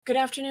Good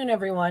afternoon,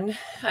 everyone.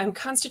 I'm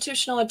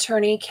constitutional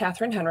attorney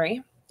Catherine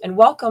Henry, and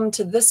welcome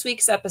to this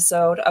week's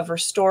episode of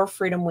Restore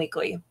Freedom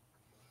Weekly.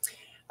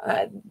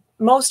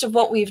 Most of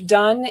what we've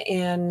done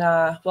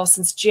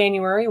since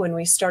January, when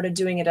we started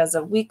doing it as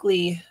a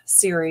weekly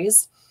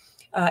series,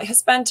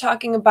 has been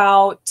talking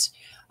about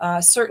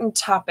certain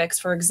topics.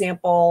 For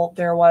example,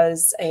 there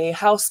was a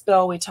House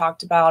bill we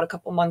talked about a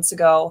couple months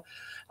ago.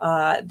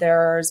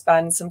 There's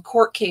been some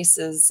court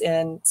cases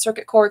in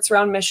circuit courts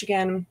around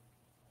Michigan,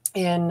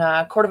 in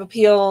Court of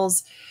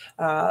Appeals,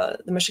 the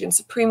Michigan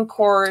Supreme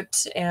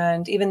Court,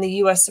 and even the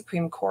U.S.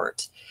 Supreme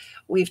Court.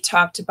 We've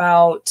talked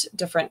about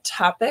different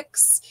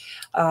topics,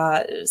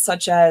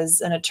 such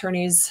as an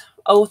attorney's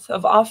oath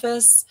of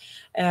office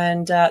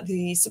and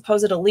the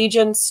supposed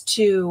allegiance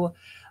to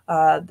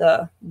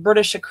the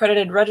British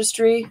Accredited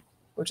Registry,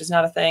 which is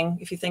not a thing.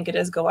 If you think it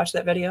is, go watch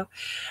that video.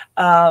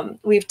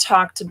 We've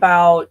talked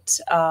about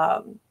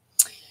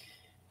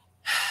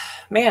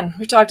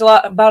we've talked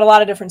about a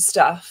lot of different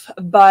stuff,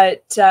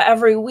 but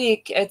every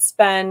week it's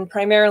been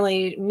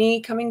primarily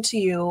me coming to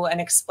you and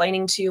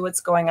explaining to you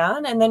what's going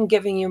on and then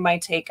giving you my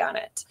take on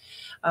it.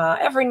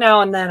 Every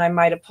now and then I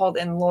might have pulled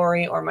in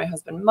Lori or my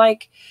husband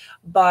Mike,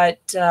 but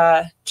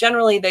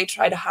generally they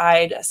try to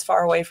hide as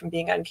far away from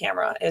being on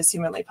camera as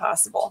humanly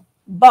possible.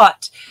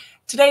 But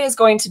today is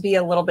going to be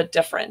a little bit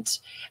different.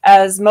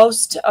 As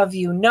most of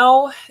you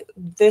know,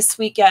 this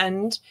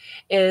weekend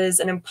is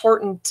an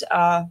important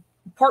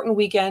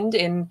weekend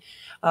in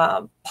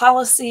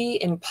policy,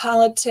 in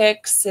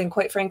politics, and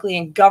quite frankly,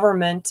 in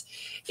government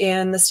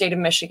in the state of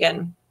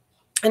Michigan.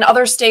 In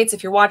other states,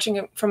 if you're watching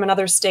it from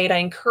another state, I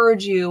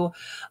encourage you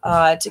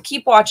to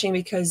keep watching,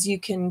 because you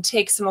can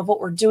take some of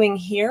what we're doing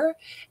here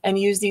and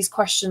use these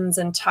questions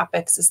and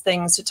topics as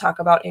things to talk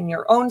about in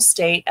your own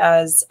state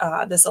as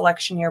this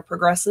election year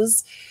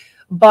progresses.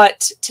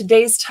 But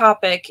today's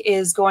topic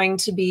is going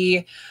to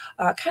be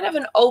kind of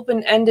an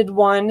open-ended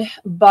one,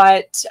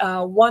 but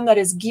one that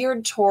is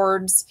geared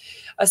towards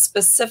a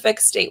specific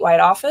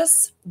statewide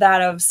office,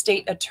 that of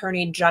State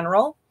Attorney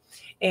General.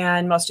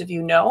 And most of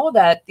you know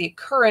that the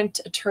current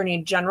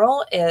Attorney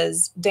General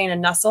is Dana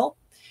Nessel,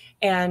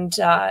 and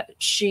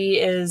she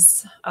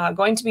is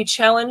going to be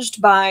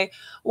challenged by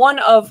one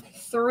of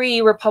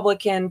three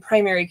Republican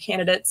primary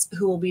candidates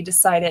who will be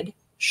decided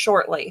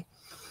shortly.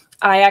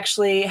 I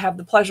actually have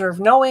the pleasure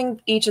of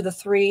knowing each of the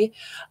three.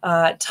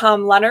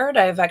 Tom Leonard,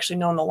 I've actually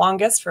known the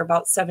longest, for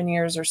about 7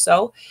 years or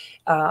so.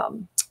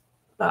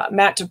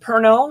 Matt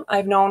DePerno,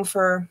 I've known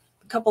for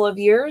a couple of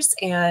years,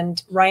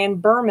 and Ryan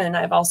Berman,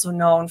 I've also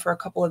known for a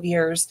couple of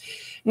years.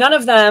 None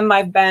of them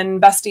I've been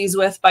besties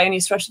with by any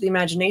stretch of the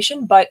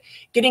imagination, but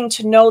getting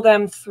to know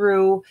them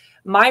through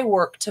my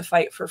work to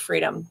fight for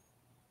freedom.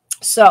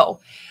 So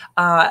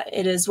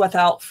it is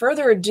without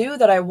further ado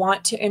that I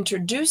want to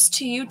introduce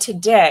to you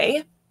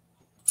today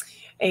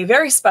a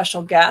very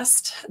special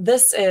guest.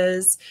 This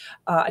is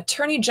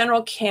Attorney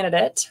General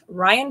candidate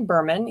Ryan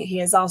Berman. He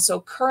is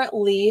also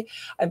currently,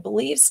 I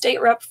believe,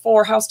 state rep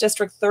for House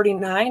District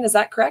 39. Is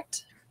that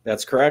correct?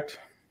 That's correct.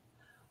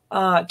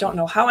 Don't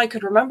know how I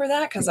could remember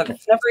that, because I've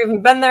never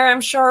even been there,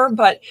 I'm sure.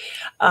 But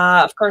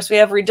of course, we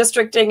have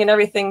redistricting and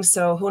everything,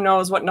 so who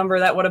knows what number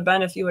that would have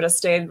been if you would have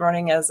stayed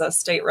running as a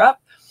state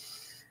rep.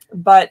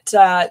 But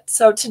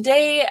so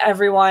today,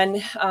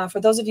 everyone, for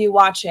those of you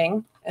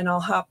watching, and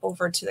I'll hop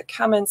over to the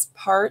comments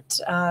part.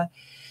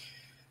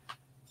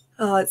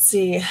 Let's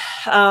see.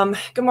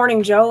 Good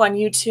morning, Joe, on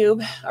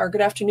YouTube, or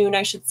good afternoon,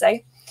 I should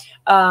say.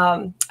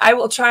 I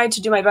will try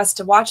to do my best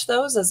to watch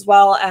those, as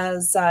well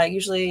as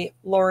usually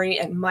Lori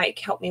and Mike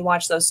help me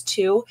watch those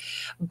too.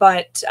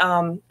 But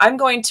I'm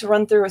going to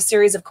run through a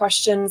series of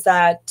questions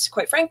that,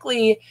 quite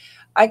frankly,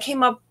 I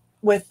came up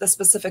with the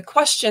specific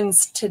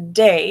questions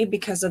today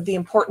because of the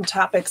important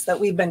topics that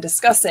we've been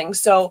discussing.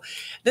 So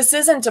this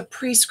isn't a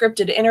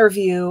pre-scripted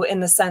interview in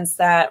the sense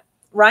that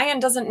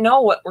Ryan doesn't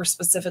know what we're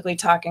specifically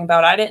talking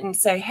about. I didn't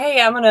say,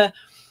 hey, I'm going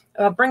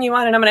to bring you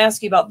on and I'm going to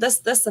ask you about this,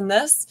 this, and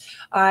this.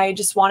 I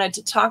just wanted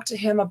to talk to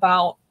him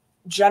about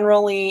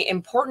generally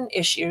important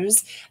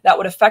issues that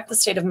would affect the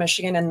state of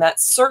Michigan, and that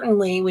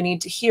certainly we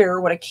need to hear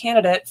what a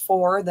candidate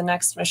for the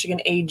next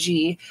Michigan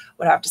AG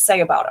would have to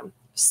say about him.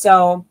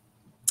 So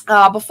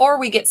before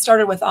we get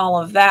started with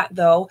all of that,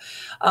 though,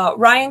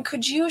 Ryan,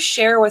 could you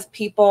share with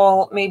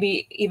people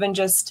maybe even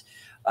just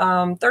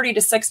 30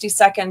 to 60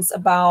 seconds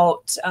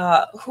about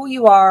who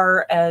you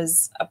are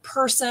as a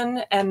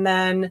person, and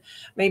then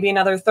maybe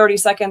another 30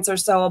 seconds or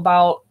so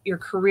about your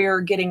career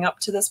getting up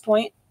to this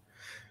point?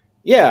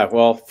 Yeah,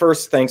 well,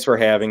 first, thanks for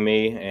having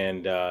me.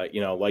 And,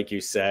 like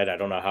you said, I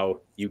don't know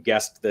how you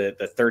guessed the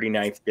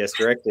 39th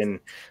district, and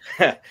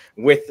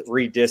with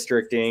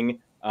redistricting,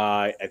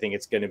 I think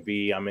it's going to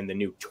be, I'm in the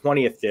new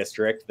 20th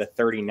district. The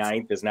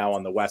 39th is now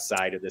on the west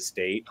side of the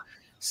state.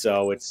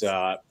 So it's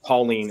Rep.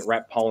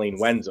 Pauline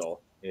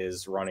Wenzel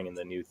is running in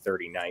the new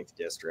 39th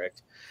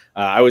district.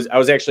 I was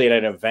actually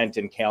at an event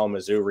in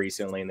Kalamazoo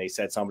recently, and they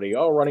said somebody,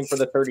 running for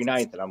the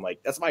 39th. And I'm like,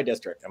 that's my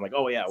district. I'm like,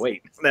 oh yeah,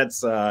 wait,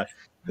 that's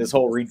this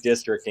whole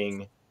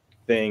redistricting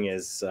thing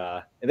is,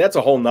 and that's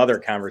a whole nother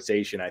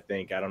conversation. I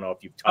think, I don't know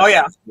if you've Oh touched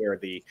yeah. on here,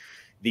 the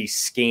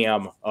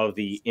scam of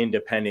the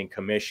independent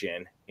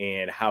commission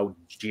and how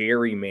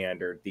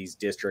gerrymandered these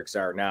districts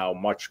are now,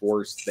 much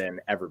worse than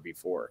ever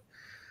before.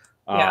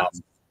 Yeah.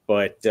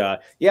 But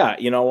yeah,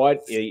 you know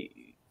what?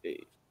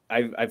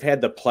 I've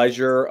had the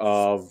pleasure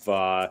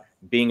of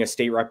being a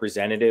state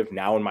representative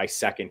now in my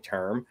second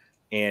term,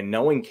 and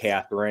knowing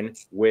Catherine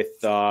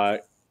with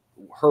her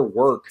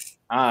work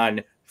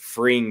on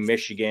freeing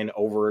Michigan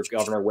over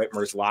Governor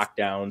Whitmer's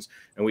lockdowns.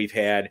 And we've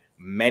had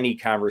many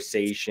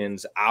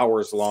conversations,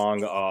 hours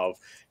long, of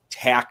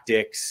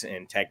tactics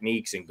and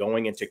techniques and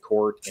going into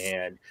court.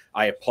 And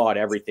I applaud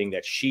everything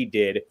that she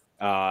did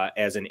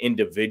as an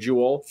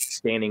individual,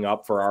 standing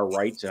up for our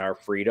rights and our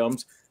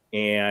freedoms,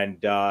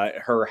 and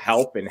her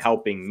help in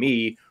helping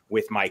me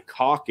with my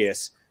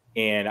caucus.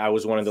 And I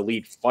was one of the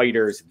lead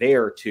fighters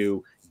there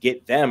to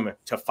get them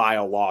to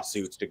file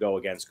lawsuits to go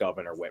against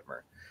Governor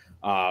Whitmer.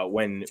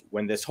 When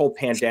this whole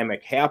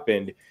pandemic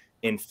happened,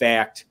 in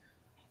fact,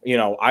 you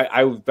know,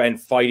 I've been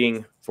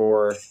fighting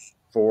for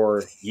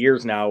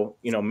years now,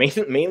 you know,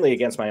 mainly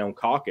against my own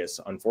caucus,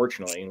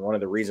 unfortunately. And one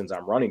of the reasons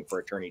I'm running for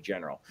attorney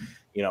general,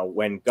 you know,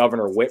 when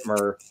Governor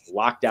Whitmer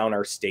locked down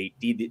our state,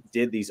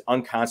 did these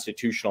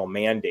unconstitutional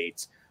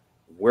mandates,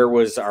 where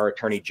was our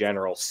attorney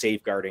general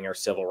safeguarding our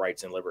civil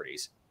rights and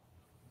liberties?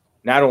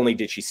 Not only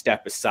did she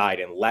step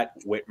aside and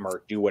let Whitmer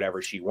do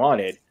whatever she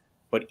wanted,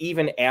 but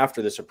even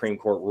after the Supreme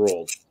Court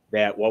ruled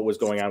that what was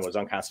going on was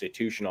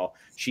unconstitutional,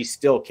 she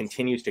still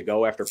continues to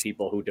go after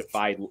people who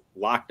defied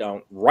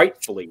lockdown,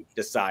 rightfully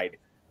defied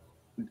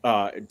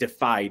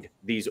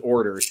these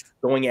orders,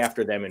 going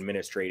after them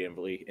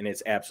administratively, and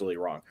it's absolutely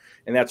wrong.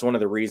 And that's one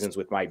of the reasons,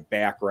 with my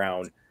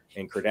background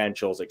and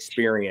credentials,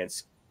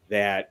 experience,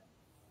 that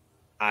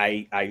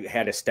I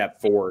had to step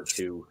forward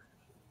to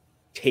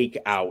take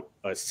out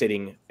a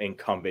sitting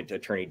incumbent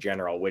attorney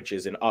general, which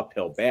is an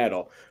uphill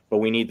battle, but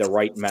we need the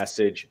right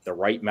message, the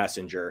right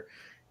messenger.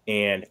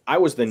 And I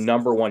was the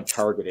 #1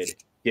 targeted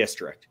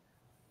district.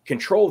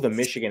 Control of the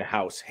Michigan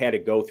House had to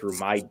go through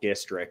my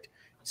district.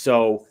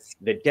 So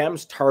the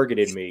Dems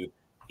targeted me,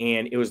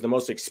 and it was the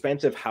most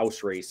expensive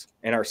House race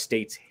in our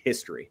state's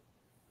history.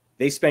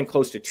 They spent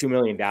close to $2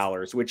 million,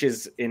 which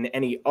is in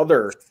any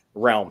other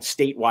realm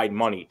statewide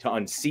money, to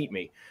unseat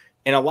me.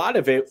 And a lot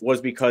of it was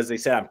because they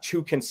said I'm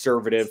too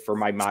conservative for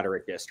my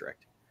moderate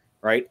district,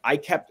 right?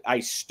 I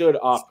stood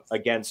up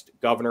against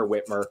Governor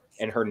Whitmer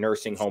and her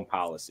nursing home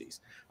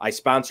policies. I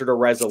sponsored a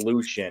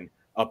resolution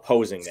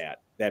opposing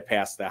that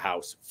passed the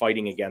House,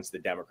 fighting against the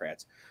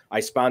Democrats.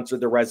 I sponsored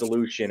the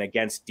resolution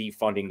against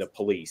defunding the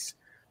police.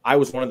 I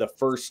was one of the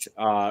first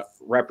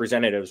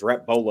representatives.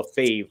 Rep. Bo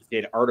LaFave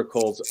did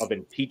articles of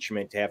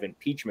impeachment to have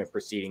impeachment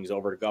proceedings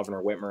over to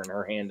Governor Whitmer and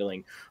her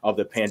handling of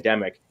the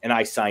pandemic, and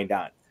I signed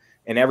on.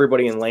 And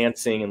everybody in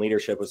Lansing and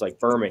leadership was like,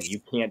 Berman, you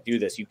can't do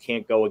this. You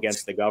can't go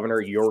against the governor.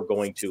 You're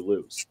going to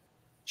lose.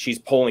 She's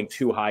polling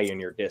too high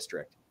in your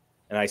district.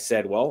 And I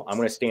said, well, I'm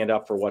going to stand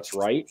up for what's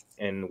right,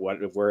 and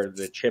where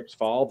the chips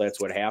fall, that's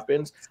what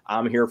happens.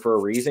 I'm here for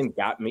a reason.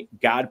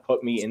 God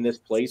put me in this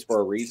place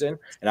for a reason,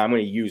 and I'm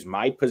going to use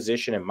my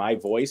position and my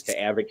voice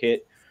to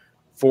advocate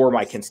for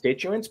my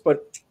constituents,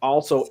 but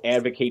also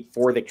advocate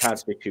for the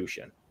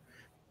Constitution.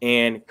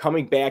 And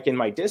coming back in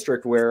my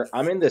district, where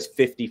I'm in this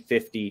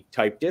 50-50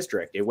 type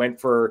district, it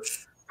went for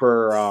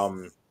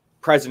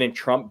President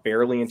Trump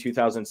barely in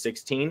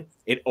 2016.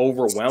 It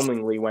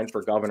overwhelmingly went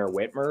for Governor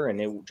Whitmer, and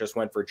it just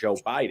went for Joe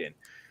Biden.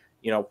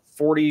 You know,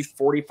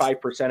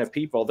 45% of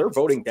people, they're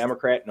voting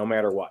Democrat no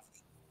matter what.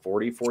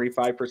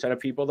 45% of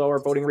people, though, are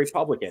voting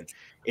Republican.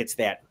 It's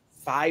that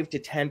 5 to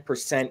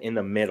 10% in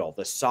the middle,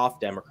 the soft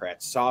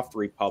Democrats, soft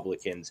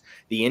Republicans,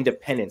 the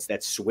independents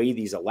that sway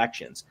these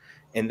elections.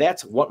 And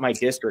that's what my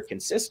district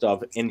consists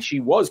of. And she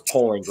was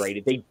polling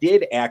great. They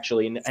did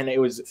actually, and it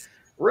was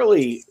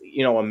really,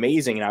 you know,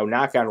 amazing. And I would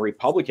knock on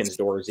Republicans'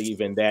 doors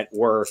even, that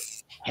were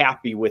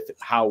happy with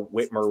how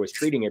Whitmer was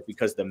treating it,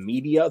 because the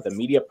media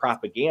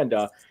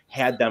propaganda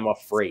had them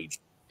afraid.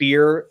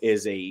 Fear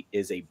is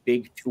a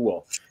big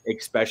tool,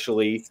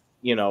 especially,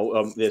 you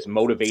know, this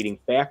motivating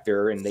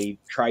factor, and they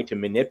try to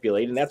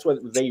manipulate. And that's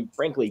what they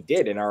frankly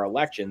did in our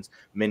elections,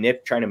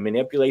 trying to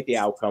manipulate the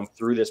outcome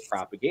through this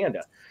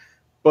propaganda.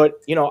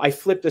 But, you know, I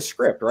flipped the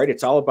script, right?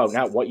 It's all about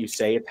not what you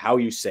say, it's how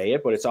you say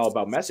it, but it's all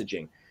about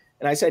messaging.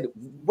 And I said,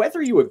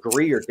 whether you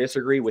agree or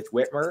disagree with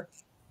Whitmer,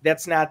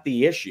 that's not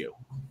the issue.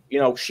 You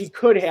know, she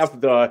could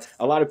have a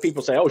lot of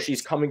people say, oh,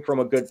 she's coming from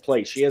a good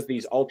place. She has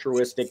these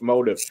altruistic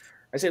motives.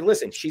 I said,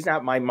 listen, she's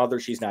not my mother.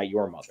 She's not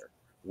your mother.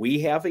 We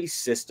have a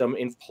system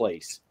in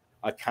place,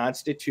 a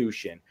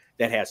constitution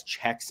that has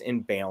checks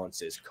and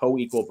balances,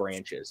 co-equal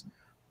branches.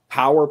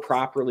 Power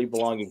properly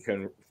belonging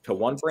to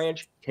one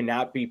branch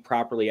cannot be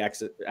properly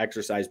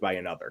exercised by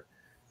another.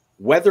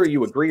 Whether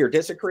you agree or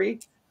disagree,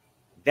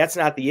 that's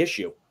not the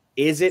issue.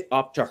 Is it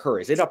up to her?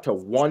 Is it up to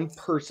one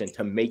person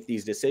to make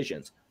these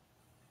decisions?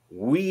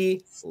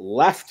 We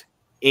left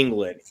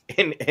England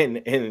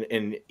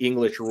in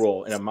English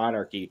rule in a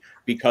monarchy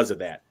because of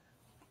that.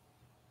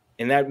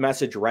 And that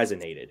message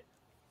resonated.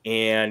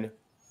 And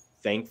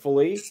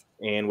thankfully,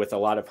 and with a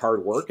lot of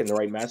hard work and the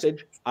right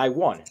message, I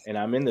won. And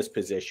I'm in this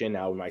position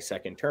now in my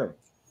second term.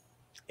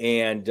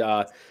 And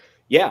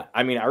yeah,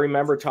 I mean, I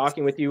remember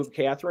talking with you,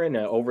 Catherine,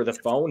 over the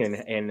phone,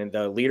 and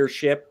the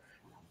leadership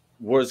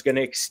was going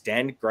to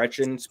extend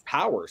Gretchen's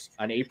powers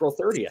on April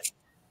 30th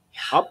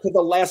up to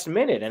the last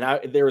minute.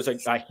 And there was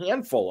a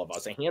handful of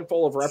us, a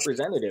handful of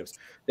representatives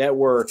that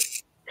were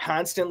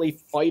constantly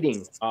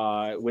fighting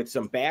with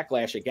some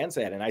backlash against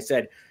that. And I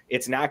said,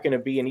 it's not going to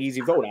be an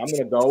easy vote. I'm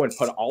going to go and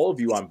put all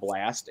of you on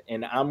blast,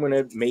 and I'm going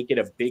to make it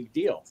a big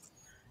deal.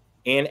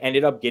 And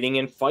ended up getting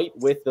in fight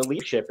with the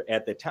leadership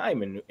at the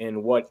time.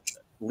 And what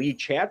Lee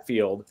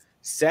Chatfield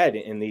said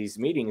in these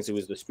meetings, who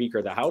was the Speaker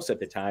of the House at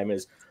the time,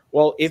 is,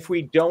 well, if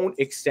we don't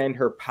extend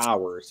her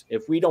powers,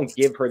 if we don't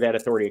give her that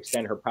authority to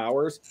extend her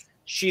powers,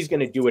 she's going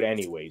to do it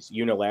anyways,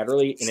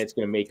 unilaterally, and it's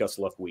going to make us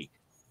look weak.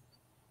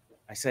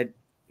 I said,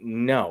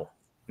 no,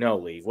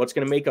 Lee. What's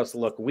going to make us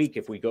look weak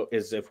if we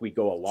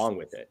go along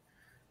with it.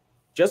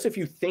 Just if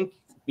you think,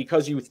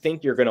 because you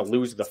think you're going to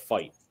lose the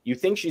fight, you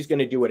think she's going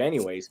to do it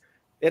anyways.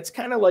 It's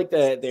kind of like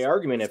the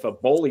argument if a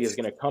bully is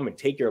going to come and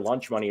take your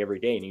lunch money every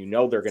day and you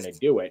know they're going to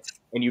do it,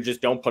 and you just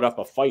don't put up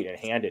a fight and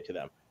hand it to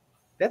them.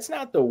 That's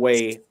not the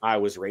way I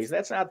was raised.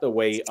 That's not the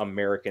way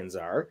Americans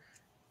are.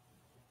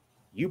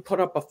 You put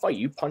up a fight.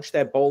 You punch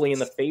that bully in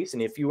the face,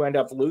 and if you end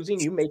up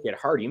losing, you make it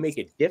hard. You make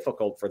it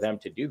difficult for them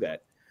to do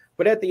that.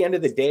 But at the end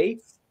of the day,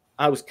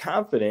 I was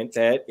confident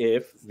that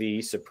if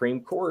the Supreme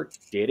Court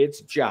did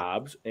its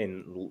jobs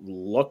and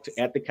looked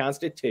at the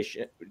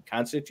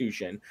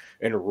Constitution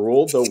and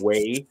ruled the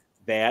way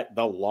that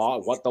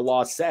what the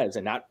law says,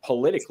 and not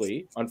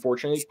politically,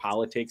 unfortunately,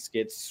 politics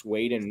gets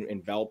swayed and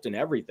enveloped in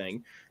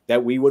everything,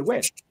 that we would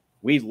win.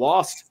 We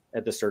lost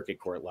at the circuit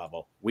court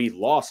level. We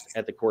lost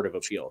at the Court of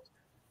Appeals.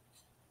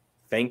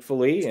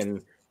 Thankfully,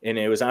 and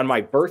it was on my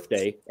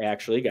birthday,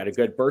 actually, got a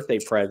good birthday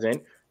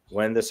present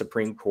when the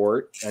Supreme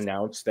Court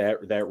announced that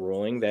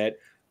ruling, that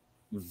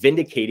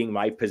vindicating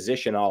my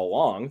position all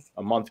along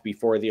a month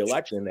before the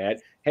election, that,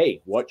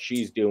 hey, what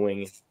she's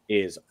doing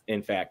is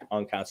in fact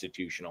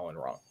unconstitutional and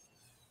wrong.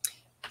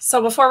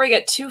 So before we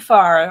get too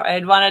far, I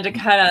wanted to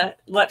kind of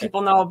let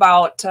people know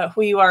about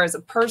who you are as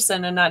a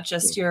person and not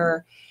just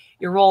your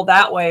role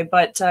that way.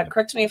 But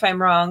correct me if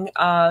I'm wrong.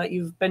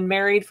 You've been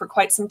married for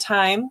quite some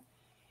time,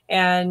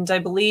 and I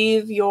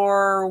believe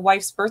your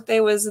wife's birthday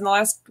was in the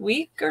last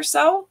week or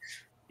so.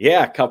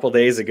 Yeah, a couple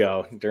days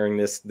ago during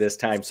this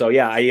time. So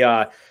yeah,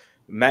 I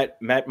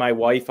met my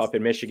wife up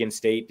in Michigan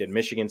State, did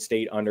Michigan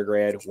State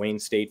undergrad, Wayne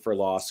State for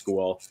law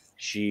school.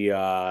 She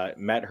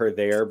met her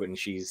there, but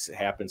she's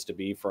happens to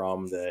be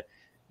from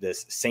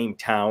this same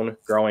town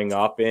growing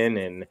up in,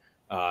 and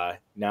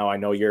now I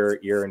know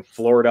you're in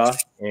Florida,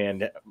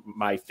 and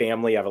my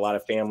family, I have a lot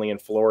of family in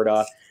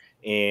Florida,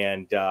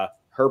 and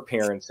her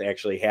parents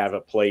actually have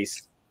a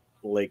place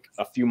like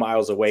a few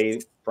miles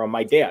away from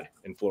my dad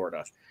in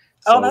Florida.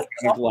 So that's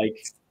kind of like,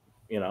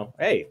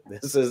 hey,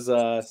 this is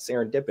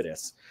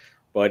serendipitous,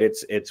 but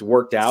it's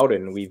worked out,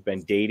 and we've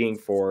been dating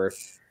for,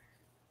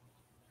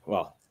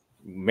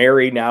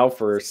 married now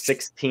for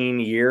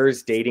 16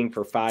 years, dating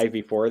for 5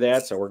 before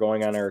that. So we're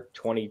going on our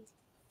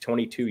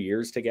 22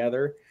 years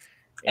together.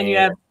 And you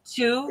have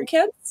 2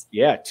 kids?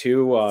 Yeah,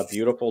 2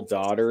 beautiful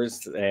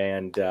daughters,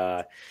 and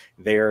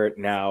they're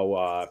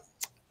now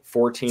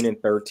 14 and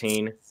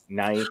 13.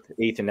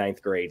 8th and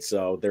 9th grade,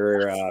 so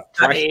they're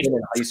freshmen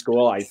in high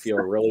school. I feel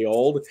really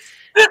old,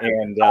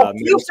 and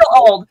you feel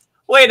old.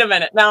 Wait a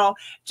minute. Now,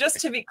 just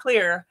to be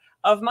clear,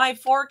 of my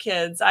 4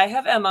 kids, I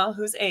have Emma,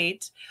 who's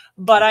 8,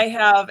 but I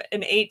have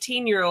an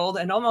 18-year-old,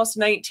 an almost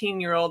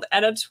 19-year-old,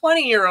 and a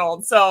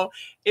 20-year-old. So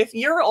if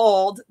you're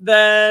old,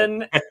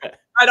 then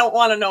I don't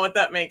want to know what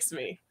that makes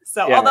me.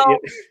 So although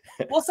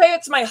we'll say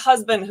it's my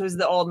husband who's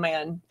the old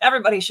man,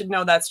 everybody should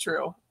know that's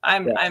true.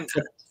 I'm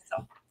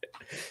so.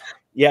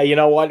 Yeah, you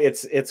know what?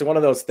 It's one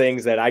of those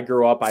things that I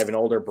grew up. I have an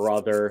older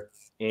brother,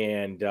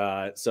 and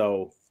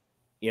so,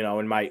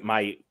 and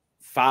my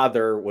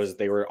father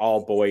they were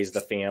all boys,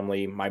 the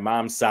family. My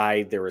mom's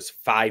side, there was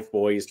 5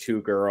 boys,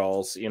 2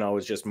 girls. It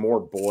was just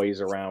more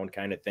boys around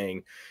kind of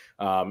thing.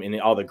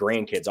 And all the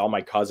grandkids, all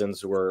my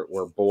cousins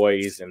were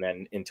boys, and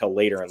then until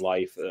later in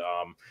life.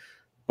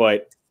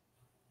 But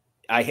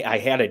I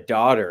had a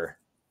daughter.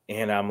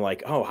 And I'm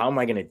like, oh, how am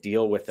I going to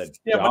deal with a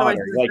daughter?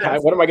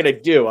 What am I going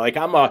to do? Like,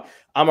 I'm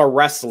a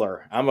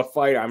wrestler. I'm a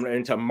fighter. I'm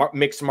into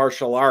mixed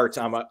martial arts.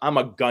 I'm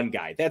a gun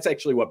guy. That's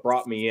actually what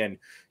brought me in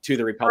to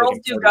the Republican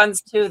Party. Girls do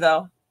guns too,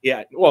 though.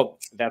 Yeah, well,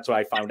 that's what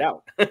I found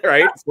out,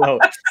 right? So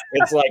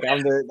it's like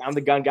I'm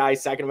the gun guy,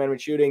 Second Amendment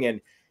shooting,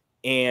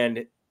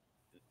 and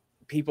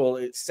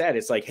people said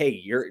it's like, hey,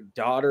 your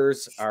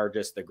daughters are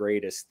just the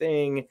greatest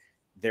thing.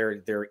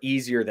 They're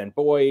easier than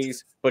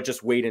boys, but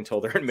just wait until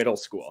they're in middle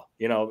school,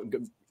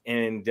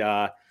 And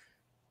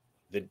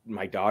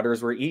my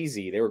daughters were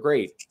easy. They were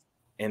great.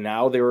 And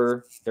now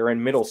they're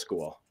in middle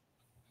school.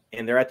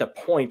 and they're at the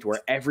point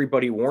where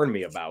everybody warned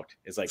me about.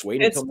 It's like,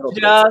 wait It's until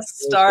middle school. just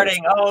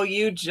starting. Oh,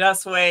 you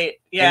just wait.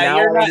 Yeah, and now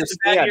you're I not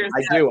understand.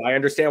 I do. I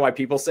understand why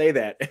people say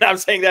that. And I'm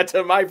saying that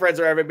to my friends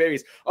who are having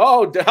babies.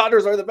 Oh,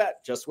 daughters are the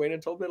best. Just wait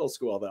until middle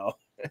school, though.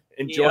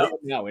 Enjoy it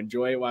now.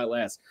 Enjoy it while it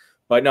lasts.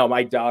 But no,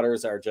 my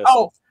daughters are just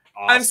awesome.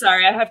 I'm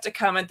sorry. I have to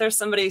comment. There's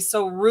somebody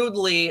so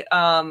rudely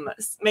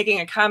making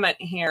a comment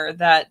here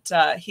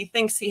that he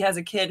thinks he has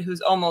a kid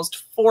who's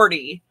almost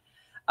 40.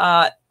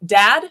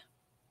 Dad,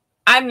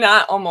 I'm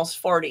not almost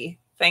 40.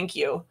 Thank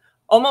you.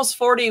 Almost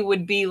 40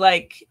 would be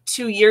like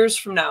 2 years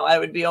from now. I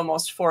would be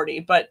almost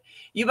 40, but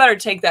you better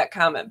take that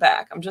comment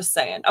back. I'm just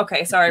saying.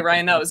 Okay. Sorry,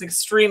 Ryan. That was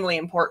extremely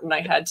important.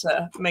 I had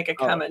to make a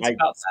comment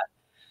about that.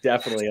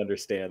 Definitely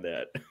understand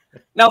that.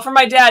 Now, for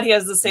my dad, he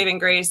has the saving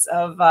grace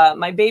of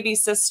my baby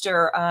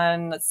sister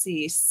on, let's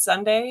see,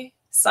 Sunday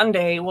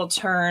will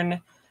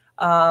turn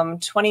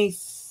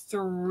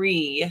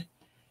 23.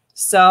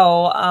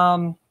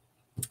 So,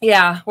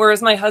 yeah,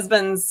 whereas my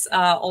husband's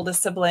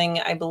oldest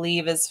sibling, I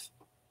believe, is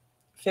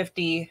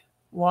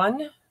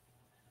 51.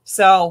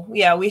 So,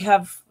 yeah, we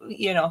have,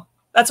 you know,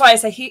 that's why I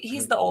say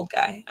he's the old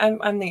guy.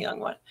 I'm the young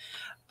one.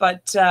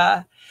 But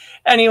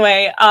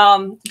anyway,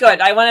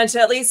 good. I wanted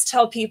to at least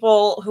tell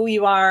people who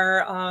you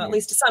are, at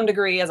least to some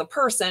degree as a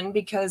person,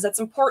 because that's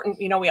important.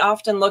 You know, we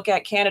often look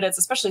at candidates,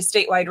 especially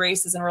statewide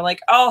races, and we're like,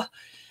 oh,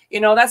 you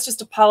know, that's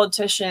just a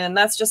politician.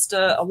 That's just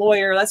a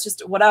lawyer. That's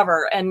just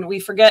whatever. And we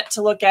forget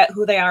to look at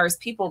who they are as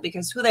people,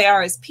 because who they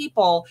are as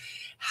people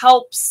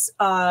helps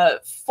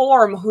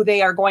form who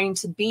they are going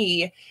to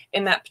be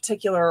in that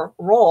particular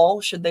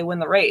role should they win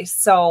the race.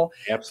 So,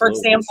 absolutely. For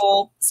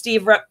example,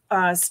 State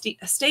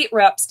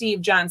Rep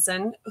Steve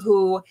Johnson,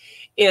 who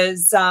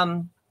is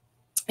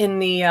in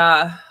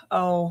the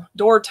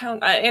Doortown.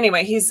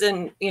 Anyway, he's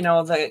in, you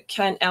know, the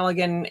Kent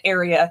Allegan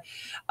area.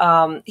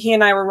 He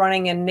and I were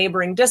running in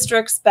neighboring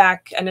districts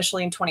back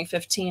initially in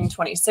 2015,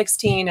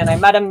 2016, and I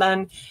met him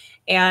then.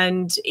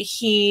 And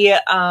he,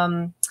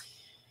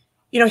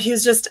 you know,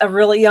 he's just a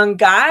really young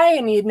guy,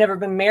 and he'd never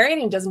been married,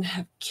 and he doesn't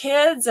have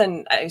kids,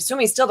 and I assume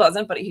he still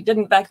doesn't, but he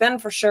didn't back then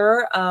for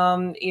sure.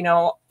 You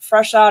know,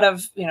 fresh out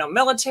of, you know,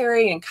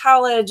 military and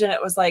college, and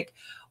it was like,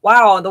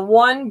 wow, the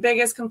one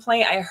biggest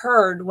complaint I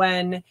heard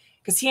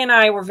because he and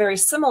I were very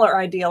similar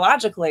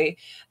ideologically,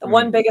 the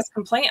one biggest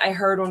complaint I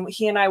heard when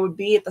he and I would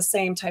be at the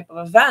same type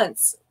of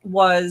events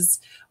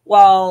was,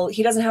 well,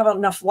 he doesn't have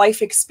enough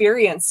life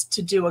experience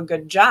to do a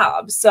good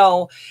job.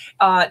 So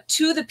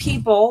to the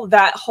people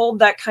that hold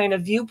that kind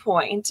of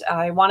viewpoint,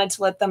 I wanted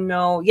to let them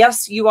know,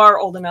 yes, you are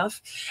old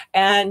enough,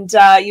 and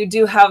you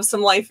do have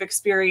some life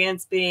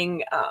experience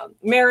being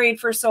married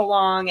for so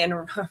long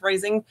and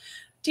raising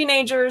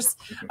teenagers.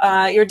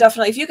 You're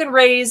definitely, if you can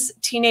raise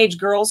teenage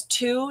girls,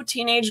 2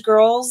 teenage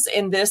girls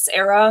in this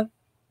era,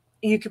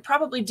 you could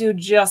probably do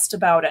just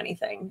about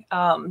anything.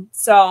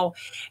 So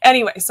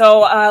anyway,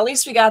 so at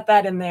least we got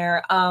that in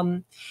there.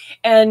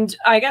 And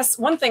I guess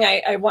one thing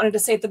I wanted to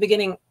say at the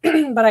beginning,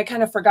 but I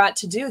kind of forgot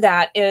to do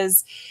that,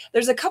 is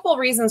there's a couple of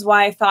reasons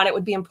why I thought it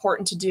would be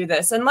important to do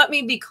this. And let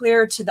me be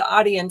clear to the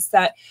audience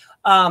that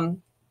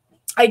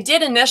I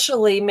did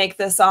initially make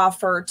this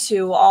offer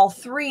to all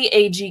 3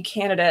 AG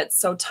candidates,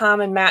 so Tom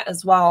and Matt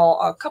as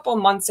well, a couple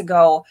of months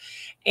ago.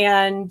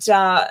 And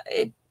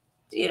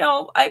you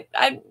know,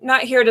 I'm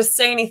not here to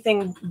say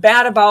anything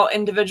bad about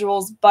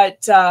individuals,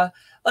 but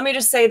let me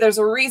just say there's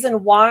a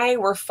reason why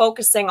we're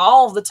focusing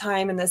all of the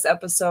time in this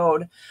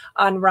episode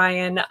on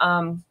Ryan.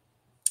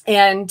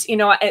 And, you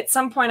know, at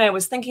some point I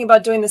was thinking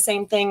about doing the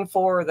same thing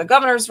for the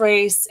governor's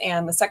race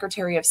and the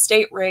Secretary of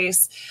State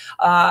race.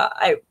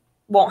 I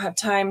won't have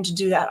time to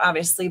do that,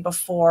 obviously,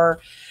 before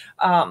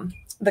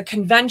the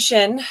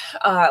convention,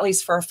 at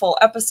least for a full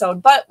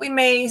episode, but we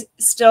may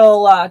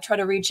still try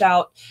to reach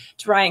out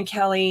to Ryan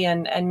Kelly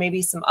and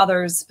maybe some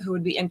others who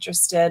would be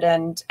interested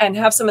and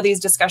have some of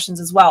these discussions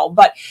as well.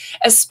 But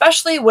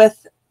especially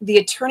with the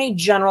Attorney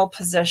General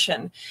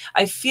position,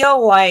 I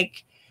feel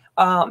like,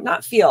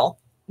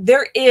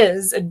 there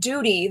is a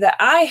duty that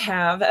I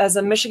have as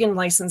a Michigan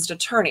licensed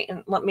attorney.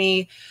 And let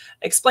me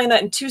explain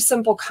that in 2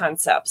 simple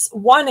concepts.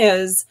 One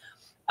is,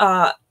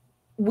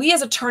 we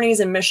as attorneys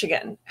in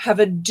Michigan have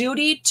a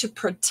duty to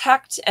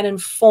protect and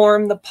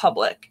inform the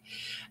public.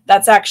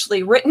 That's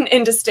actually written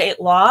into state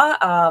law,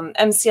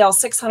 MCL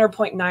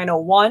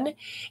 600.901.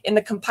 In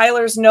the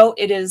compiler's note,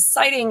 it is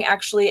citing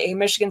actually a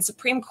Michigan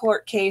Supreme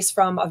Court case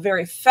from a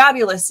very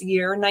fabulous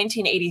year,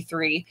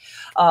 1983,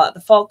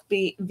 the Falk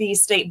v.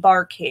 State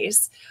Bar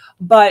case.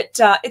 But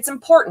it's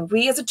important.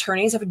 We as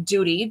attorneys have a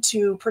duty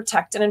to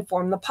protect and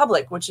inform the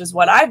public, which is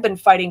what I've been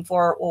fighting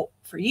for, well,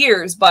 for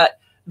years, but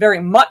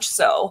very much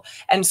so,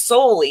 and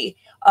solely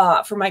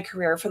for my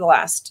career for the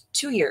last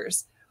 2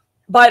 years.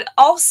 But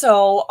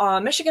also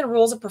Michigan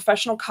Rules of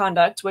Professional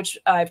Conduct, which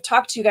I've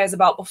talked to you guys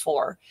about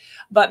before,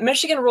 but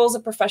Michigan Rules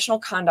of Professional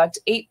Conduct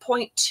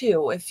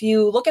 8.2, if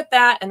you look at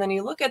that and then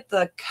you look at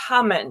the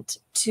comment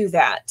to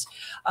that,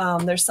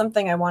 there's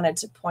something I wanted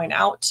to point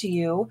out to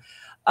you.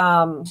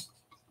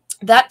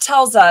 That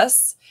tells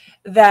us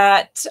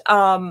that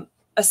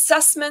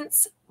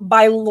assessments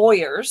by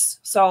lawyers,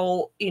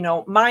 so,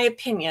 my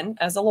opinion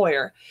as a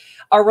lawyer,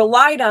 are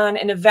relied on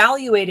in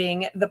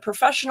evaluating the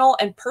professional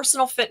and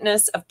personal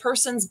fitness of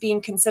persons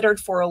being considered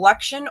for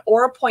election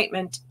or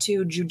appointment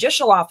to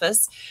judicial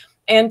office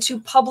and to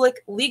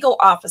public legal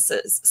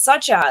offices,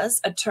 such as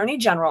attorney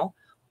general,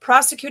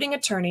 prosecuting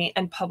attorney,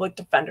 and public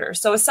defender.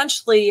 So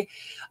essentially,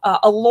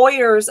 a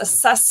lawyer's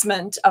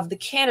assessment of the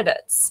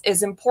candidates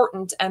is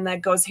important, and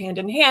that goes hand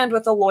in hand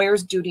with a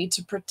lawyer's duty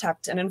to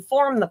protect and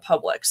inform the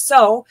public.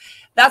 So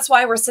that's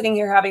why we're sitting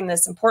here having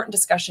this important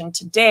discussion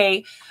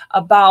today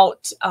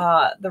about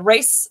the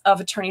race of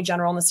attorney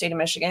general in the state of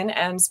Michigan,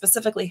 and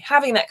specifically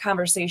having that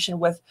conversation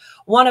with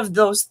one of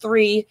those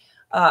three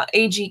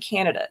AG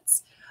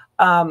candidates.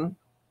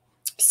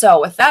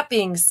 So with that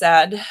being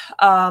said,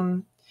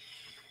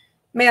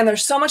 man,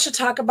 there's so much to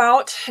talk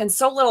about and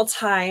so little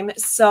time.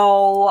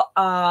 So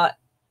I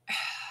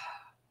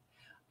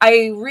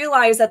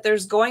realize that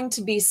there's going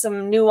to be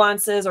some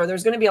nuances, or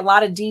there's going to be a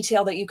lot of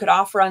detail that you could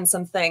offer on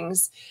some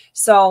things.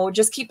 So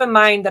just keep in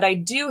mind that I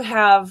do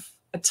have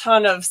a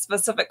ton of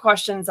specific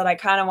questions that I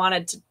kind of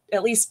wanted to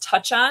at least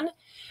touch on.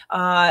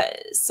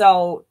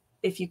 So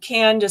if you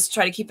can, just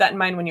try to keep that in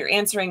mind when you're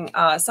answering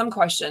some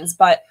questions.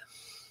 But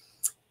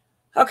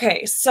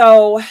okay,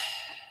 so...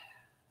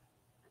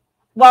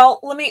 Well,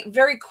 let me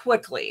very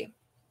quickly.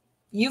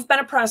 You've been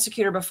a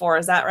prosecutor before,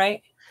 is that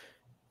right?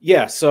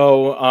 Yeah.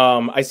 So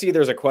I see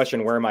there's a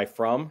question. Where am I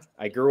from?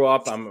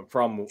 I'm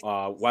from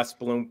West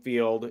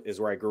Bloomfield is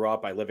where I grew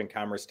up. I live in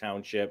Commerce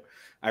Township.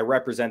 I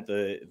represent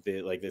the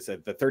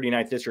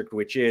 39th district,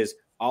 which is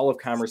all of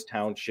Commerce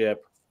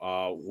Township,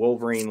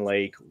 Wolverine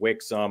Lake,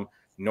 Wixom,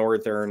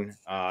 Northern,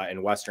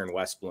 and Western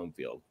West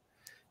Bloomfield.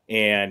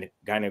 And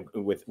kind of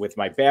with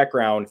my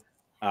background,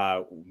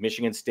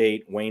 Michigan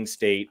State, Wayne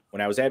State.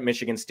 When I was at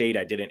Michigan State,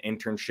 I did an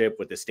internship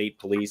with the state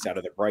police out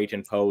of the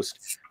Brighton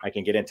Post. I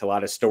can get into a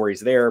lot of stories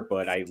there,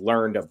 but I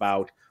learned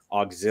about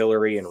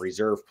auxiliary and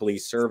reserve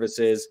police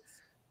services.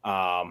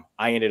 I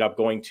ended up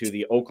going to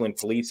the Oakland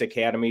Police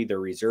Academy, the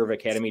Reserve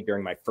Academy,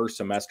 during my first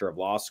semester of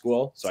law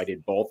school. So I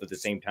did both at the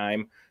same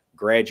time,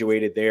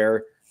 graduated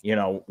there,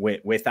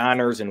 with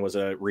honors, and was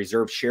a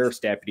reserve sheriff's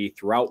deputy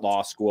throughout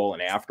law school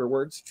and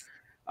afterwards.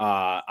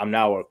 I'm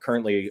now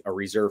currently a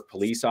reserve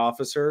police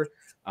officer.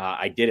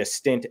 I did a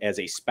stint as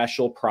a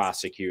special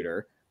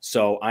prosecutor.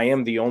 So I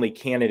am the only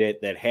candidate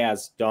that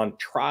has done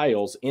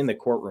trials in the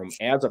courtroom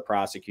as a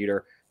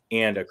prosecutor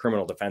and a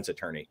criminal defense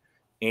attorney,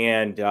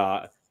 and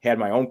had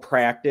my own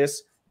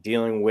practice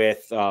dealing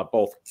with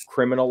both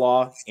criminal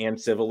law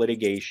and civil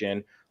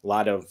litigation. A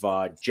lot of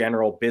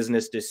general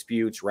business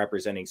disputes,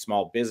 representing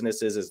small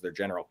businesses as their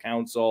general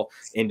counsel,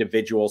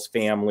 individuals,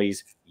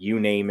 families, you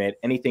name it.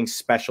 Anything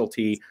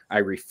specialty, I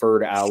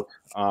referred out.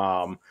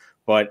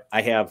 But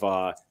I have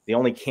the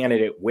only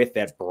candidate with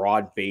that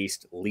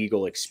broad-based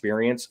legal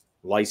experience,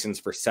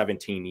 licensed for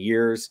 17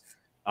 years,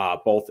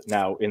 both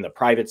now in the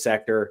private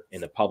sector,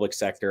 in the public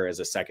sector as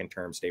a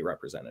second-term state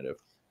representative.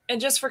 And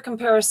just for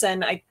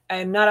comparison,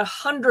 I'm not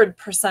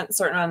 100%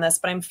 certain on this,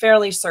 but I'm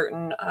fairly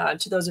certain,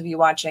 to those of you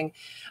watching,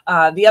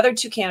 the other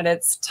two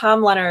candidates,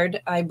 Tom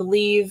Leonard, I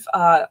believe,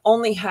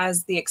 only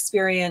has the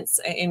experience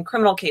in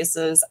criminal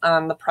cases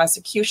on the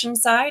prosecution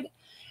side.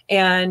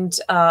 And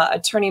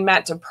attorney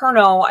Matt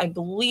DePerno, I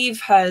believe,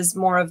 has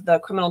more of the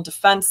criminal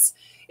defense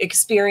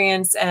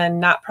experience and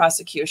not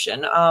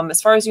prosecution.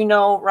 As far as you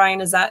know, Ryan,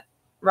 is that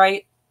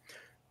right?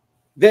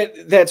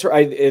 That's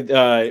right.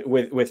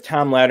 With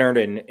Tom Leonard,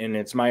 and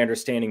it's my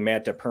understanding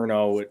Matt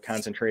DePerno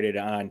concentrated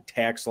on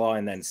tax law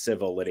and then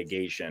civil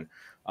litigation.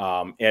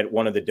 At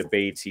one of the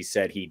debates, he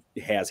said he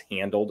has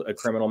handled a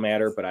criminal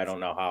matter, but I don't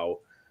know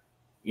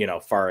how,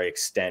 far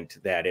extent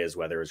that is,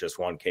 whether it's just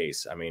one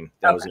case. I mean,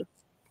 that was.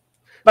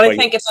 But I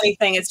think if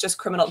anything, it's just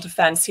criminal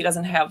defense. He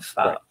doesn't have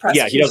prosecution.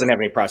 Yeah, he doesn't have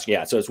any prosecution.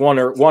 Yeah, so it's one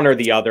or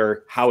the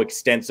other. How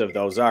extensive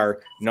those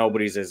are,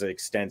 nobody's as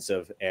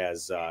extensive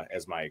as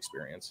my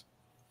experience.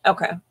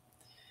 Okay.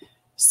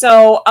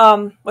 So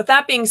with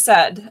that being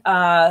said,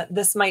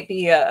 this might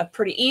be a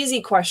pretty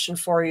easy question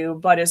for you,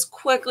 but as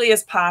quickly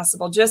as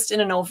possible, just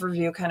in an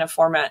overview kind of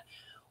format,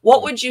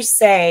 what would you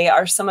say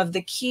are some of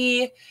the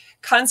key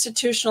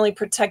constitutionally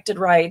protected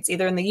rights,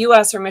 either in the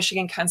U.S. or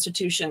Michigan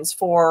constitutions,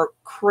 for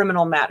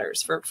criminal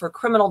matters, for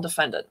criminal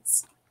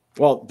defendants?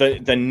 Well,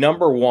 the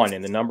number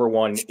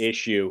one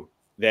issue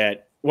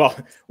that,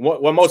 what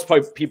most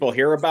people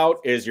hear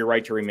about is your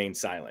right to remain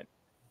silent.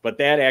 But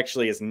that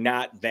actually is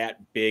not that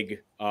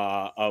big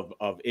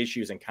of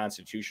issues and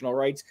constitutional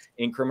rights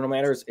in criminal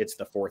matters. It's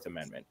the Fourth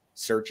Amendment,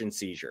 search and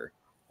seizure,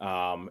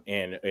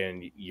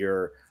 and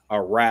your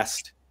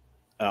arrest,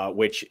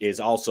 which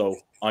is also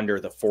under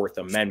the Fourth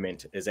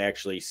Amendment, is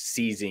actually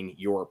seizing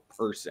your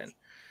person.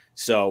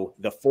 So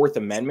the Fourth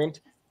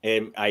Amendment,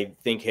 I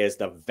think, has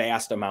the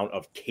vast amount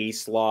of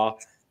case law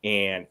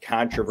and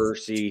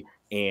controversy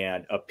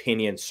and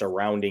opinion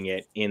surrounding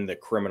it in the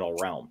criminal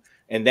realm.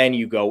 And then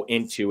you go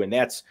into, and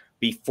that's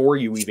before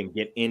you even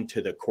get into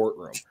the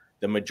courtroom.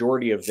 The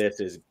majority of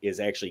this is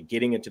actually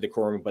getting into the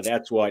courtroom, but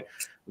that's what,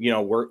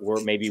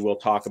 we're maybe we'll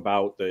talk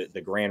about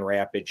the Grand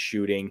Rapids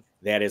shooting.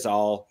 That is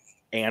all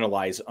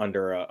analyzed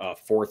under a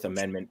Fourth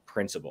Amendment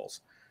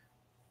principles.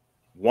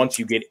 Once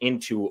you get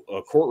into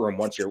a courtroom,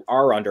 once you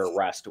are under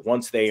arrest,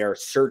 once they are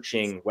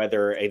searching,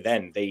 whether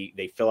then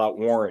they fill out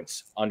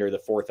warrants under the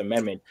Fourth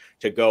Amendment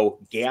to go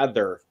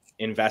gather,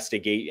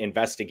 investigate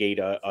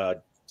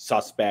a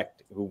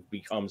suspect who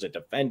becomes a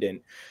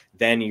defendant,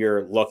 then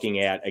you're looking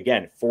at,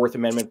 again, Fourth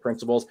Amendment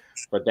principles,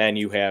 but then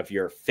you have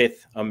your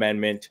Fifth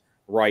Amendment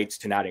rights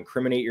to not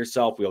incriminate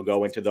yourself. We'll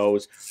go into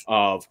those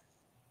of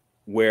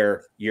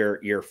where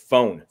your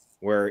phone,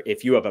 where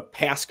if you have a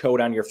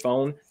passcode on your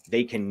phone,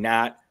 they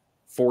cannot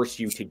force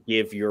you to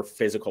give your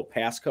physical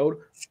passcode,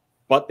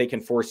 but they can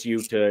force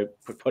you to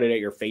put it at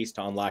your face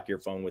to unlock your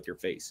phone with your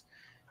face.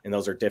 And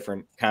those are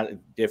different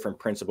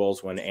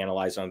principles when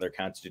analyzed under the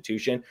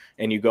Constitution.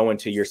 And you go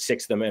into your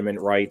Sixth Amendment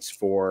rights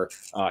for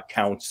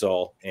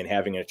counsel and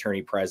having an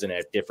attorney present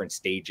at different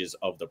stages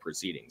of the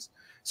proceedings.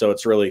 So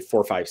it's really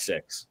 4, 5,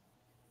 6.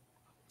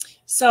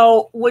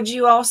 So would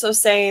you also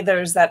say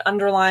there's that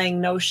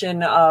underlying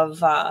notion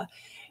of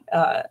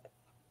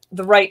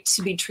the right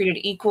to be treated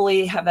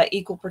equally, have that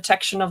equal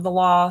protection of the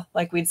law,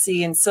 like we'd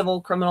see in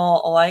civil,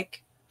 criminal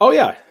alike? Oh,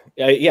 yeah.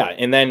 Yeah.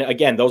 And then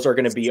again, those are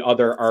going to be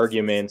other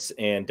arguments,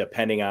 and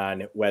depending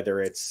on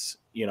whether it's,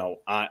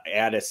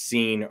 at a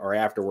scene or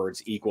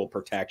afterwards, equal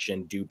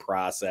protection, due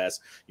process,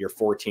 your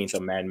 14th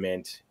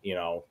Amendment,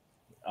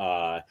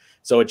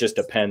 so it just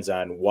depends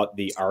on what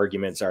the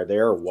arguments are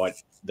there, what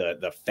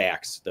the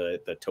facts,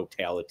 the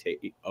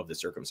totality of the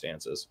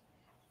circumstances.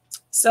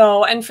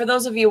 So, and for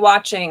those of you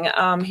watching,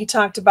 he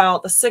talked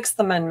about the Sixth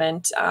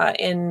Amendment.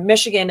 In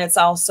Michigan, it's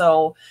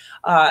also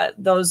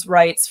those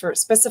rights for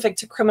specific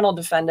to criminal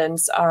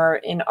defendants are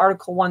in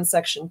Article 1,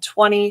 Section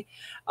 20.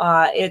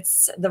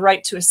 It's the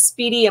right to a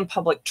speedy and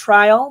public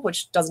trial,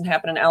 which doesn't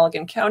happen in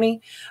Allegan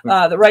County.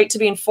 The right to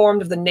be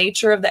informed of the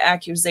nature of the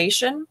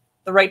accusation,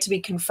 the right to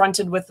be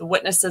confronted with the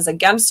witnesses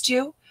against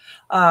you,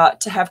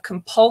 to have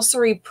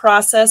compulsory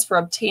process for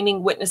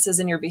obtaining witnesses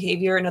in your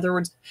behavior. In other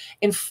words,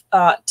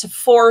 to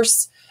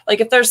force,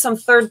 like if there's some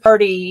third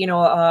party,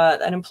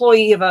 an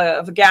employee of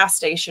a gas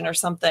station or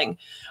something,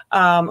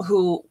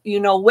 who,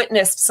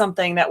 witnessed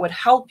something that would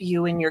help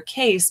you in your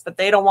case, but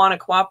they don't want to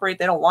cooperate.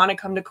 They don't want to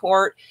come to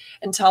court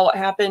and tell what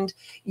happened.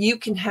 You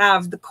can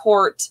have the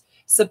court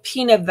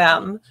subpoena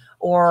them,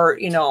 or,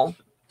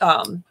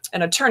 an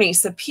attorney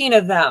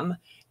subpoena them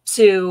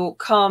to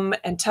come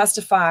and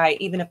testify,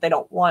 even if they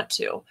don't want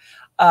to.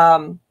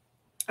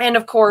 And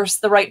of course,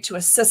 the right to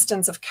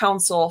assistance of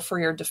counsel for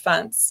your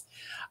defense.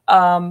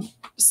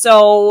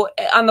 So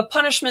on the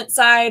punishment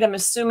side, I'm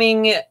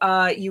assuming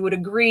you would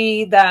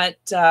agree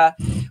that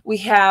we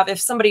have, if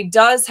somebody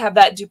does have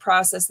that due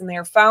process and they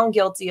are found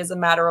guilty as a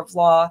matter of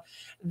law,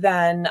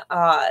 then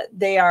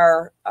they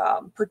are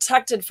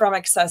protected from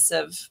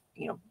excessive,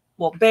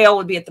 well, bail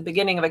would be at the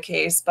beginning of a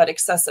case, but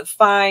excessive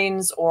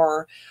fines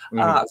or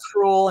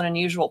cruel and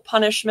unusual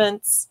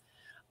punishments.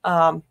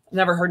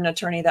 Never heard an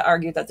attorney that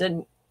argued that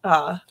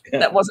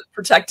that wasn't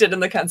protected in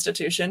the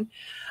Constitution.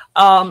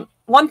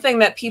 One thing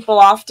that people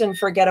often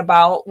forget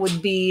about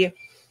would be,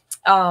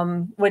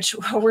 which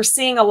we're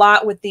seeing a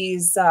lot with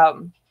these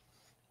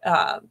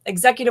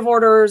executive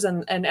orders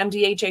and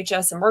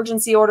MDHHS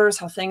emergency orders,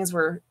 how things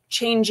were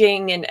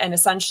changing and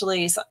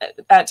essentially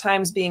at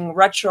times being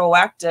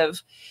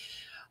retroactive.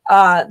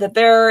 That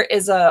there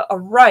is a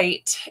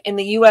right in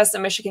the U.S.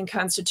 and Michigan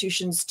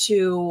constitutions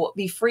to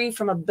be free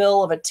from a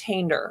bill of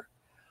attainder,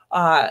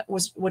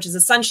 which is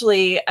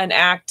essentially an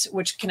act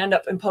which can end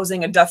up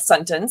imposing a death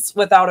sentence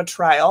without a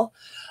trial.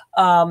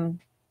 And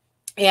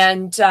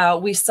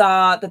we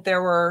saw that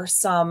there were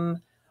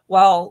some,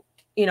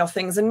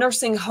 things in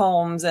nursing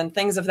homes and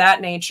things of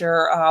that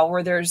nature,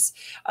 where there's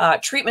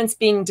treatments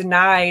being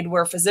denied,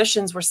 where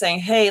physicians were saying,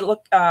 hey,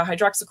 look,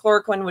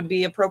 hydroxychloroquine would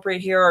be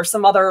appropriate here, or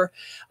some other,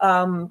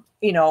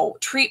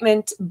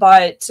 treatment.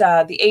 But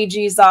the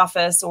AG's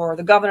office or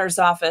the governor's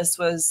office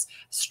was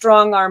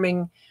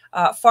strong-arming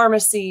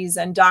pharmacies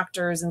and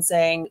doctors and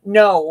saying,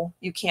 no,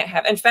 you can't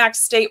have. In fact,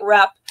 state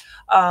rep,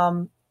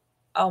 oh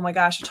my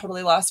gosh, I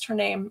totally lost her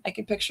name. I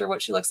can picture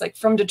what she looks like,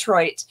 from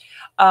Detroit.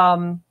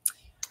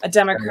 A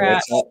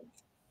Democrat.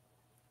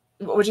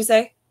 What would you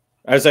say?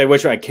 I would say,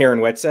 which one? Karen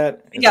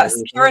Whitsett?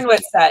 Yes, Karen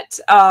Whitsett.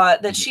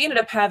 That she ended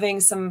up having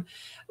some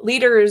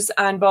leaders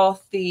on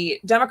both the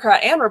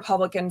Democrat and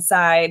Republican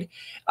side,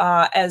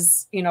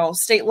 as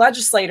state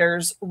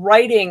legislators,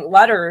 writing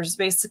letters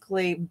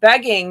basically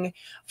begging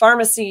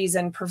pharmacies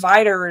and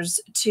providers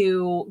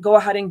to go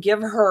ahead and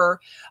give her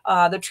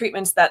the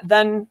treatments that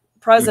then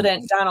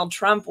President Donald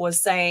Trump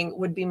was saying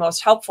would be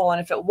most helpful.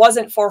 And if it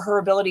wasn't for her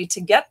ability to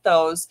get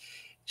those,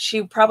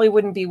 she probably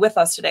wouldn't be with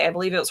us today. I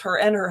believe it was her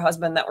and her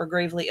husband that were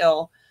gravely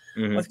ill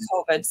with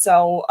COVID.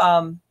 So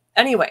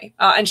anyway,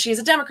 and she's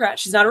a Democrat.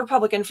 She's not a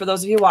Republican, for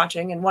those of you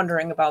watching and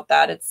wondering about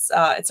that. It's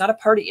not a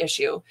party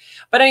issue.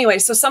 But anyway,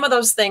 so some of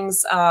those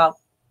things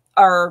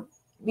are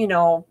you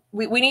know,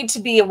 we need to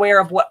be aware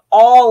of what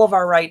all of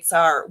our rights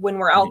are when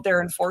we're out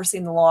there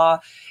enforcing the law,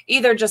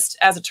 either just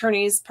as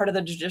attorneys, part of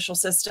the judicial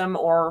system,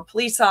 or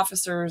police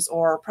officers,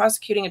 or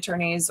prosecuting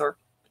attorneys, or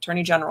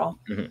attorney general.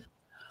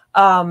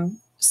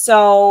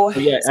 So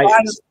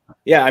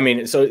yeah, I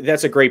mean, so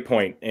that's a great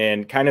point,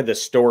 and kind of the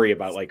story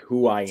about like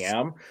who I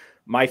am.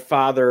 My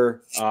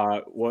father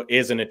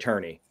is an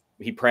attorney.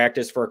 He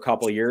practiced for a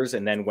couple of years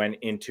and then went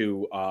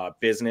into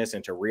business,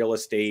 into real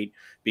estate,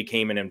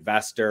 became an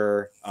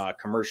investor,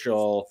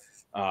 commercial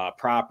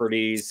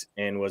properties,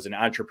 and was an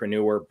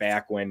entrepreneur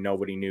back when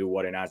nobody knew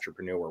what an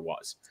entrepreneur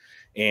was.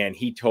 And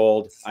he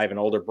told, I have an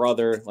older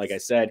brother, like I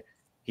said,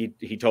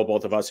 he told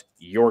both of us,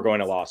 you're going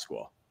to law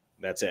school.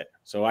 That's it.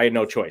 So I had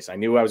no choice. I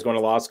knew I was going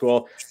to law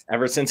school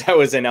ever since I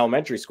was in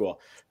elementary school.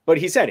 But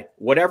he said,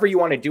 whatever you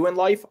want to do in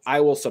life, I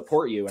will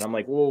support you. And I'm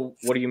like, well,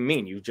 what do you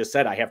mean? You just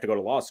said I have to go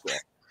to law school.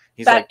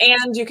 He's like,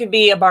 and you could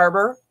be a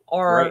barber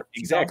or right,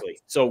 exactly.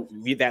 So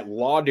that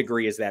law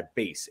degree is that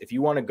base. If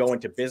you want to go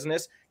into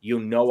business, you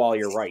know all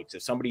your rights.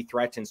 If somebody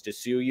threatens to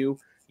sue you,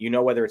 you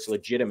know whether it's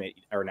legitimate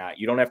or not.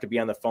 You don't have to be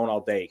on the phone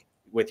all day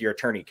with your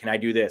attorney. Can I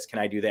do this? Can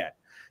I do that?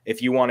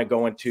 If you want to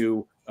go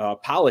into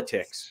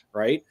politics,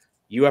 right?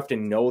 You have to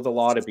know the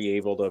law to be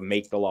able to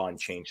make the law and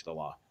change the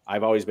law.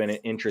 I've always been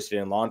interested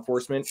in law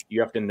enforcement.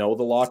 You have to know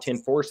the law to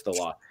enforce the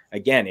law.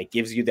 Again, it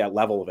gives you that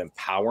level of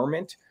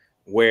empowerment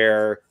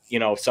where, you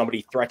know,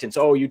 somebody threatens,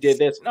 oh, you did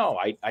this. No,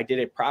 I did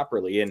it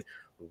properly. And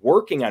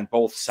working on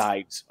both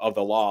sides of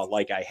the law,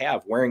 like I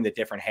have, wearing the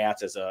different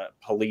hats as a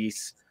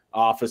police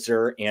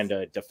officer and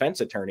a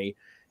defense attorney,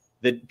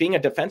 being a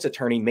defense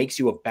attorney makes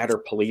you a better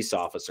police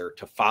officer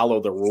to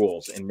follow the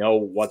rules and know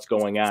what's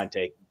going on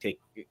to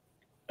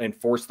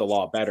enforce the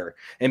law better.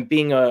 And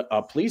being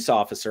a police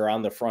officer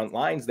on the front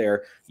lines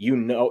there, you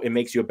know, it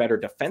makes you a better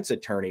defense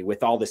attorney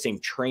with all the same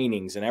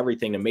trainings and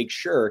everything to make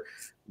sure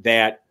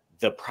that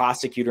the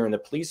prosecutor and the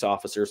police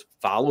officers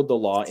followed the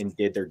law and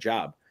did their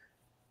job.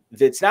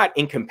 It's not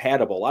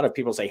incompatible. A lot of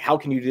people say, how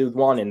can you do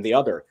one and the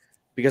other?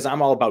 Because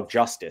I'm all about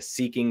justice,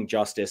 seeking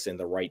justice and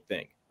the right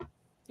thing.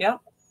 Yeah.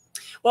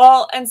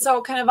 Well, and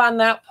so kind of on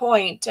that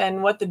point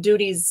and what the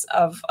duties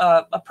of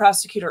a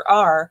prosecutor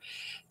are,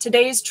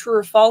 today's true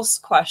or false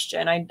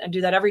question, I do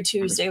that every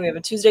Tuesday. We have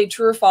a Tuesday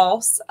true or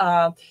false,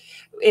 well,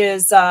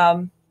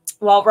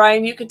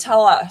 Ryan, you could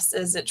tell us,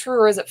 is it true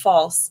or is it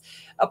false?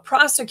 A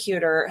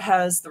prosecutor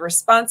has the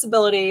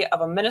responsibility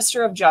of a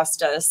minister of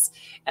justice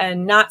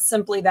and not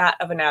simply that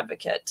of an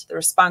advocate. The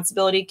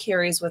responsibility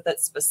carries with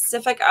it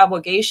specific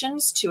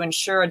obligations to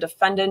ensure a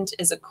defendant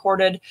is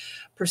accorded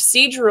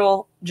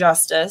procedural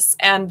justice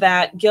and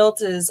that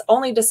guilt is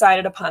only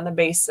decided upon the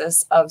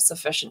basis of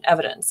sufficient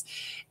evidence.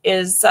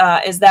 Is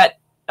that,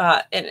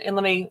 and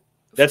let me...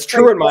 That's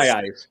true in my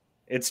eyes.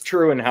 It's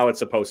true in how it's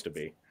supposed to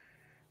be.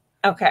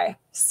 Okay,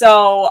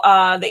 so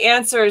the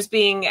answers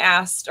being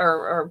asked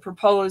or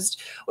proposed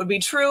would be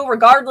true,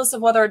 regardless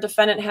of whether a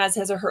defendant has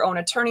his or her own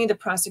attorney. The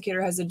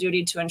prosecutor has a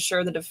duty to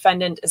ensure the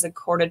defendant is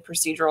accorded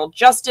procedural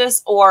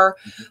justice, or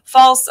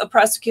false, a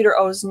prosecutor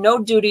owes no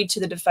duty to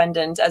the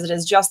defendant, as it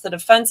is just the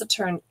defense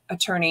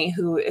attorney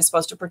who is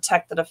supposed to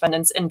protect the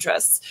defendant's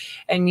interests.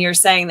 And you're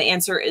saying the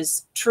answer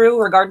is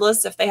true,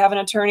 regardless if they have an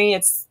attorney,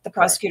 it's the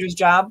prosecutor's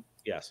job?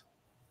 Yes.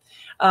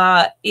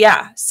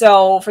 Yeah.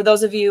 So for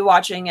those of you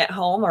watching at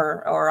home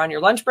or on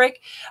your lunch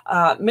break,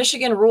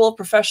 Michigan Rule of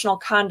Professional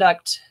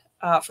Conduct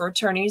for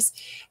attorneys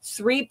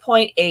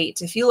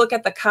 3.8. If you look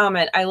at the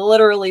comment, I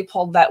literally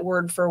pulled that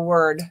word for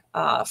word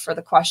for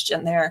the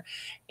question there.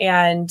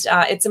 And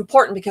it's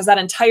important because that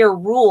entire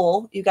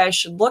rule, you guys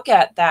should look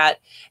at that.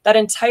 That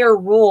entire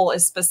rule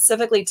is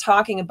specifically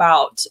talking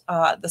about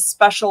the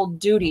special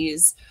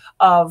duties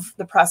of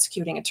the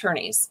prosecuting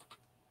attorneys.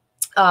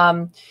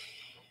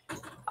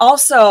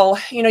 Also,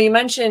 you know, you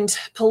mentioned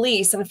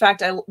police. In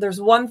fact,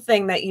 there's one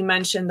thing that you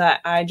mentioned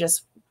that I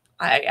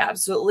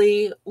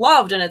absolutely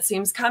loved, and it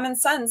seems common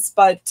sense,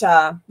 but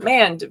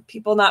man, do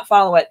people not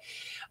follow it?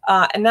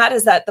 And that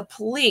is that the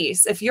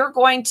police, if you're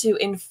going to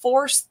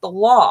enforce the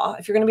law,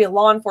 if you're going to be a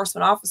law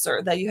enforcement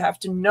officer, that you have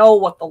to know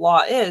what the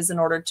law is in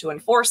order to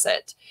enforce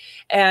it.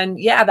 And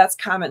yeah, that's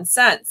common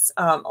sense.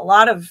 A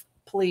lot of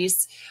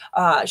police,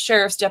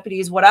 sheriff's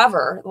deputies,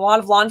 whatever, a lot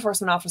of law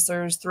enforcement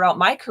officers throughout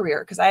my career,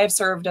 because I have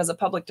served as a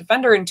public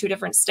defender in 2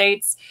 different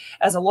states,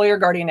 as a lawyer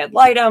guardian ad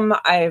litem.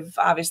 I've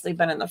obviously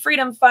been in the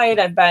freedom fight.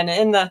 I've been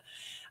in the,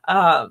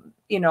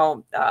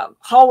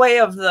 hallway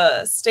of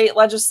the state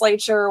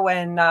legislature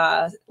when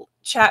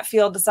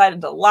Chatfield decided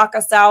to lock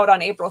us out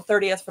on April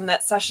 30th from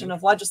that session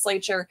of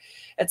legislature,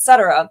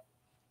 etc.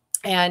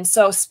 And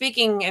so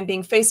speaking and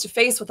being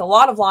face-to-face with a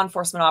lot of law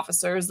enforcement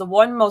officers, the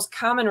one most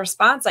common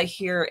response I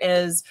hear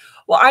is,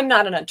 well, I'm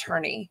not an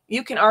attorney.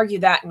 You can argue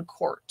that in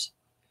court.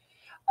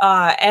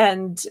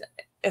 And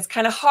it's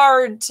kind of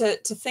hard to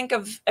think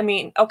of, I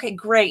mean, okay,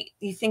 great.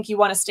 You think you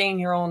want to stay in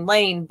your own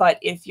lane, but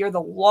if you're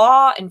the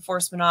law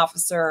enforcement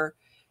officer,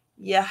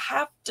 you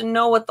have to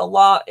know what the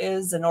law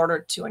is in order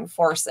to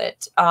enforce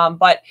it.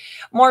 But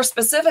more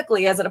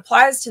specifically, as it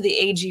applies to the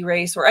AG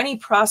race or any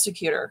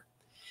prosecutor,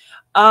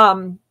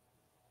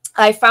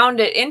 I found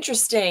it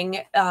interesting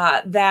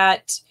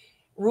that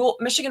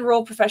Michigan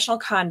Rule Professional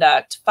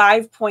Conduct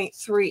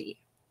 5.3,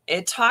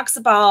 it talks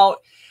about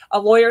a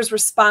lawyer's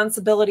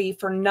responsibility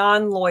for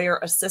non-lawyer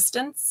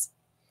assistance.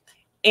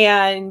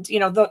 And, you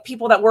know, the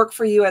people that work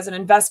for you as an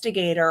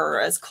investigator or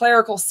as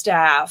clerical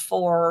staff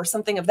or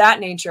something of that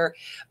nature.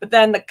 But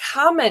then the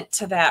comment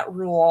to that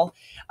rule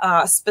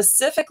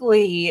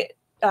specifically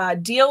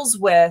deals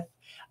with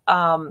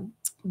I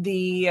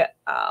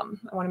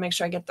want to make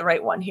sure I get the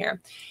right one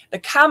here. The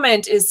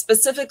comment is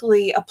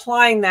specifically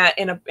applying that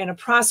in a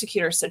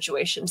prosecutor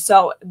situation.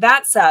 So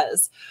that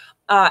says,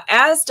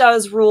 as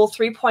does Rule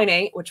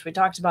 3.8, which we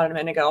talked about a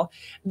minute ago,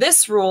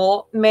 this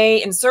rule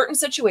may, in certain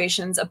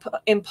situations,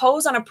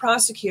 impose on a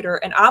prosecutor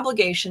an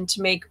obligation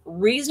to make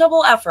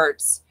reasonable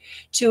efforts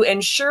to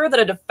ensure that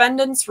a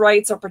defendant's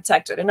rights are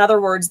protected. In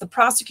other words, the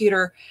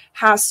prosecutor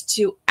has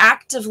to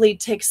actively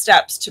take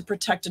steps to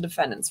protect a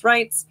defendant's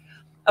rights.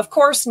 Of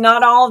course,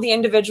 not all of the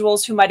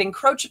individuals who might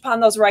encroach upon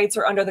those rights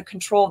are under the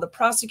control of the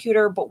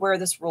prosecutor, but where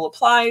this rule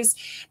applies,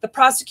 the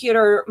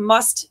prosecutor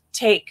must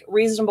take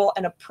reasonable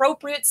and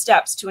appropriate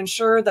steps to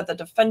ensure that the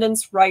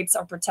defendant's rights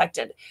are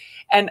protected.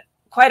 And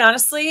quite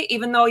honestly,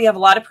 even though you have a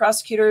lot of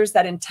prosecutors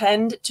that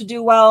intend to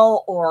do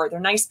well, or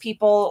they're nice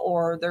people,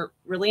 or they're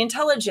really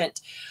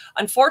intelligent,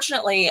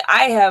 unfortunately,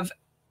 I have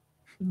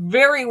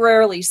very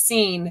rarely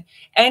seen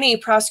any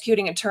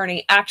prosecuting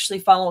attorney actually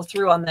follow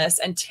through on this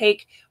and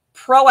take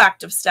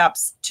proactive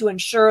steps to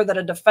ensure that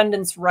a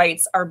defendant's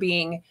rights are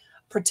being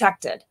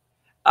protected.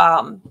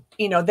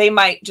 You know, they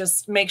might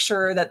just make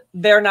sure that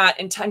they're not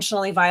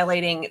intentionally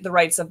violating the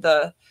rights of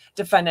the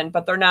defendant,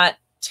 but they're not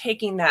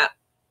taking that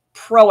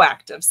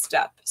proactive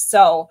step.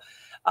 So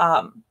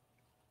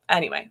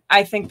anyway,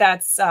 I think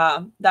that's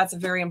a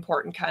very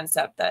important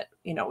concept that,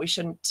 you know, we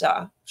shouldn't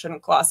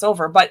gloss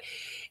over. But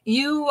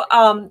you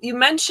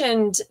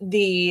mentioned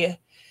the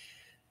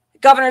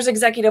governor's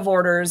executive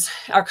orders,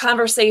 our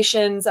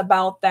conversations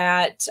about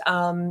that,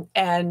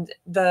 and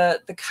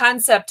the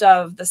concept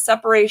of the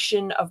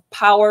separation of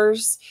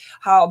powers,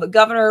 how the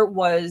governor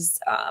was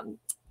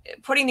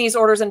putting these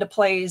orders into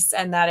place,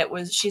 and that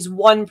she's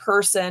one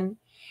person,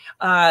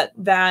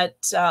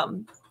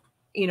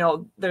 you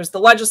know, there's the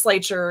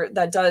legislature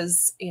that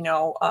does, you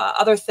know,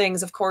 other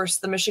things. Of course,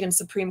 the Michigan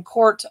Supreme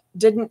Court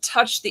didn't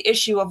touch the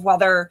issue of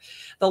whether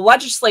the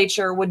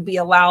legislature would be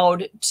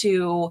allowed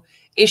to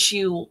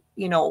issue,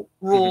 you know,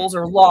 rules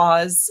or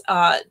laws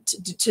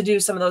to do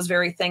some of those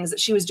very things that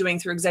she was doing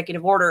through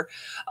executive order.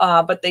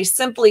 But they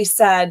simply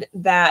said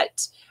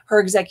that her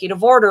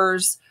executive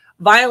orders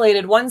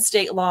violated one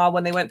state law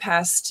when they went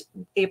past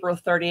April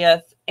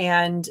 30th,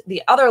 and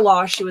the other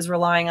law she was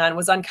relying on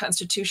was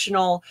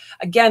unconstitutional.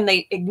 Again,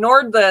 they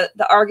ignored the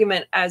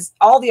argument, as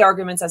all the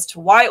arguments as to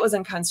why it was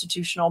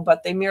unconstitutional,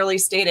 but they merely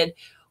stated,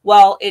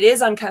 well, it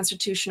is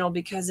unconstitutional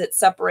because it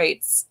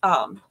separates,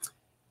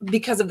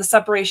 because of the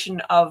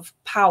separation of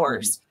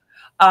powers.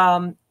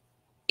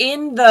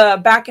 In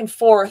the back and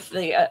forth,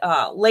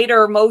 the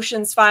later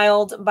motions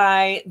filed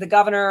by the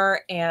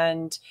governor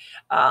and,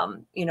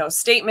 you know,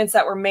 statements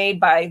that were made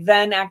by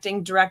then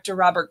acting director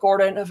Robert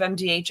Gordon of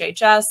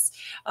MDHHS,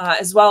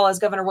 as well as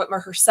Governor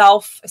Whitmer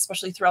herself,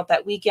 especially throughout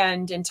that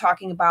weekend, in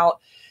talking about,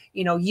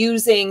 you know,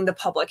 using the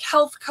public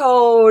health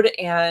code,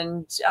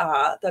 and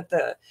that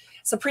the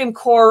Supreme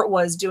Court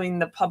was doing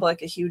the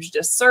public a huge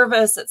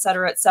disservice, et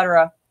cetera, et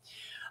cetera.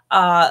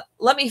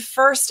 Let me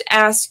first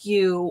ask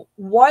you,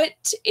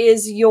 what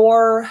is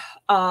your,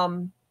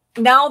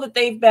 now that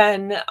they've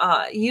been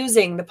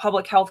using the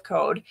public health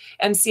code,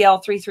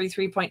 MCL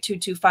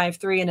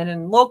 333.2253, and then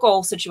in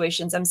local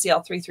situations,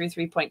 MCL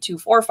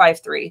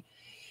 333.2453,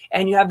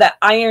 and you have that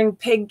iron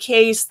pig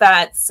case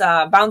that's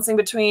bouncing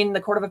between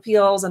the Court of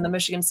Appeals and the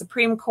Michigan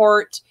Supreme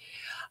Court,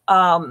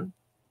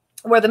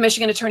 where the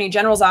Michigan Attorney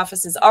General's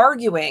office is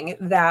arguing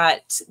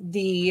that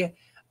the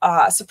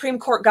Supreme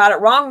Court got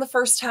it wrong the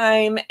first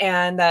time,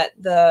 and that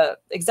the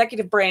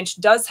executive branch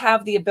does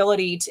have the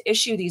ability to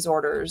issue these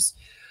orders.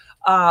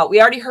 We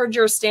already heard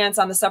your stance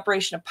on the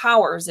separation of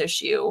powers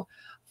issue.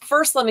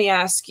 First, let me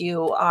ask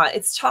you,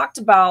 it's talked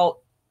about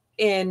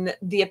in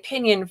the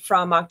opinion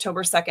from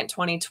October 2nd,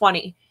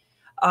 2020.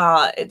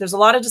 There's a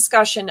lot of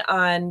discussion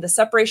on the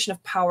separation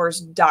of powers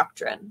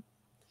doctrine.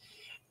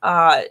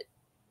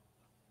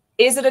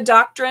 Is it a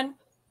doctrine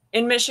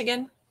in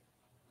Michigan?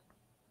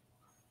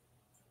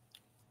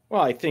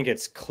 Well, I think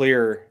it's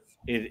clear.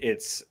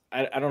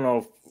 I don't know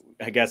if,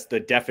 I guess, the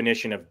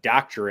definition of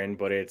doctrine,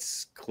 but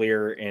it's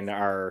clear in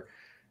our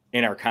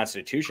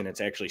Constitution.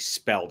 It's actually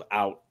spelled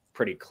out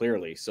pretty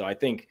clearly. So I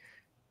think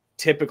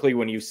typically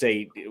when you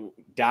say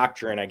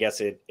doctrine, I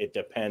guess it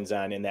depends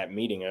on, in that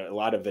meeting, a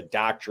lot of the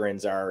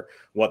doctrines are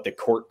what the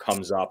court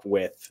comes up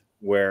with,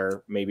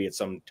 where maybe it's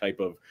some type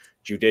of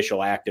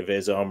judicial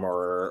activism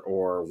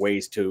or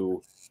ways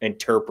to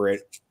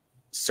interpret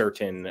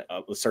certain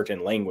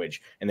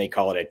language, and they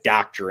call it a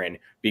doctrine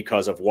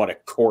because of what a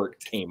court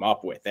came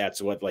up with.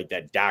 That's what, like,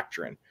 that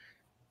doctrine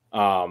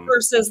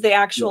versus the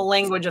actual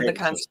language of the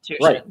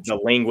Constitution. Right, the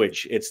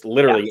language, it's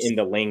literally in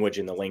the language,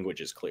 and the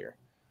language is clear.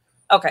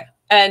 Okay.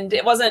 And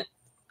it wasn't,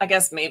 I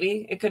guess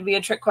maybe it could be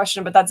a trick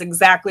question, but that's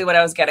exactly what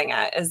I was getting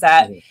at, is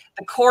that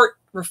the court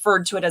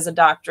referred to it as a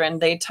doctrine.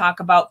 They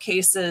talk about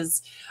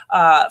cases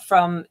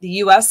from the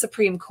U.S.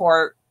 Supreme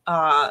Court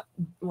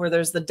where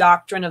there's the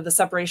doctrine of the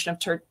separation of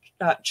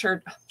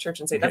church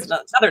and state. That's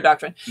another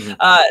doctrine,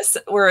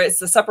 where it's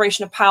the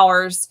separation of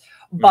powers.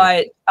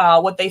 But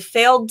what they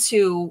failed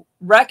to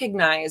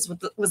recognize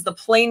was the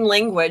plain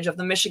language of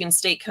the Michigan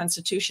State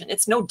Constitution.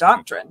 It's no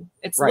doctrine.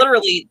 It's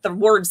literally the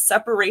words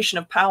separation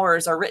of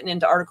powers are written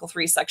into Article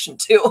 3, Section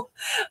 2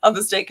 of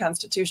the state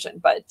constitution.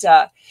 But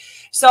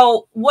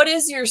so what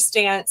is your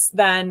stance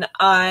then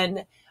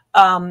on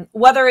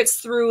whether it's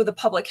through the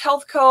public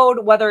health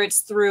code, whether it's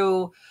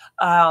through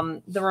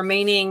the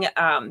remaining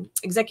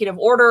executive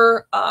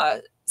order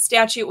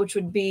statute, which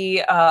would be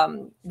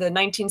the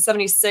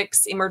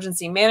 1976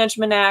 Emergency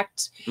Management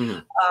Act.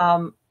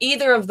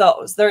 Either of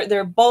those,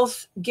 they're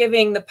both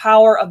giving the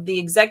power of the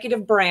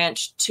executive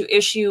branch to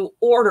issue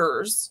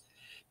orders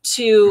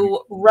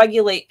to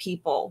regulate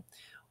people.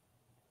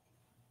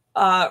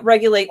 Yeah,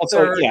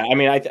 I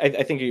mean, I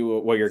think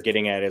what you're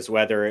getting at is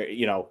whether,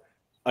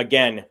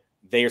 again,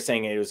 they are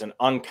saying it was an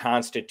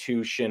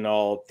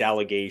unconstitutional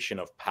delegation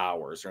of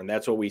powers. And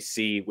that's what we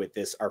see with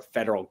our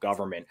federal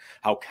government,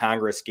 how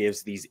Congress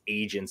gives these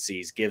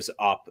agencies, gives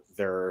up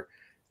their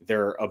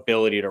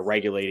ability to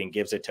regulate and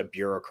gives it to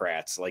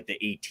bureaucrats like the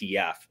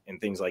ATF and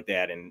things like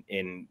that.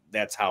 And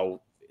that's how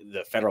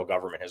the federal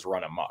government has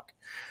run amok.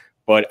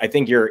 But I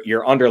think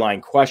your underlying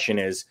question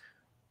is,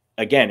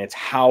 again, it's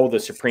how the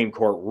Supreme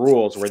Court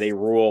rules, where they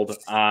ruled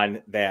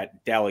on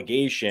that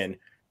delegation,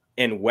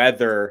 and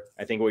whether,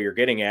 I think what you're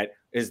getting at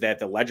is that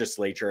the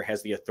legislature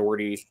has the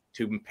authority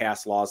to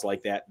pass laws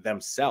like that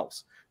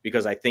themselves.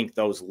 Because I think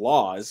those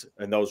laws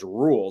and those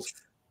rules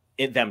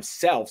in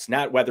themselves,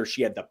 not whether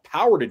she had the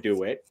power to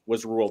do it,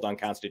 was ruled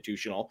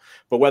unconstitutional,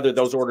 but whether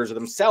those orders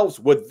themselves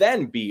would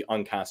then be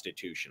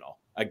unconstitutional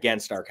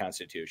against our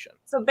Constitution.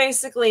 So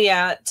basically,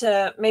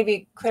 to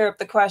maybe clear up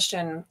the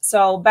question.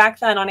 So back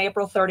then on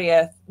April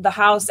 30th, the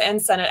House and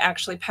Senate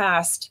actually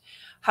passed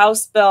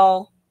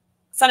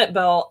Senate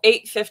Bill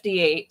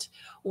 858,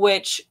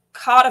 which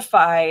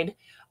codified,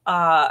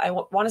 I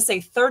want to say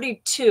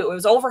 32, it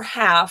was over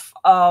half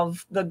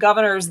of the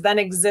governor's then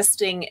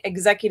existing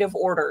executive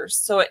orders.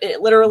 So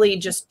it literally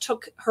just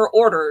took her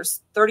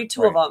orders,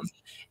 32 of them,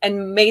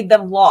 and made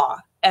them law.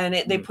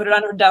 And they put it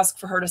on her desk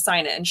for her to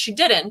sign it. And she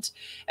didn't.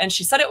 And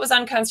she said it was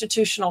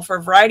unconstitutional for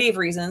a variety of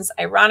reasons.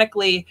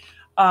 Ironically,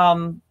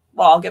 well,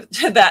 I'll get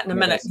to that in a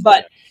minute.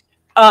 But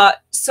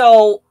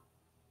so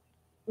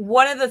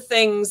one of the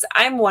things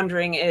I'm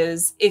wondering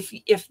is if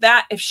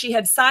she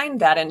had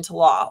signed that into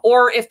law,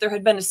 or if there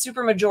had been a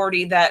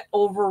supermajority that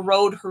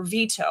overrode her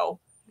veto,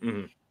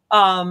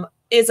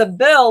 is a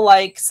bill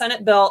like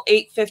Senate Bill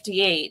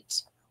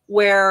 858,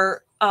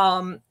 where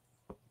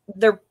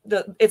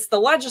it's the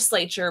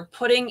legislature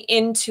putting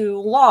into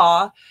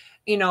law,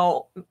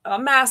 a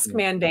mask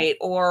mandate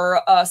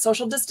or a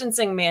social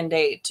distancing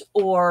mandate,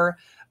 or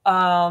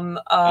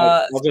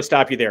I'll just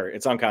stop you there.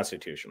 It's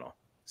unconstitutional.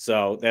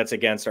 So that's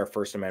against our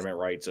First Amendment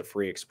rights of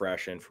free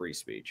expression, free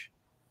speech.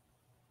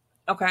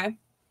 Okay.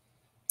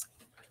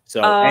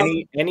 So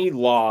any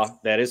law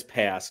that is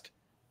passed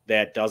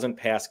that doesn't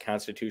pass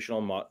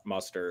constitutional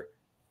muster,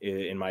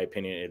 in my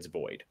opinion, it's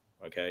void.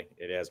 Okay,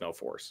 it has no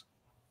force.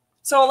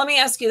 So let me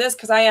ask you this,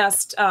 because I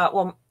asked,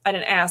 well, I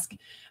didn't ask.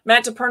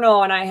 Matt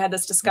DePerno and I had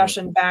this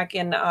discussion back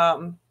in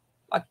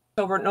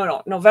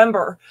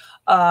November,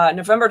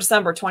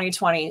 December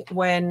 2020,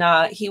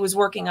 when he was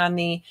working on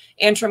the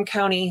Antrim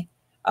County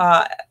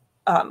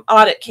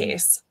audit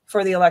case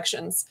for the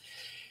elections.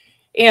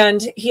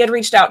 And he had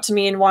reached out to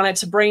me and wanted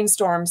to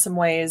brainstorm some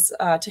ways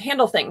to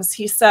handle things.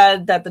 He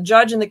said that the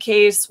judge in the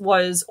case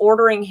was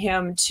ordering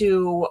him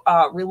to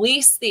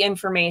release the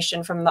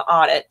information from the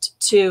audit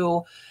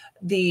to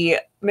the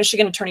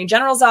Michigan Attorney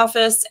General's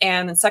office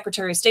and the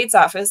Secretary of State's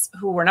office,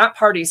 who were not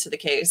parties to the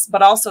case,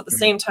 but also at the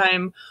same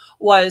time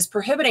was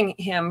prohibiting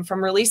him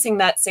from releasing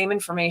that same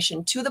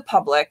information to the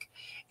public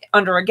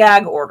under a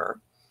gag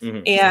order.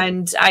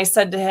 And I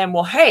said to him,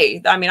 well,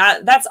 hey, I mean,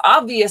 that's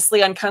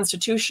obviously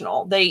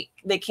unconstitutional. They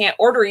can't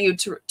order you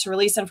to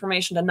release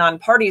information to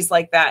non-parties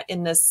like that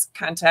in this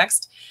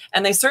context.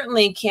 And they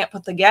certainly can't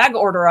put the gag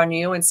order on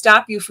you and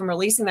stop you from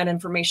releasing that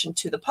information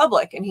to the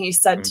public. And he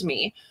said to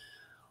me,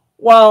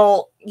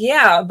 well,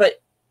 yeah,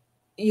 but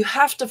you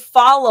have to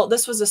follow.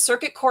 This was a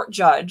circuit court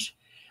judge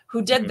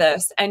who did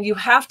this, and you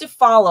have to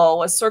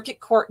follow a circuit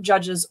court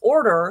judge's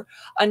order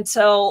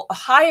until a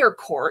higher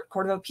court,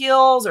 Court of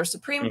Appeals or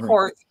Supreme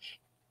Court,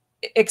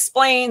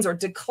 explains or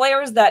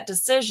declares that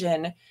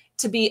decision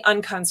to be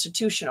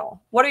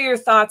unconstitutional. What are your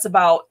thoughts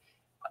about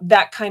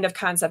that kind of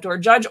concept? Or a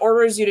judge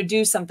orders you to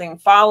do something,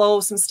 follow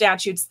some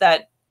statutes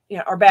that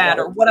are bad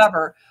or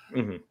whatever,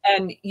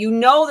 and you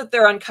know that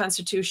they're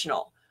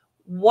unconstitutional.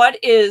 What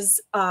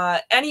is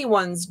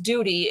anyone's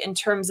duty in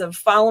terms of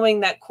following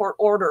that court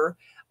order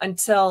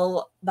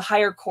until the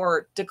higher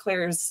court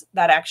declares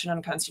that action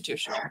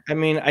unconstitutional? I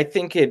mean, I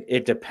think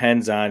it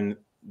depends on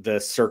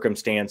the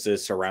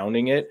circumstances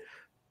surrounding it.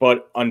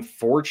 But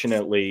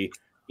unfortunately,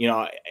 you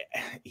know,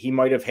 he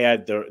might have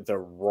had the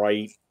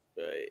right,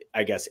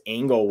 I guess,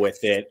 angle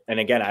with it. And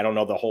again, I don't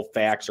know the whole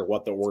facts or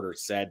what the order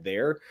said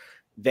there.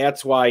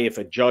 That's why if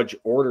a judge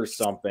orders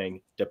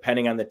something,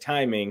 depending on the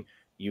timing,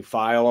 you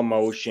file a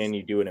motion,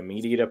 you do an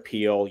immediate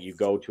appeal, you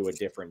go to a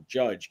different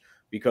judge,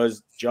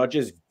 because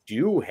judges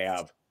do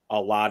have a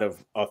lot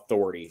of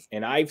authority.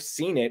 And I've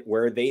seen it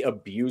where they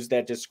abuse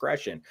that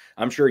discretion.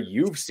 I'm sure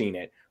you've seen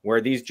it where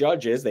these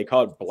judges, they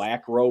call it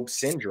black robe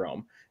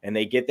syndrome, and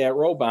they get that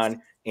robe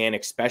on. And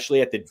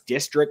especially at the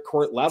district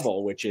court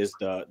level, which is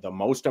the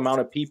most amount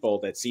of people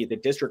that see the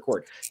district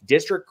court.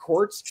 District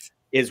courts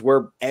is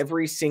where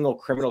every single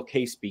criminal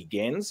case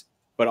begins,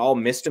 but all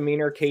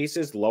misdemeanor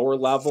cases, lower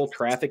level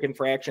traffic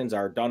infractions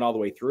are done all the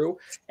way through.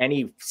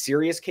 Any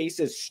serious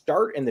cases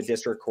start in the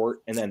district court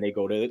and then they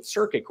go to the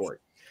circuit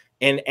court.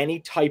 And any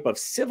type of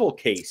civil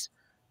case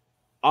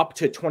up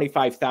to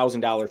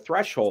 $25,000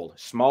 threshold,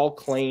 small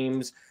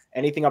claims,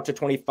 anything up to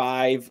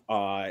 25,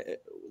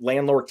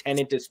 landlord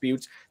tenant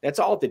disputes, that's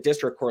all at the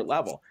district court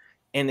level.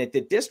 And at the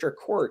district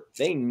court,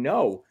 they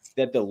know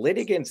that the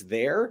litigants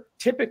there,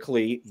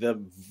 typically the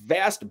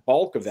vast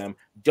bulk of them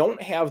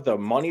don't have the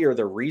money or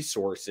the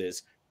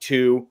resources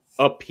to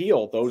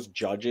appeal those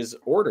judges'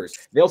 orders.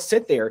 They'll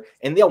sit there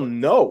and they'll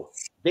know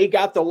they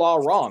got the law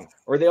wrong,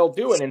 or they'll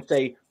do it and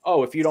say,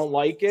 oh, if you don't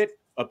like it,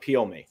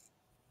 appeal me.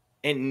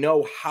 And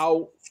know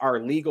how our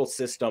legal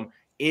system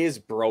is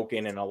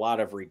broken in a lot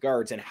of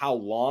regards and how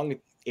long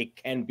it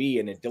can be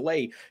in a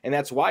delay. And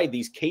that's why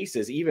these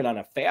cases, even on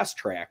a fast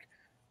track,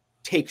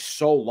 take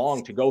so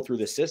long to go through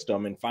the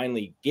system and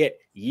finally get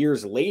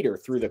years later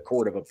through the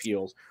Court of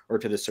Appeals or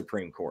to the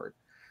Supreme Court.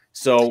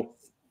 So,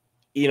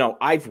 you know,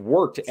 I've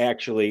worked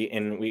actually,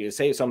 and we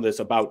say some of this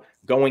about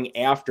going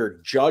after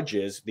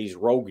judges, these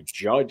rogue,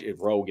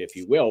 if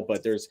you will,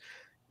 but there's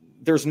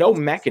no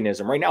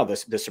mechanism right now.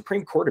 The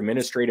Supreme Court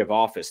Administrative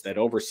Office that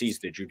oversees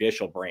the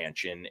judicial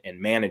branch and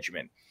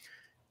management,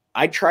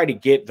 I try to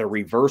get the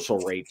reversal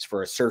rates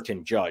for a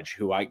certain judge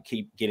who I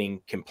keep getting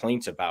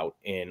complaints about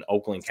in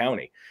Oakland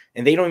County,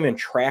 and they don't even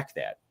track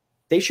that.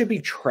 They should be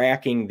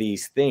tracking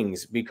these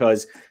things,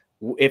 because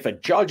if a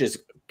judge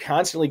is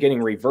constantly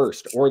getting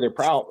reversed or they're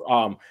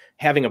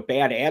having a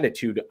bad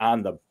attitude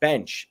on the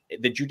bench,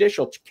 the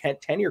Judicial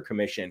Tenure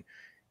Commission,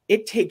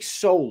 it takes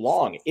so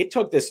long. It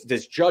took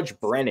this Judge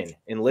Brennan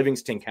in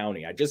Livingston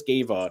County. I just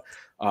gave a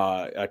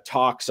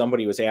talk.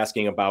 Somebody was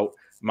asking about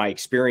my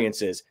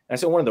experiences. And I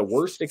said, one of the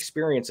worst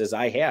experiences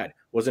I had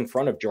was in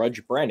front of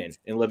Judge Brennan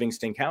in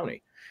Livingston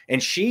County.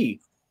 And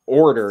she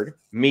ordered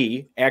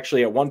me,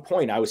 actually at one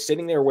point, I was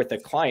sitting there with a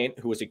client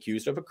who was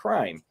accused of a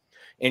crime.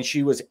 And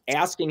she was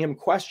asking him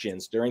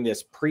questions during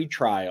this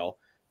pretrial,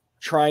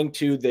 trying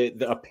to,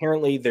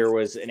 apparently there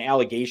was an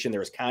allegation, there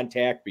was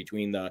contact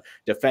between the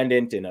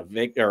defendant and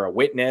a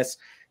witness.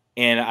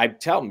 And I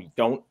tell him,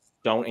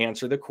 don't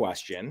answer the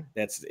question.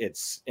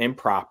 It's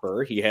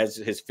improper. He has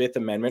his Fifth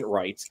Amendment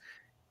rights.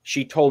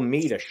 She told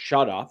me to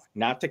shut up,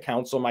 not to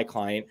counsel my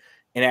client.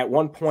 And at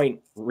one point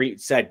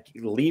said,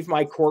 leave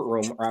my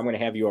courtroom or I'm going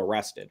to have you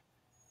arrested.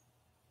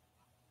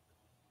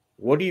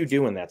 What do you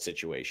do in that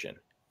situation?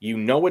 You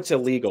know it's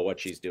illegal what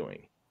she's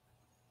doing.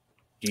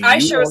 I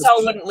sure as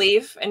hell wouldn't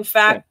leave. In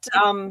fact,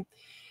 I'll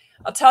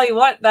tell you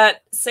what,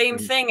 that same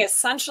thing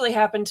essentially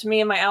happened to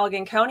me in my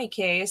Allegan County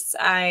case,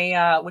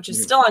 which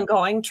is still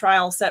ongoing,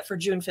 trial set for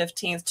June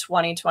 15th,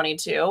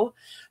 2022,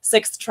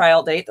 6th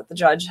trial date that the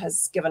judge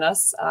has given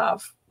us.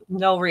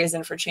 No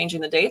reason for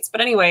changing the dates.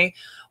 But anyway,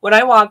 when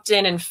I walked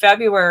in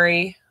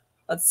February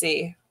of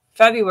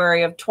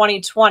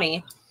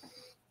 2020,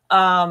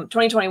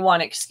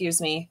 2021,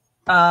 excuse me,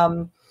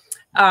 I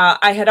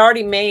had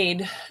already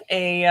made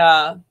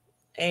a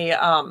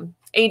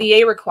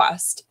ADA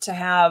request to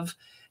have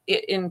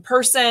it in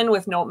person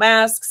with no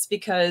masks,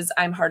 because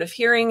I'm hard of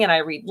hearing and I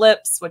read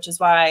lips, which is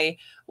why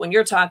when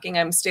you're talking,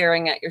 I'm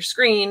staring at your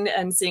screen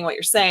and seeing what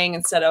you're saying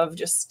instead of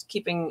just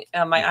keeping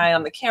my eye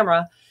on the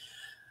camera.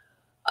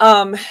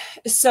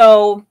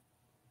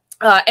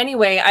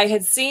 Anyway, I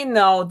had seen,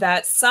 though,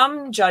 that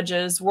some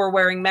judges were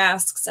wearing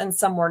masks and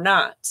some were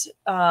not.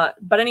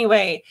 But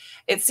anyway,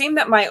 it seemed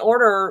that my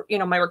order,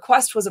 my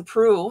request was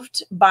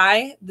approved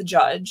by the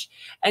judge.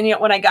 And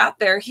yet when I got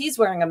there, he's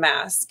wearing a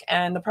mask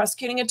and the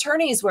prosecuting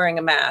attorney is wearing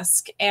a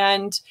mask.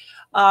 And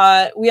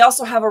we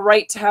also have a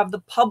right to have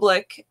the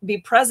public be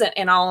present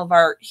in all of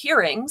our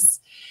hearings.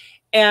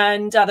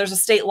 And there's a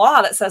state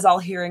law that says all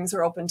hearings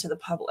are open to the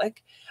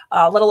public,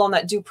 let alone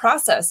that due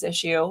process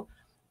issue.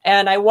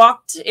 And I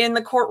walked in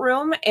the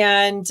courtroom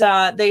and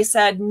they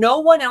said no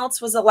one else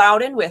was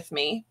allowed in with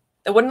me.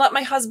 They wouldn't let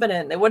my husband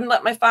in. They wouldn't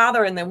let my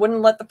father in. They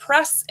wouldn't let the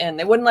press in.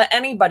 They wouldn't let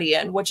anybody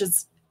in, which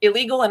is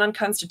illegal and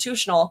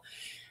unconstitutional.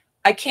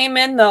 I came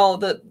in, though,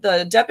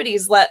 the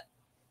deputies let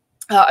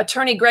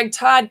Attorney Greg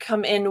Todd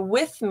come in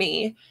with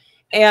me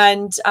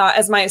and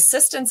as my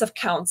assistance of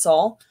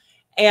counsel.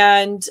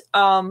 And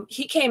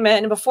he came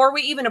in before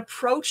we even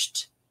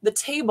approached the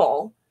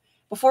table.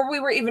 Before we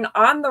were even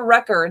on the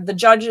record, the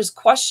judge is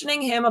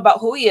questioning him about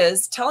who he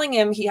is, telling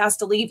him he has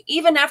to leave,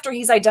 even after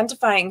he's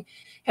identifying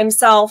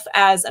himself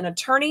as an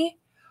attorney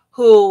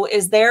who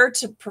is there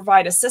to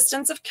provide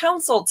assistance of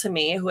counsel to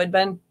me, who had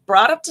been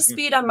brought up to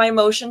speed on my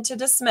motion to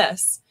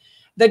dismiss.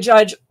 The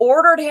judge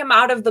ordered him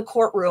out of the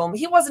courtroom.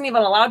 He wasn't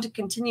even allowed to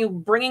continue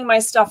bringing my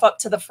stuff up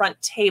to the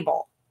front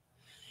table.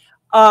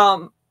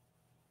 That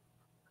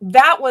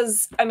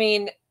was, I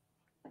mean,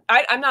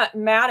 I'm not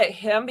mad at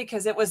him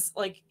because it was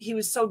like, he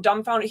was so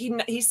dumbfounded.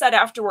 He said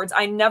afterwards,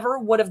 I never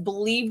would have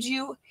believed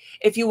you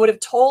if you would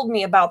have told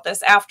me about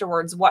this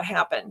afterwards, what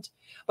happened.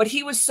 But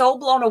he was so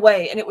blown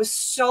away, and it was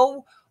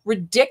so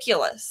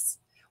ridiculous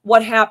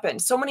what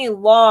happened. So many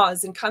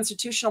laws and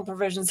constitutional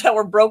provisions that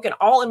were broken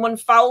all in one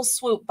foul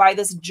swoop by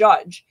this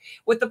judge,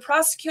 with the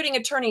prosecuting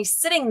attorney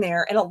sitting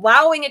there and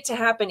allowing it to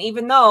happen,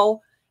 even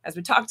though, as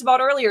we talked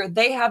about earlier,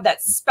 they have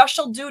that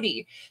special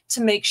duty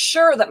to make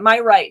sure that my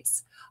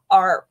rights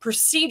are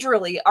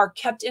procedurally are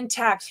kept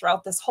intact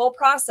throughout this whole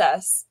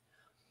process.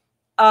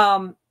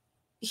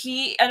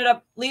 He ended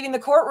up leaving the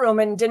courtroom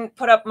and didn't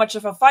put up much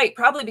of a fight,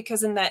 probably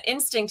because in that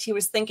instinct, he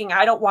was thinking,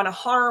 I don't want to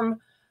harm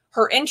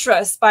her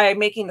interests by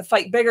making the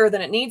fight bigger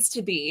than it needs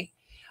to be.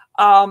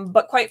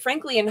 But quite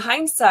frankly, in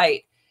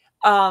hindsight,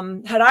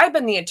 had I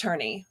been the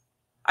attorney,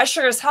 I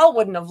sure as hell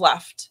wouldn't have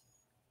left.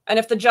 And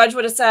if the judge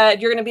would have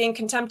said, you're going to be in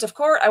contempt of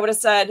court, I would have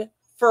said,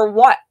 for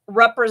what?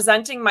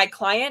 Representing my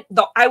client?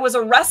 Though I was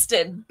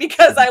arrested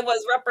because I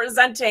was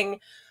representing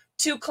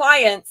two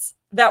clients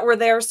that were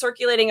there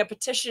circulating a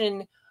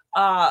petition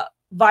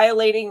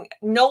violating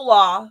no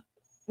law,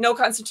 no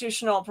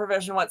constitutional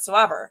provision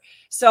whatsoever.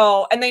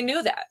 So, and they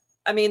knew that.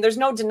 I mean, there's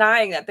no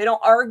denying that. They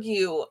don't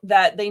argue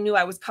that they knew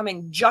I was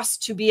coming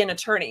just to be an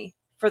attorney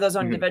for those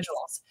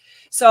individuals.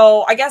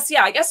 So I guess,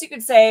 yeah, I guess you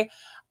could say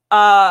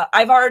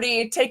I've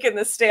already taken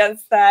the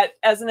stance that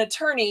as an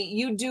attorney,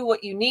 you do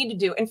what you need to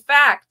do. In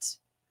fact,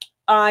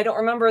 I don't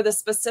remember the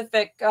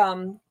specific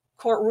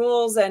court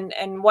rules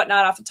and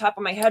whatnot off the top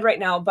of my head right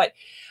now, but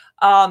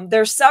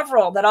there's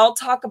several that I'll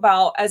talk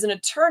about. As an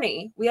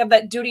attorney, we have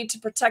that duty to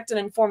protect and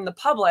inform the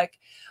public,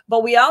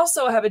 but we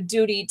also have a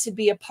duty to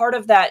be a part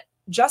of that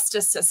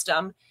justice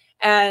system.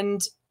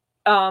 And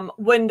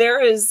when there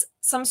is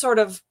some sort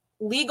of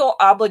legal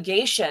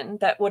obligation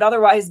that would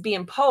otherwise be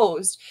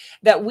imposed,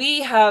 that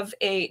we have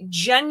a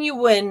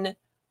genuine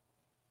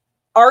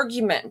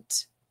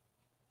argument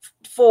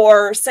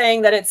for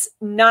saying that it's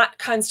not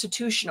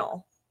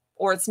constitutional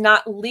or it's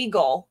not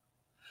legal,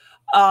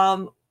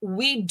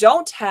 we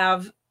don't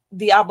have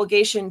the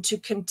obligation to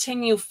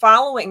continue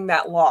following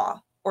that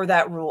law or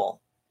that rule.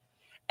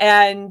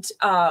 And,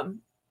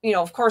 you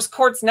know, of course,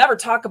 courts never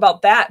talk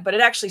about that, but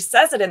it actually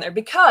says it in there,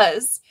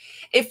 because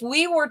if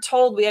we were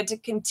told we had to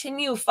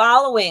continue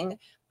following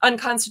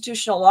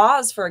unconstitutional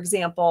laws, for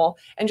example,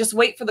 and just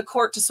wait for the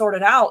court to sort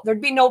it out, there'd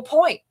be no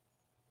point.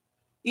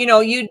 You know,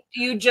 you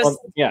just,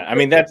 well, yeah. I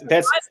mean, that's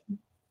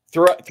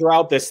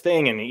throughout this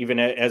thing, and even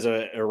as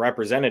a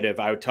representative,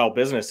 I would tell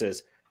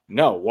businesses,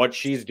 no, what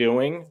she's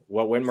doing,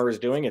 what Whitmer is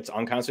doing, it's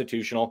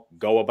unconstitutional.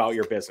 Go about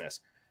your business.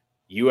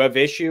 You have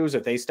issues.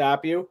 If they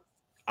stop you,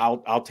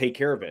 I'll take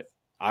care of it.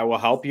 I will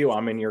help you.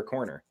 I'm in your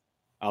corner.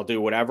 I'll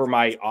do whatever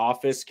my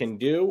office can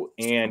do.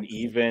 And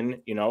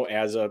even, you know,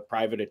 as a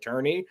private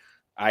attorney,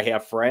 I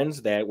have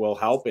friends that will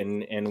help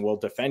and will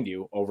defend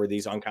you over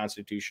these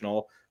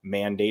unconstitutional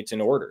mandates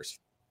and orders.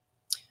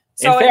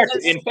 So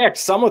in fact,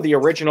 some of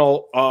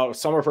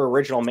her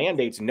original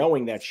mandates,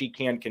 knowing that she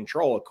can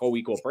control a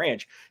co-equal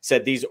branch,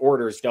 said these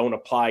orders don't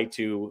apply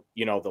to,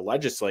 you know, the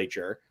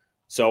legislature.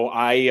 So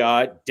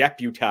I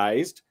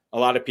deputized a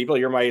lot of people.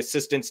 You're my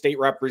assistant state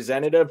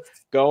representative.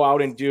 Go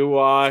out and do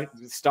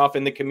stuff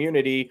in the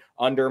community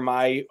under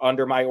my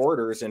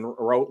orders, and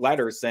wrote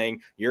letters saying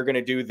you're going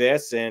to do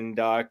this and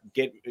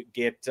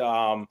get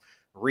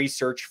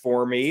research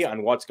for me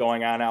on what's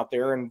going on out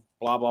there and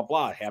blah, blah,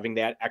 blah, having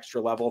that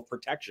extra level of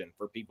protection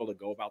for people to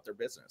go about their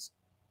business.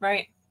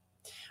 Right.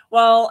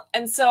 Well,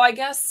 and so I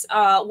guess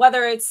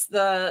whether it's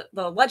the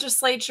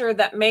legislature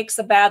that makes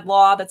a bad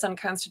law that's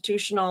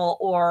unconstitutional,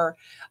 or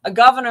a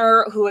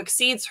governor who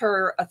exceeds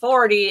her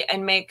authority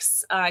and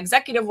makes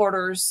executive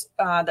orders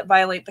that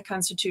violate the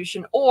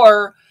Constitution,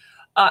 or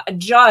a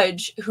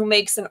judge who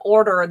makes an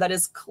order that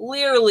is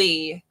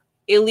clearly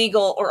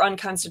illegal or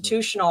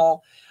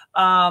unconstitutional,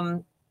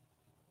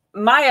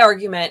 my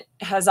argument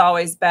has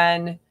always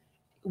been,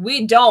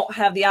 we don't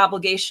have the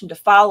obligation to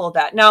follow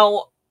that.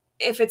 Now,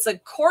 if it's a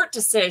court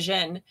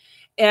decision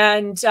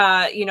and,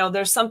 you know,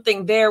 there's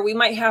something there, we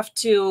might have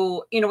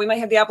to, you know, we might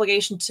have the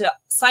obligation to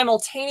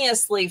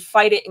simultaneously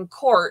fight it in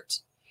court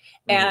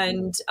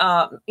and,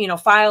 you know,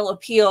 file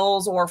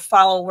appeals or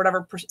follow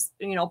whatever,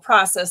 you know,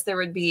 process there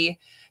would be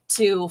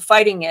to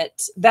fighting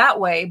it that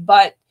way.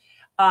 But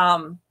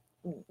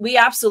we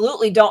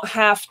absolutely don't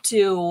have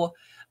to,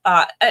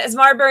 as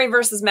Marbury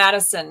versus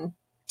Madison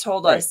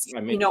told us,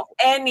 I mean, you know,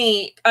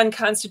 any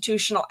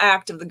unconstitutional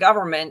act of the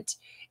government,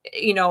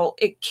 you know,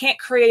 it can't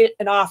create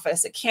an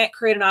office. It can't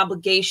create an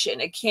obligation.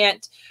 It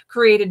can't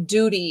create a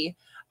duty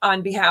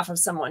on behalf of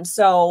someone.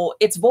 So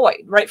it's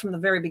void right from the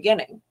very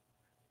beginning.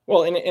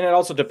 Well, and it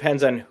also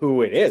depends on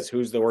who it is,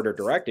 who's the order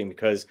directing,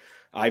 because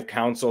I've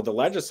counseled the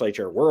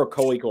legislature. We're a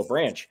co-equal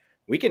branch.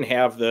 We can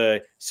have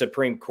the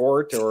Supreme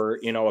Court or,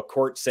 you know, a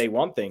court say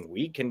one thing.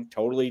 We can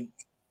totally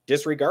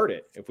disregard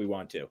it if we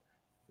want to.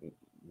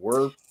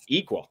 We're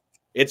equal.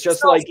 It's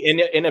just like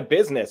in a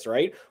business,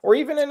 right? Or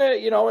even in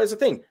a, you know, as a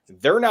thing,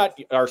 they're not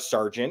our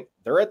sergeant.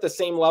 They're at the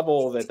same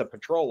level at the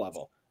patrol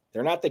level.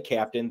 They're not the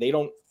captain. They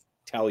don't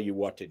tell you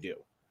what to do.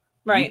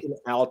 Right. You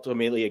can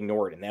ultimately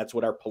ignore it. And that's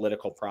what our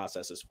political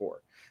process is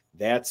for.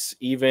 That's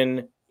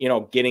even, you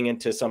know, getting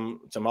into some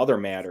other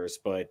matters,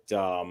 but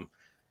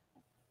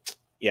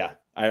yeah,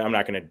 I'm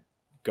not going to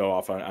go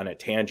off on a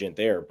tangent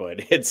there,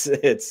 but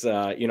it's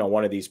you know,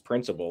 one of these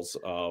principles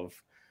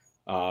of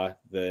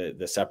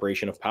the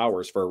separation of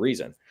powers for a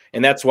reason.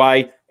 And that's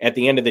why at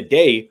the end of the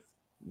day,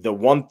 the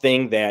one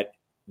thing that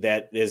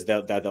is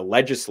that the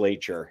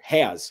legislature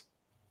has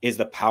is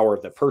the power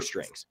of the purse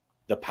strings,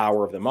 the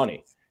power of the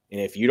money. And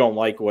if you don't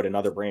like what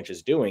another branch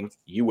is doing,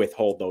 you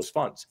withhold those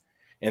funds.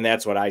 And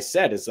that's what I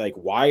said. Is like,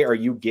 why are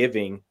you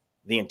giving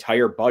the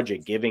entire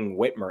budget, giving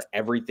Whitmer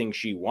everything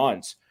she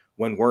wants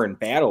when we're in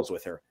battles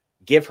with her?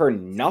 Give her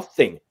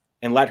nothing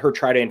and let her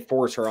try to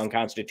enforce her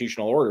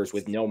unconstitutional orders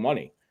with no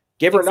money.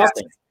 Give her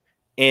nothing.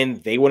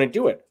 And they wouldn't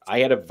do it. I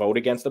had to vote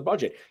against the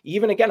budget.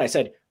 Even again, I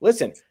said,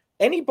 listen,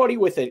 anybody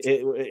with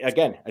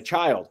a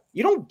child,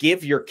 you don't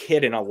give your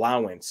kid an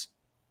allowance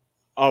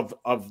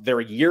of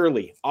their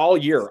yearly, all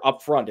year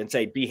up front and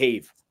say,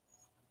 behave,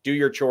 do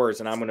your chores.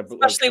 And I'm going to,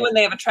 especially when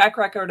they have a track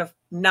record of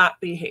not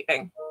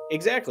behaving.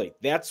 Exactly.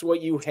 That's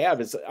what you have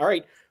is, all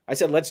right. I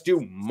said, let's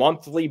do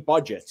monthly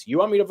budgets. You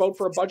want me to vote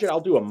for a budget? I'll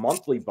do a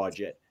monthly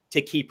budget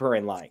to keep her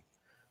in line.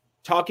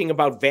 Talking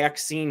about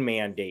vaccine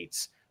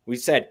mandates. We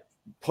said,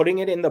 putting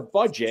it in the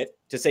budget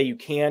to say you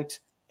can't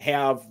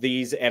have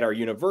these at our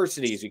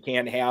universities. You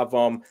can't have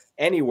them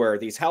anywhere,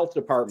 these health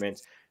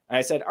departments. And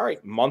I said, all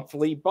right,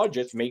 monthly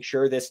budgets, make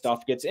sure this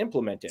stuff gets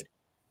implemented.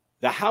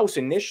 The House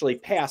initially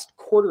passed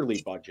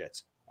quarterly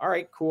budgets. All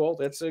right, cool.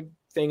 That's a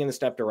thing in the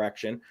step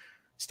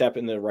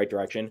in the right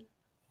direction.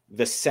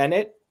 The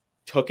Senate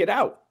took it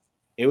out.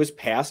 It was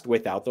passed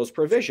without those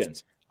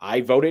provisions.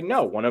 I voted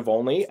no, one of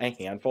only a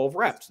handful of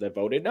reps that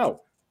voted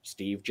no.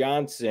 Steve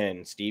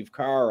Johnson, Steve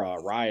Carra,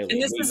 Riley.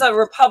 And this is a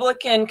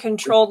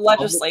Republican-controlled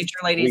legislature,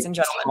 ladies and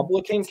gentlemen.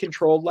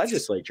 Republican-controlled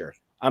legislature.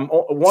 I'm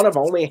one of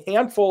only a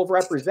handful of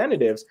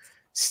representatives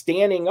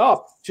standing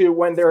up to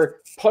when they're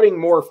putting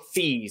more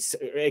fees,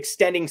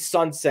 extending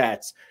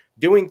sunsets,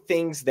 doing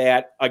things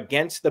that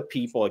against the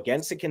people,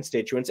 against the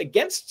constituents,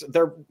 against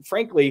their,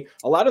 frankly,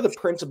 a lot of the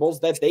principles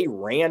that they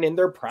ran in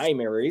their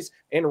primaries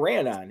and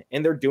ran on,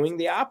 and they're doing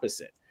the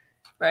opposite.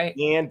 Right.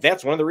 And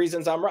that's one of the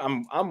reasons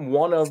I'm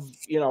one of,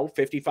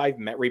 55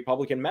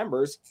 Republican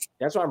members.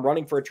 That's why I'm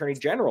running for Attorney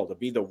General, to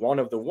be the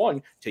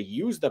one to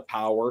use the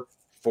power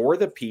for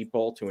the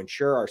people to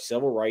ensure our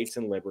civil rights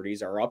and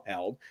liberties are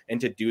upheld and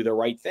to do the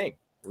right thing,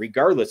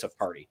 regardless of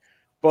party.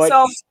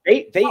 But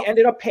they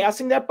ended up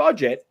passing that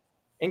budget.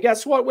 And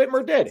guess what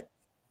Whitmer did?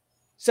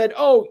 Said,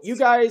 oh, you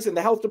guys in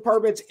the health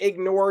departments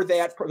ignore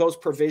those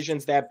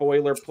provisions, that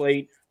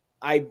boilerplate.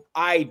 I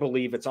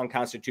believe it's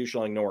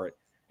unconstitutional. Ignore it.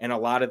 And a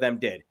lot of them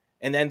did.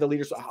 And then the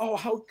leaders, oh,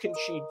 how can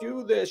she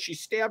do this? She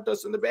stabbed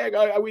us in the back.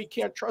 We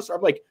can't trust her.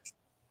 I'm like,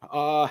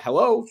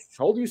 hello,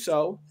 told you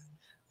so.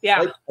 Yeah.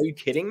 Like, are you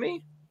kidding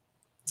me?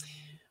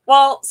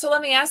 Well, so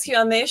let me ask you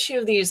on the issue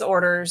of these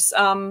orders.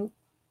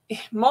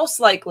 Most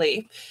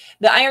likely,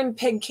 the Iron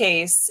Pig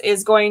case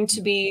is going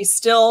to be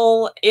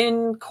still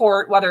in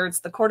court, whether it's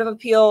the Court of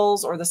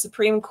Appeals or the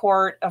Supreme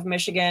Court of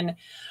Michigan,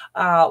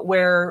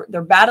 where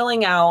they're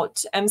battling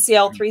out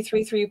MCL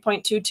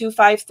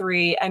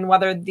 333.2253 and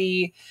whether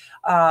the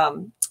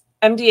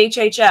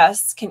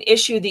MDHHS can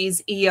issue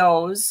these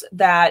EOs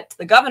that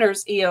the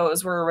governor's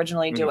EOs were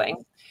originally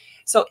doing.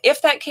 So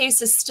if that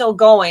case is still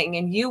going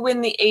and you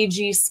win the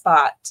AG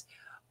spot,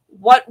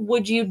 what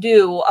would you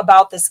do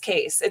about this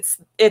case? It's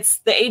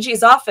the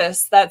AG's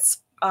office that's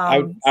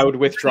I would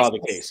withdraw the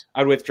case.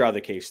 I would withdraw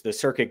the case. The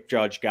circuit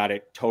judge got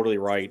it totally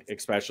right,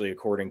 especially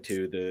according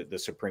to the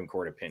Supreme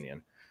Court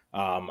opinion.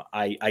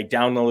 I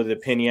downloaded the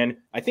opinion.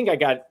 I think I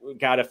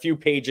got a few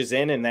pages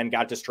in and then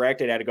got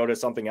distracted. I had to go to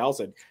something else.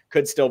 It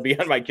could still be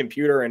on my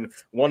computer and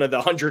one of the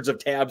hundreds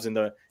of tabs in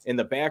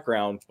the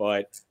background.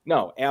 But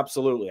no,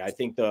 absolutely. I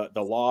think the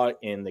law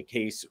in the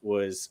case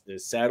is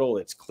settled.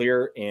 It's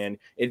clear, and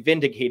it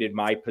vindicated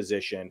my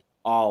position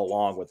all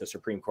along what the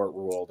Supreme Court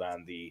ruled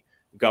on the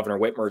Governor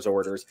Whitmer's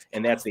orders.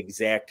 And that's the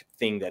exact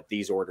thing that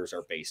these orders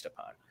are based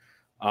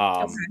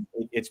upon.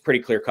 It's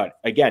pretty clear cut.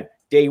 Again,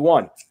 day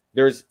one,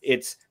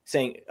 it's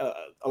saying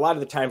a lot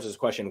of the times there's a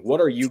question,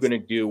 what are you going to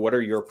do? What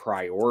are your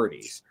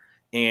priorities?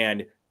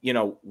 And,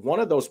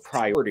 one of those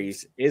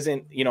priorities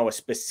isn't, a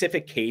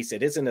specific case.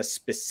 It isn't a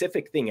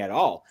specific thing at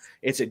all.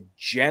 It's a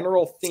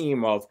general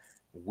theme of,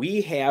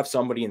 we have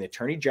somebody in the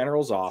Attorney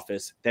General's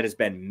office that has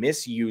been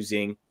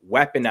misusing,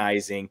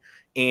 weaponizing,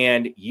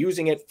 and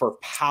using it for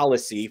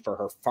policy, for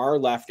her far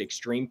left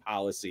extreme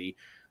policy.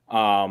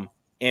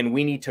 And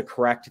we need to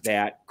correct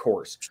that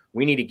course.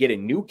 We need to get a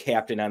new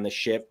captain on the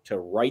ship to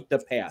right the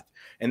path.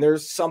 And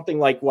there's something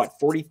like, what,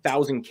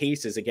 40,000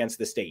 cases against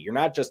the state. You're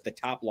not just the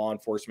top law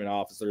enforcement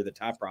officer, the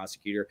top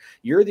prosecutor.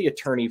 You're the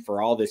attorney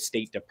for all the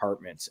state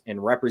departments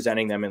and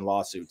representing them in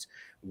lawsuits.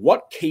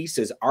 What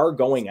cases are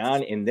going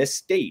on in this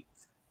state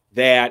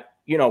that,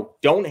 you know,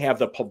 don't have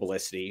the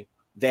publicity,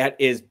 that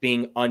is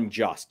being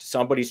unjust?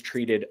 Somebody's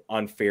treated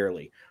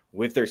unfairly.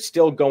 If they're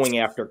still going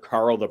after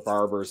Carl the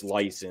barber's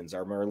license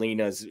or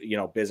Marlena's, you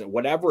know, business,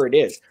 whatever it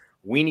is,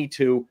 we need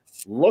to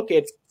look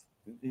at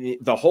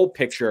the whole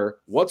picture,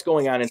 what's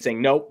going on, and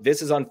saying, no,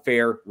 this is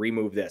unfair,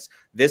 remove this.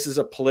 This is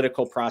a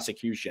political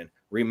prosecution,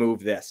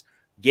 remove this.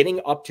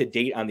 Getting up to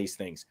date on these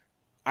things.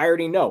 I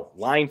already know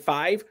Line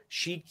 5,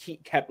 she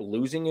kept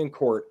losing in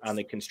court on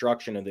the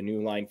construction of the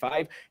new Line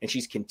 5, and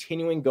she's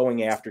continuing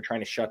going after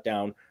trying to shut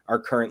down our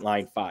current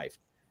Line 5.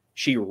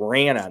 She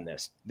ran on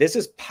this. This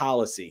is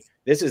policy.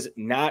 This is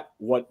not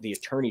what the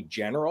Attorney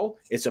General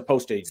is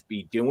supposed to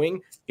be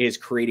doing, is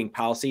creating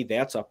policy.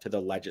 That's up to the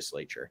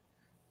legislature.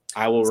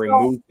 I will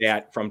remove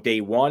that from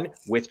day one,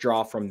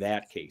 withdraw from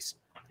that case.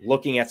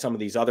 Looking at some of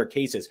these other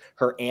cases,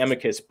 her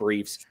amicus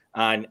briefs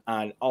on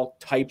all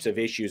types of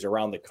issues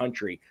around the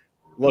country,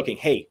 looking,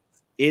 hey,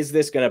 is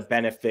this going to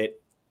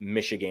benefit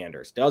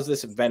Michiganders? Does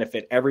this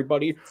benefit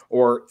everybody?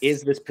 Or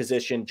is this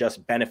position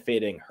just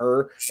benefiting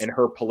her and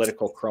her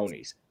political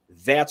cronies?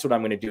 That's what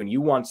I'm going to do. And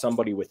you want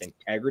somebody with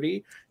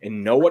integrity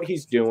and know what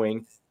he's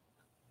doing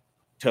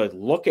to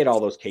look at all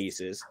those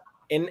cases.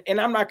 And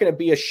I'm not going to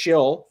be a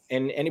shill,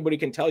 and anybody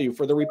can tell you,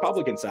 for the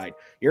Republican side.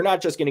 You're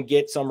not just going to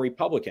get some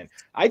Republican.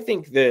 I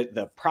think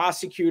the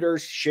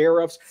prosecutors,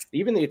 sheriffs,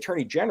 even the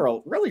Attorney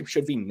General really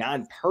should be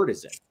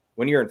nonpartisan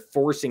when you're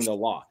enforcing the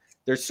law.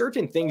 There's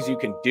certain things you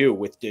can do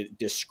with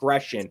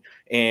discretion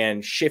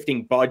and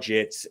shifting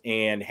budgets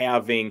and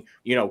having,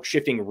 you know,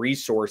 shifting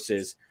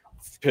resources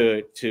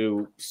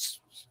to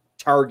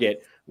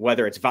target,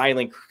 whether it's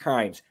violent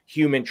crimes,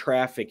 human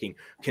trafficking,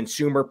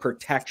 consumer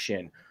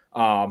protection.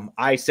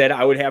 I said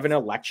I would have an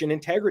election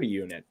integrity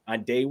unit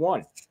on day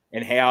one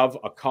and have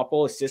a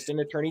couple assistant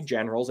attorney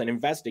generals and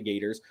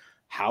investigators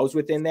housed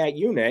within that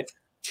unit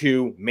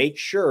to make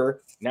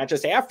sure, not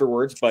just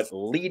afterwards, but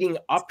leading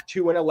up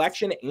to an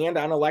election and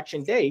on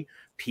election day,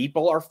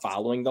 people are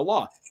following the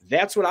law.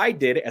 That's what I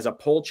did as a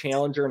poll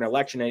challenger and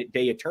election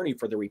day attorney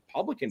for the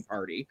Republican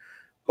Party.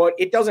 But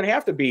it doesn't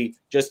have to be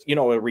just, you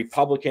know, a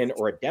Republican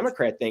or a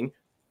Democrat thing.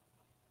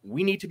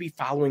 We need to be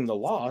following the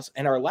laws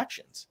in our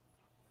elections.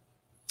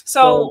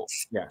 So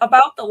yeah.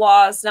 About the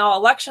laws, now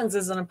elections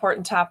is an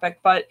important topic,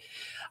 but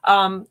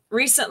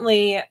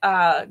recently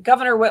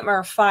Governor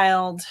Whitmer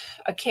filed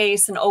a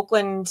case in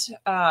Oakland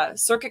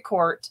Circuit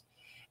Court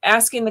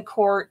asking the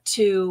court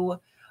to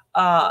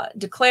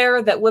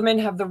declare that women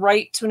have the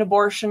right to an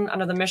abortion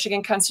under the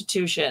Michigan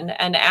Constitution,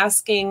 and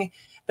asking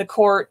the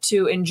court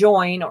to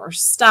enjoin or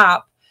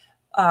stop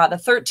the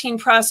 13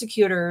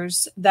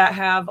 prosecutors that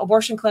have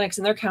abortion clinics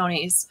in their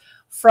counties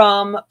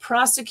from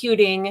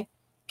prosecuting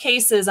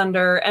cases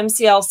under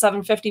MCL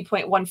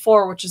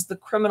 750.14, which is the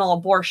criminal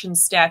abortion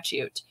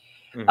statute.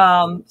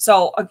 Mm-hmm.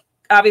 So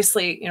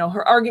obviously, you know,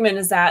 her argument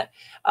is that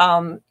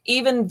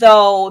even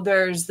though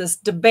there's this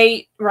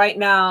debate right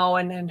now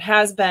and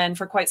has been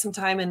for quite some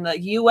time in the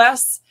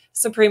U.S.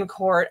 Supreme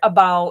Court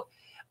about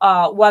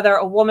whether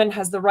a woman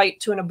has the right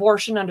to an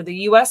abortion under the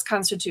U.S.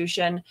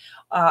 Constitution,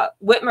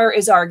 Whitmer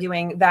is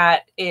arguing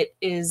that it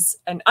is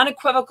an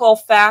unequivocal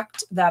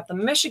fact that the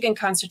Michigan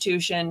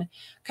Constitution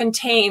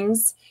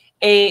contains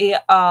a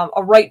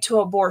right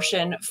to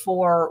abortion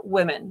for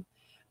women.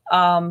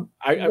 I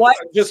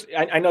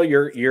know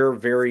you're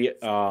very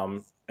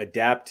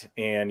adept,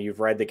 and you've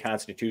read the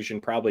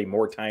Constitution probably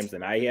more times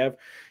than I have,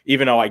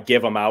 even though I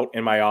give them out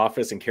in my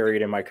office and carry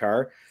it in my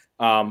car.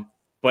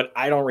 But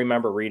I don't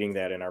remember reading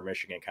that in our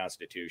Michigan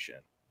Constitution.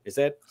 Is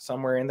that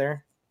somewhere in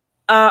there?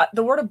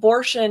 The word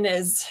abortion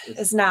is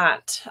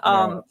not.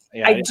 No.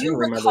 Yeah, I do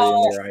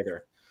recall in there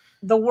either.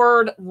 The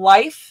word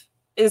life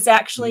is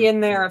actually in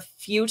there a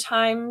few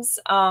times.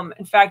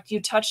 In fact, you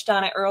touched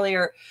on it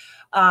earlier.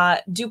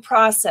 Due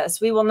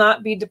process. We will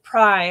not be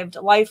deprived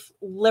life,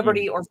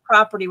 liberty, or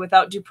property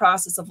without due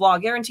process of law,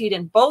 guaranteed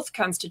in both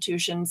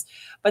constitutions.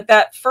 But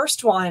that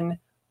first one,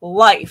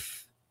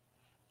 life.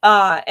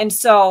 And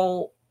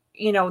so,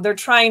 you know, they're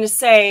trying to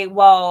say,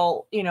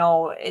 well, you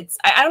know, it's,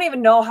 I don't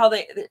even know how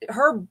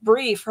her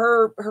brief,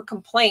 her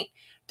complaint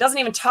doesn't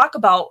even talk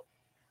about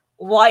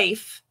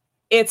life.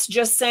 It's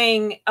just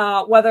saying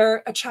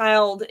whether a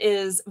child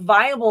is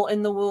viable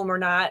in the womb or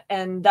not.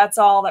 And that's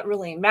all that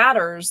really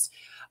matters.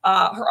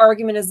 Her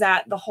argument is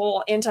that the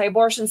whole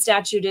anti-abortion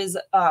statute is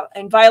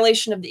in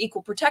violation of the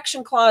Equal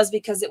Protection Clause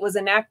because it was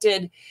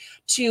enacted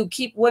to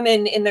keep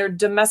women in their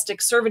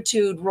domestic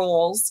servitude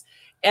roles.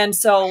 And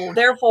so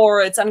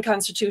therefore it's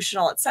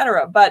unconstitutional, et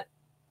cetera. But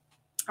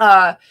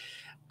I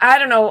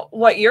don't know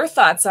what your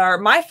thoughts are.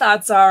 My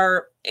thoughts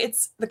are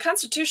the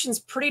Constitution's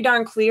pretty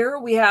darn clear.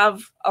 We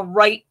have a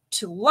right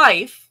to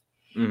life,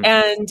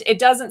 and it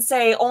doesn't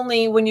say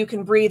only when you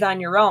can breathe on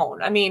your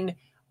own. I mean,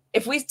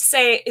 if we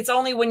say it's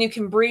only when you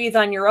can breathe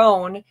on your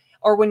own,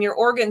 or when your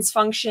organs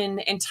function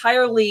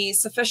entirely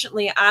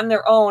sufficiently on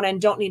their own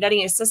and don't need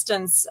any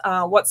assistance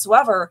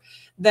whatsoever,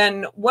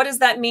 then what does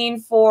that mean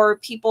for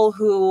people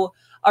who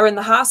are in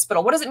the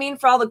hospital? What does it mean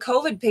for all the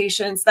COVID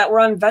patients that were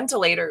on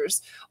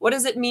ventilators? What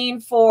does it mean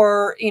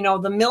for, you know,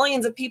 the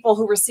millions of people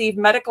who receive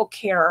medical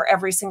care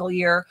every single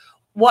year?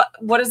 What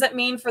does it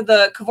mean for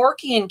the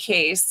Kevorkian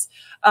case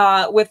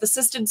with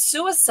assisted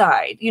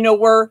suicide? You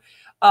know,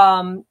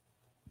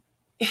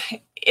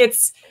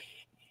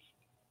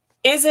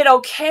 is it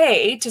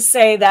okay to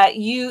say that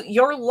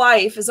your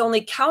life is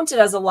only counted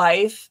as a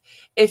life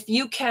if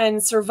you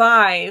can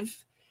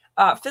survive,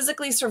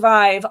 physically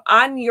survive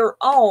on your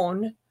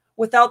own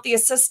without the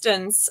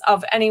assistance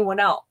of anyone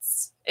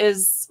else?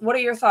 What are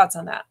your thoughts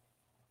on that?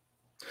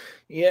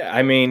 Yeah,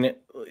 I mean,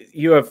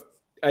 you have,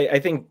 I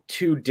think,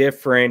 two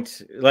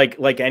different,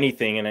 like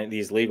anything in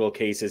these legal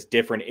cases,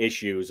 different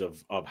issues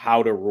of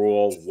how to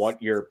rule, what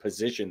your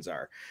positions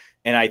are.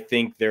 And I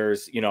think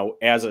there's, you know,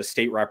 as a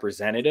state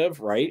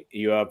representative, right,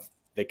 you have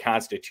the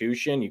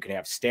Constitution, you can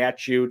have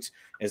statutes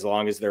as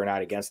long as they're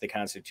not against the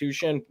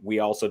Constitution. We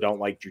also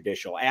don't like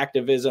judicial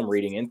activism,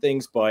 reading in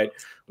things, but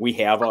we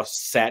have a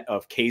set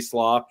of case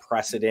law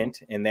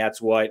precedent. And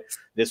that's what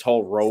this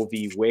whole Roe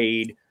v.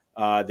 Wade,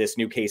 this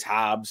new case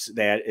Hobbs,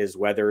 that is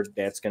whether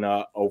that's going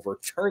to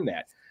overturn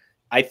that.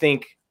 I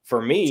think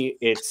for me,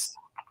 it's,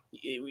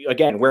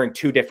 again, wearing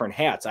two different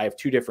hats. I have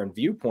two different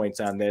viewpoints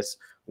on this.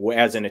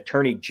 As an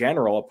attorney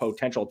general, a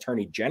potential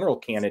attorney general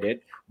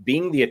candidate,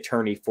 being the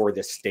attorney for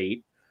the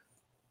state,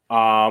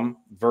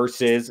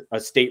 versus a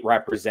state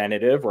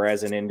representative or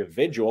as an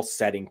individual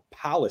setting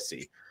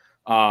policy.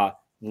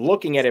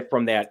 Looking at it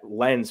from that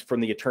lens,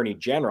 from the attorney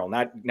general,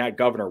 not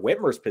Governor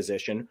Whitmer's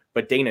position,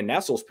 but Dana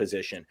Nessel's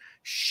position,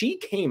 she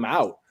came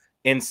out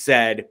and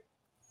said,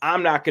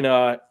 I'm not going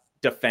to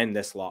defend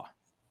this law.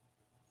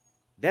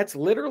 That's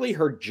literally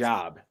her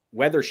job,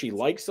 whether she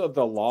likes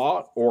the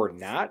law or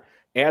not.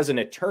 As an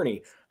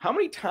attorney, how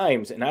many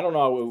times, and I don't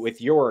know,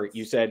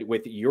 you said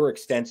with your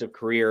extensive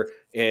career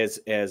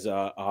as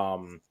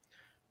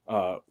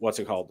what's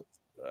it called?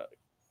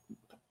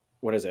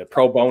 What is it?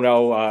 Pro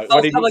bono?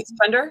 Public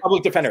defender?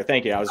 Public defender.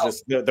 Thank you. I was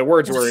just, the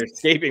words were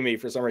escaping me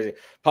for some reason.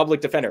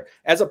 Public defender.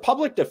 As a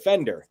public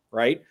defender,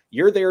 right?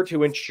 You're there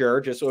to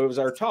ensure, just so it was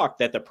our talk,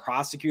 that the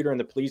prosecutor and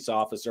the police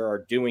officer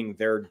are doing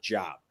their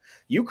job.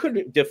 You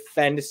could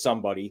defend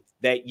somebody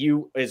that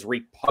is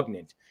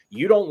repugnant.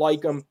 You don't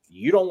like them.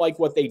 You don't like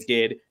what they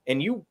did. And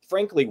you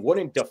frankly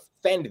wouldn't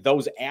defend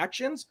those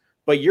actions,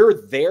 but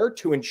you're there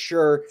to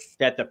ensure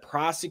that the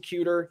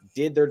prosecutor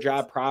did their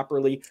job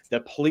properly.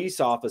 The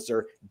police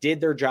officer did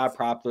their job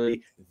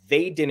properly.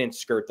 They didn't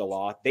skirt the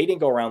law. They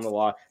didn't go around the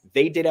law.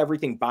 They did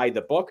everything by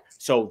the book.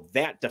 So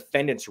that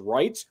defendant's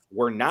rights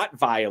were not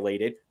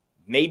violated.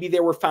 Maybe they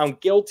were found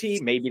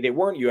guilty. Maybe they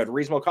weren't. You had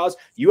reasonable cause.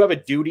 You have a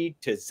duty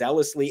to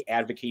zealously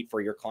advocate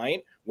for your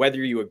client, whether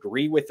you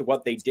agree with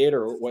what they did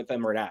or with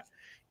them or not.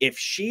 If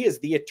she is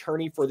the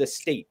attorney for the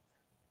state,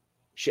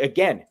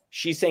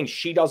 she's saying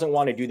she doesn't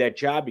want to do that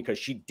job because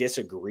she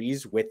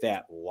disagrees with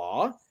that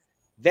law.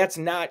 That's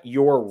not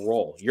your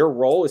role. Your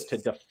role is to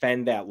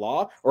defend that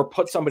law or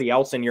put somebody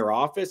else in your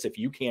office if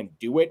you can't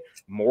do it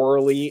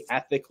morally,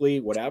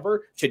 ethically,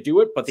 whatever, to do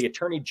it. But the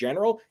attorney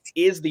general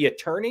is the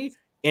attorney.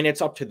 And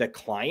it's up to the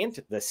client,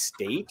 the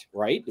state,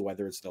 right?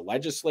 Whether it's the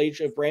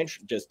legislative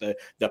branch, just the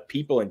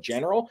people in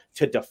general,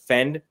 to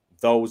defend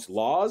those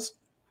laws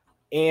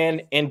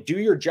and do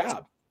your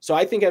job. So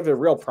I think I have a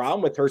real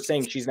problem with her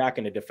saying she's not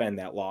going to defend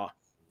that law.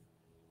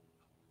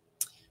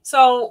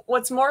 So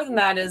what's more than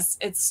that is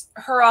it's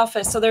her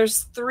office. So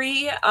there's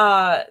three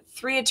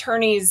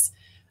attorneys'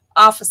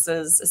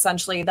 offices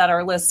essentially that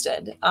are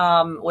listed,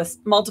 with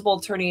multiple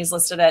attorneys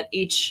listed at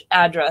each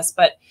address.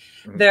 But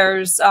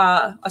there's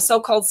a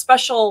so-called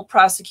special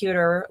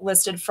prosecutor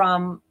listed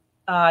from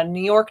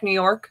New York, New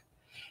York.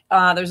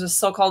 There's a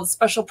so-called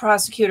special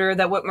prosecutor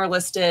that Whitmer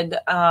listed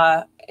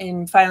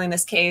in filing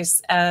this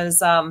case as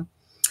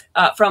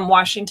from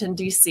Washington,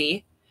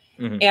 D.C.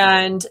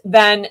 And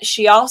then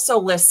she also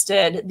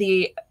listed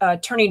the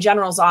Attorney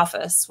General's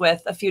office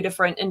with a few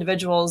different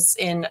individuals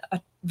in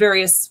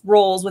various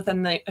roles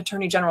within the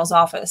Attorney General's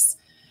office.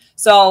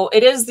 So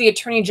it is the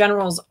Attorney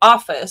General's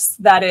office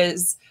that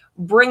is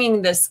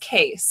bringing this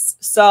case.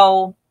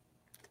 So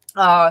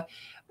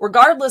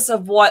regardless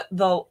of what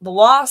the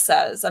law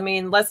says, I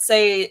mean,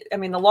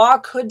 the law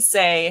could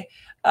say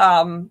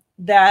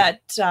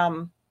that,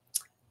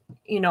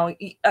 you know,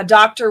 a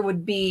doctor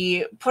would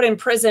be put in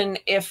prison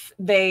if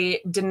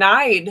they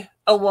denied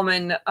a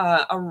woman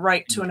a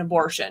right to an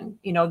abortion.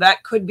 You know,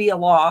 that could be a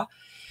law.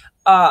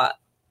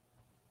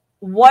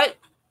 What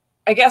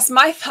I guess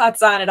my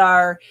thoughts on it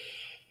are,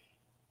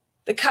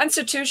 the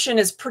Constitution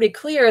is pretty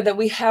clear that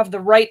we have the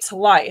right to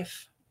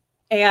life,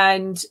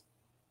 and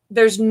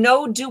there's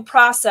no due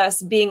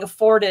process being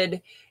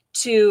afforded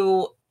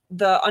to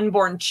the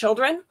unborn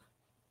children,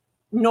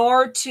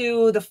 nor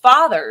to the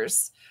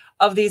fathers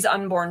of these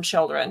unborn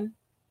children.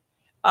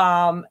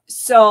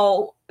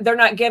 So they're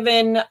not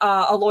given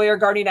a lawyer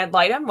guardian ad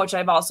litem, which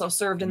I've also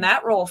served in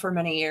that role for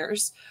many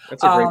years.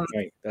 That's a great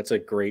point. That's a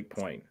great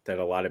point that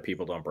a lot of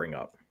people don't bring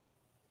up.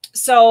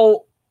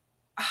 So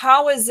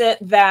how is it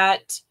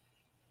that,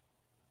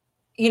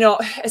 you know,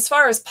 as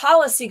far as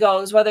policy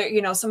goes, whether,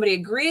 you know, somebody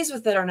agrees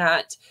with it or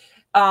not,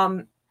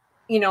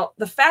 you know,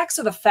 the facts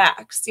are the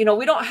facts. You know,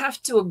 we don't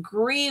have to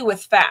agree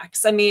with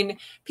facts. I mean,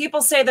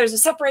 people say there's a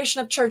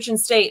separation of church and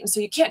state, and so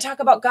you can't talk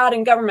about God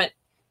and government.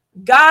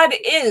 God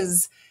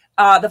is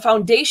the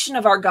foundation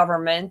of our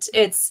government.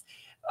 It's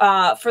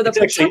for the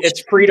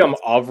it's freedom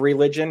of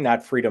religion,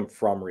 not freedom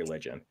from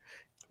religion.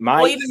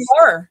 Well, even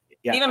more.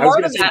 Yeah, even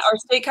more than that, our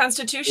state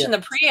constitution, the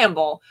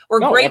preamble,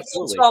 we're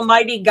grateful to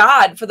Almighty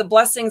God for the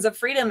blessings of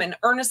freedom and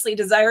earnestly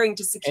desiring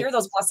to secure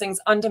those blessings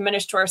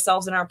undiminished to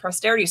ourselves and our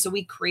posterity. So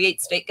we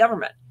create state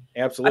government.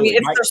 Absolutely. I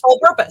mean, it's their sole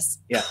purpose.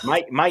 Yeah.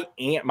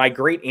 My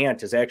great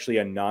aunt is actually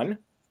a nun,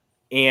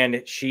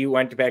 and she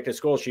went back to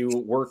school. She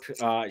worked,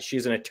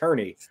 she's an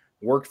attorney,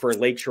 worked for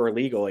Lakeshore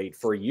Legal Aid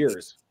for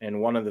years, and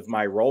one of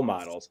my role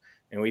models.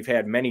 And we've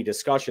had many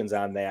discussions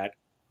on that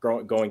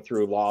going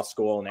through law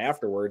school and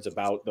afterwards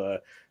about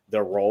the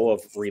role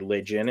of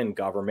religion and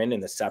government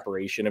and the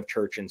separation of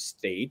church and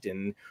state,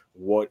 and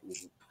what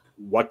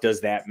does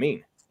that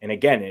mean? And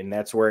again, and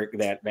that's where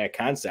that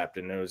concept,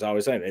 and it was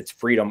always saying it's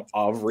freedom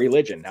of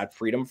religion, not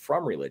freedom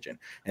from religion.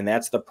 And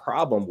that's the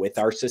problem with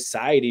our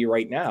society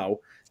right now,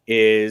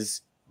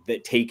 is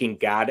that taking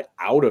God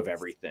out of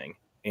everything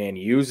and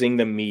using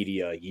the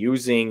media,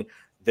 using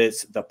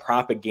the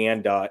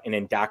propaganda and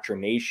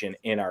indoctrination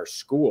in our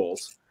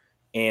schools,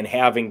 and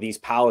having these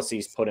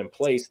policies put in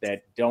place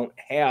that don't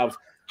have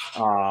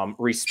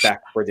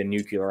respect for the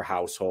nuclear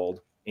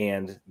household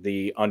and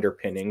the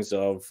underpinnings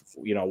of,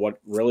 you know, what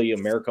really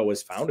America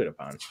was founded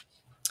upon.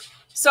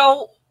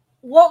 So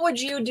what would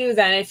you do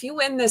then if you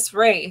win this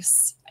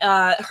race?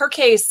 Her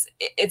case,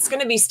 it's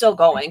going to be still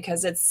going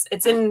because it's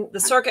in the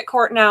circuit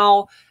court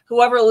now.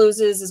 Whoever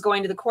loses is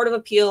going to the Court of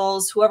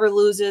Appeals. Whoever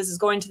loses is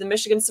going to the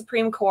Michigan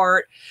Supreme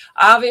Court.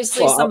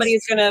 Obviously, somebody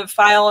is going to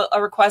file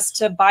a request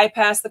to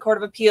bypass the Court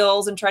of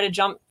Appeals and try to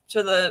jump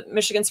to the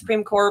Michigan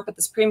Supreme Court, but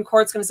the Supreme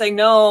Court's going to say,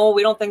 no,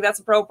 we don't think that's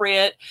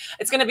appropriate.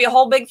 It's going to be a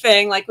whole big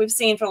thing like we've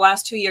seen for the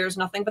last 2 years,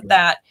 nothing but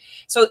that.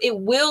 So it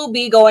will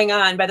be going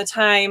on by the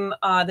time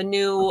the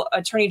new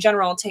Attorney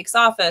General takes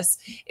office.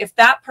 If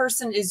that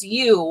person is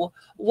you,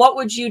 what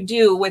would you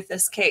do with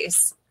this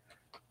case?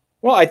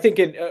 Well, I think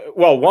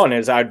well, one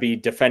is I'd be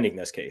defending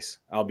this case.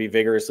 I'll be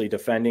vigorously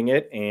defending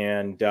it,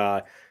 and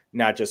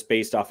not just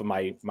based off of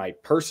my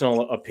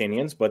personal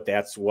opinions, but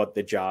that's what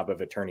the job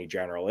of Attorney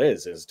General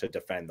is to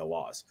defend the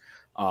laws.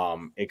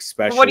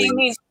 Especially, what do you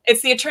mean?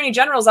 It's the Attorney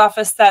General's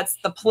office that's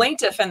the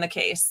plaintiff in the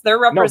case. They're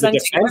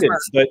representing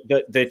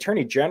the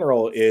Attorney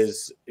General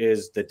is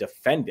the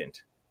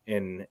defendant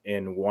in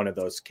one of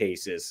those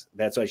cases.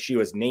 That's why she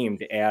was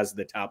named as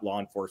the top law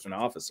enforcement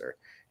officer.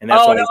 And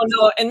that's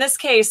no. In this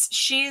case,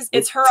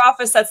 it's her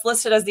office that's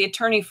listed as the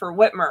attorney for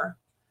Whitmer.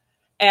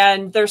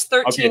 And there's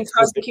 13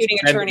 prosecuting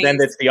attorneys. Then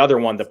that's the other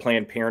one, the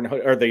Planned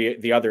Parenthood, or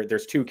the other.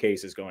 There's two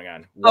cases going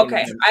on.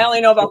 Okay, I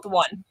only know about the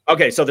one.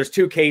 Okay, so there's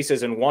two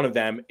cases, and one of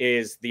them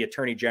is the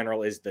Attorney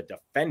General is the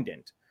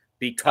defendant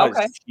because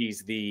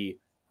she's the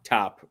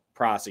top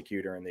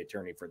prosecutor and the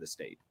attorney for the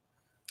state.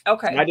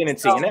 Okay, so I didn't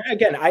see. And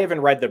again, I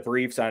haven't read the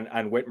briefs on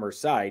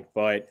Whitmer's side,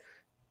 but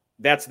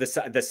that's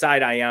the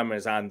side I am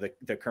is on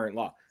the current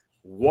law.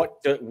 What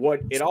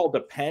it all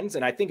depends,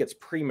 and I think it's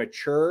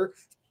premature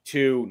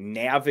to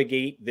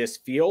navigate this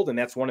field, and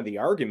that's one of the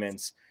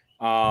arguments.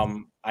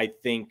 I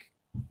think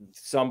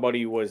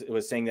somebody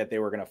was saying that they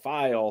were going to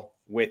file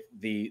with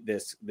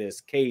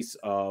this case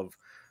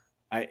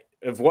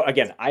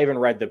again, I haven't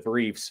read the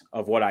briefs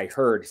of what I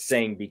heard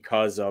saying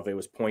because of it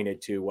was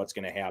pointed to what's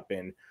going to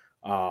happen,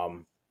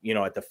 you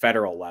know, at the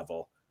federal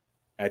level.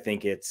 I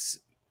think it's,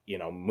 you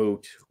know,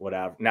 moot,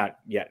 whatever, not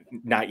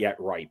yet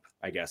ripe,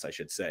 I guess I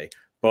should say.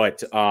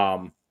 But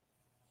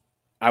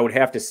I would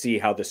have to see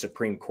how the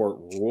Supreme Court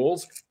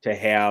rules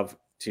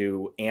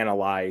to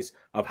analyze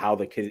of how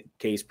the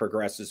case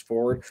progresses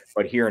forward.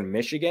 But here in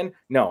Michigan,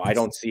 no, I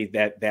don't see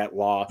that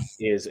law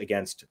is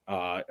against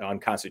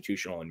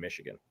unconstitutional in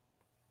Michigan.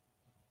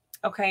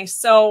 Okay,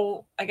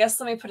 so I guess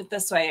let me put it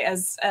this way: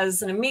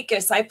 as an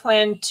amicus, I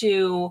plan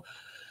to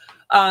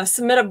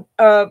submit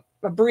a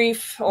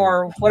brief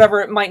or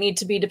whatever it might need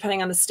to be,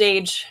 depending on the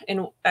stage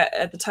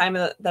at the time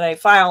that I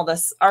file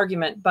this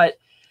argument, but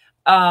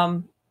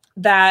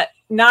that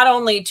not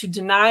only to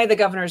deny the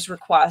governor's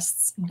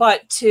requests,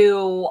 but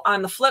to,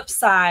 on the flip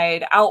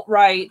side,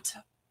 outright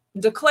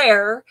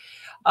declare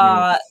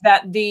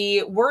that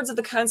the words of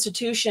the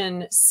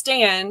Constitution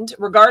stand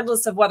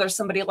regardless of whether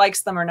somebody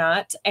likes them or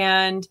not,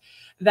 and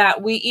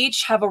that we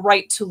each have a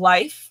right to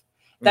life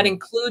that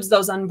includes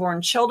those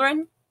unborn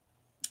children.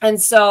 And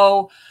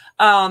so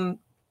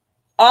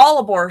all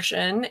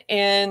abortion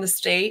in the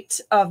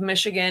state of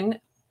Michigan,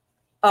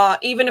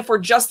 even if we're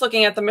just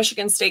looking at the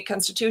Michigan State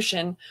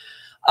Constitution,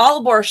 all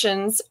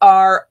abortions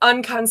are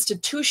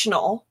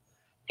unconstitutional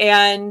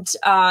and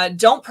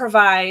don't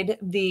provide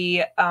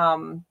the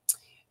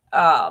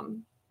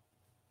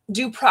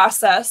due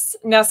process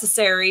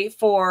necessary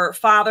for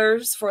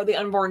fathers, for the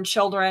unborn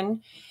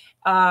children.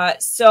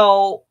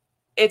 So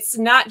it's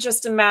not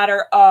just a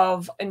matter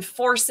of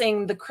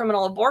enforcing the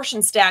criminal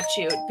abortion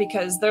statute,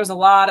 because there's a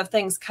lot of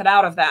things cut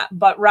out of that,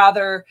 but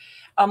rather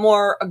a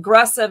more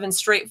aggressive and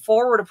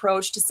straightforward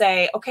approach to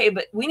say, okay,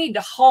 but we need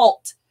to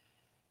halt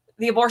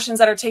the abortions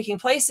that are taking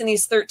place in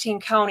these 13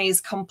 counties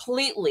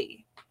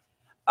completely.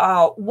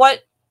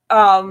 What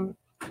would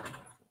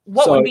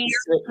be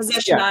your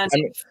position on?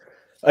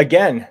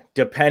 Again,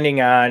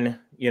 depending on,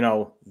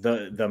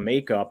 the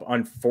makeup,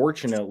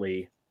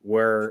 unfortunately,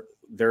 we're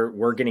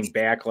getting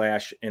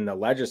backlash in the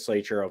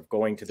legislature of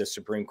going to the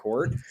Supreme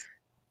Court.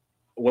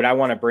 What I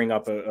want to bring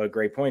up a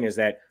great point is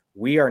that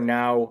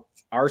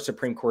our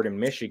Supreme Court in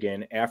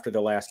Michigan, after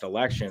the last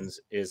elections,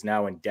 is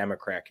now in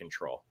Democrat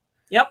control.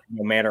 Yep.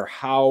 No matter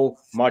how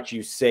much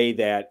you say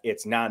that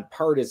it's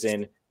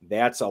nonpartisan,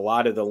 that's a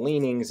lot of the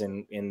leanings,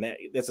 and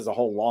this is a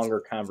whole longer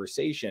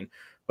conversation.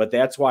 But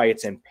that's why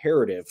it's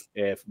imperative,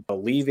 if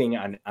believing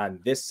on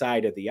this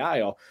side of the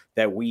aisle,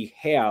 that we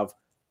have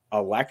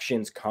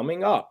elections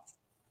coming up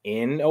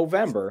in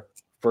November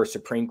for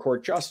Supreme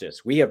Court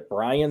justice. We have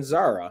Brian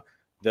Zara,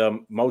 the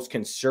most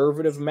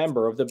conservative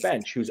member of the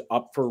bench, who's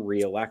up for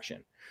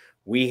re-election.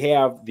 We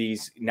have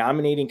these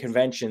nominating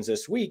conventions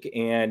this week,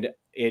 and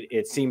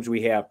it seems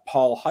we have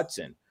Paul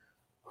Hudson,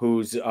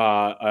 who's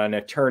an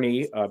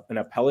attorney, an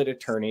appellate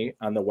attorney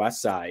on the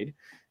West Side,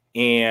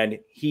 and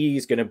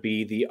he's going to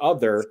be the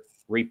other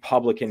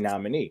Republican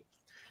nominee.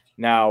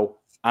 Now,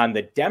 on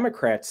the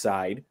Democrat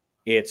side,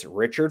 it's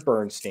Richard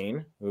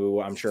Bernstein,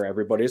 who I'm sure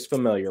everybody is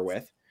familiar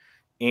with,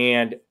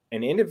 and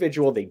an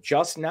individual they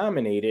just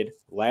nominated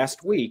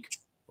last week,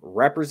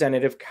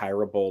 Representative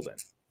Kyra Bolden.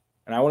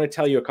 And I want to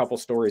tell you a couple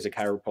stories of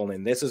Kyra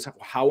Bolden. This is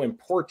how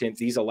important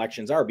these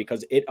elections are,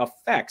 because it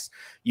affects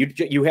you.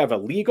 You have a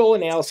legal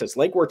analysis,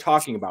 like we're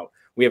talking about.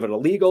 We have an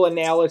illegal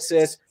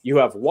analysis. You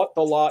have what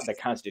the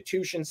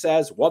Constitution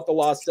says, what the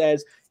law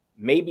says.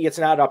 Maybe it's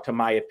not up to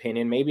my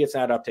opinion. Maybe it's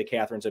not up to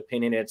Catherine's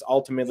opinion. It's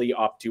ultimately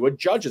up to a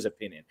judge's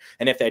opinion.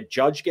 And if that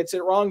judge gets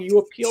it wrong, you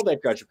appeal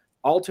that judge.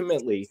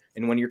 Ultimately,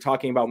 and when you're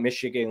talking about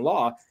Michigan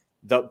law,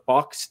 the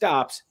buck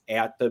stops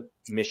at the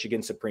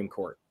Michigan Supreme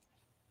Court.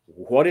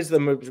 What is the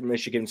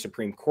Michigan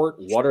Supreme Court?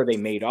 What are they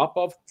made up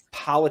of?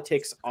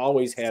 Politics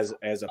always has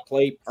as a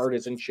play,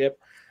 partisanship.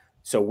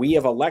 So we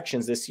have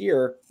elections this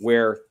year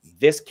where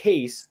this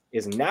case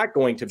is not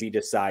going to be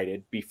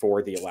decided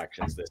before the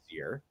elections this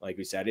year. Like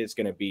we said, it's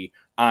going to be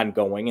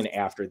ongoing and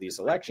after these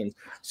elections.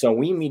 So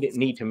we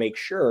need to make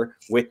sure,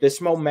 with this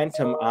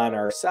momentum on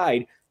our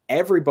side,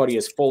 everybody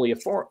is fully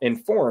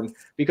informed,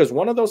 because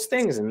one of those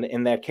things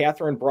and that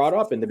Catherine brought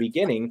up in the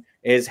beginning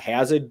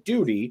has a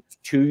duty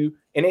to,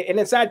 and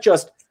it's not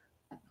just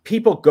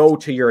people go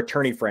to your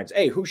attorney friends.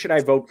 Hey, who should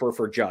I vote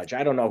for judge?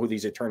 I don't know who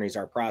these attorneys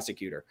are,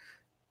 prosecutor.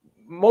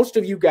 Most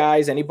of you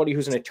guys, anybody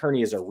who's an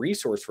attorney, is a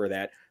resource for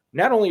that.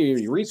 Not only are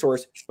you a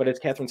resource, but as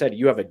Catherine said,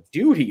 you have a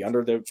duty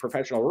under the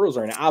professional rules,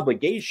 or an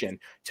obligation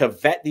to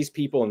vet these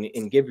people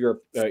and give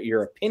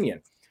your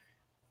opinion.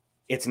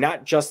 It's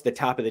not just the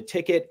top of the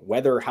ticket,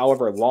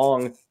 however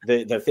long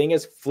the thing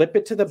is. Flip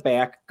it to the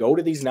back, go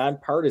to these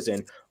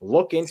nonpartisan,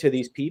 look into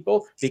these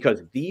people,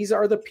 because these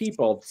are the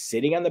people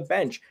sitting on the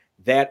bench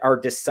that are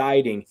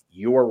deciding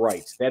your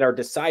rights, that are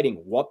deciding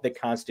what the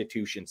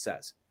Constitution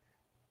says.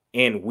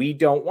 And we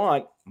don't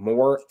want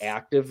more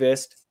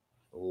activist,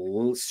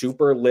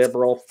 super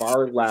liberal,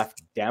 far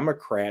left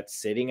Democrats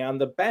sitting on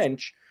the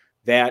bench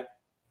that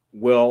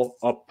will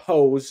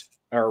oppose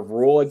or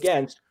rule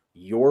against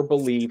your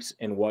beliefs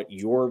and what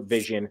your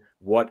vision,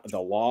 what the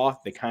law,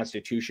 the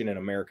Constitution in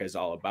America is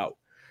all about.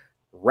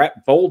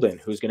 Rep Bolden,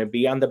 who's going to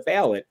be on the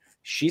ballot,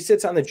 she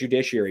sits on the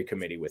Judiciary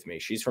Committee with me.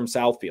 She's from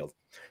Southfield.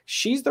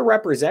 She's the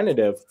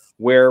representative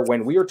where,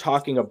 when we were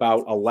talking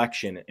about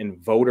election and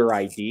voter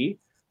ID,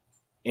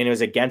 and it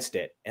was against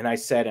it. And I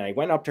said, and I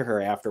went up to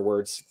her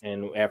afterwards,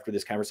 and after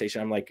this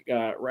conversation, I'm like,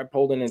 Rep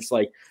Bolden, it's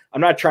like,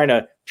 I'm not trying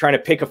to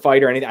pick a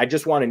fight or anything. I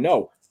just want to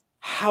know,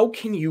 how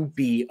can you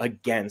be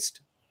against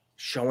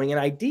showing an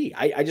ID?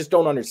 I just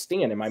don't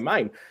understand in my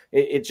mind.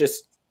 It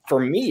just, for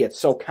me, it's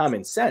so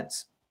common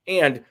sense.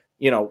 And,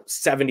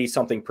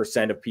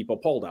 70-something% of people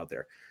polled out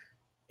there.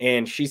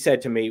 And she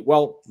said to me,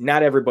 well,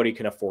 not everybody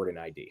can afford an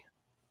ID.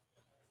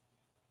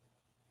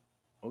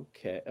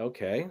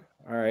 Okay.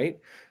 All right.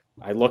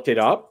 I looked it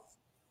up,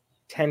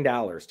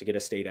 $10 to get a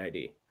state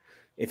ID.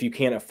 If you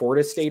can't afford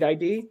a state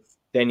ID,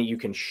 then you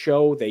can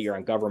show that you're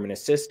on government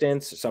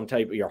assistance, some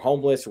type, you're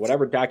homeless,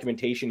 whatever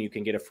documentation, you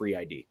can get a free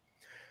ID.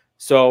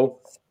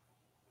 So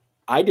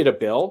I did a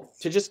bill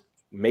to just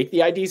make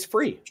the IDs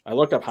free. I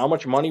looked up how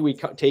much money we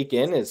take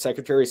in as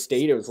Secretary of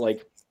State. It was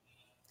like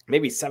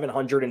maybe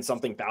 $700 and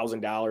something thousand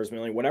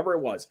million, whatever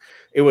it was.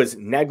 It was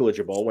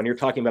negligible when you're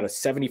talking about a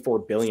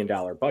 $74 billion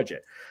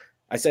budget.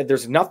 I said,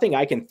 there's nothing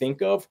I can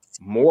think of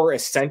more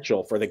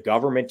essential for the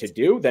government to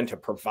do than to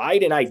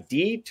provide an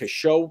ID to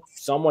show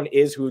someone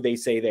is who they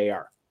say they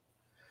are.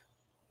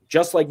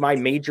 just like my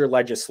major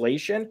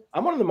legislation,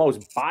 I'm one of the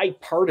most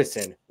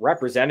bipartisan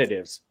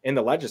representatives in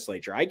the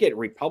legislature. I get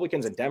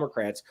Republicans and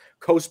Democrats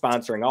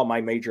co-sponsoring all my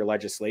major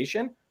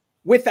legislation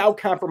without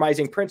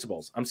compromising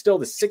principles. I'm still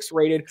the 6th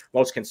rated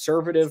most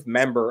conservative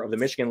member of the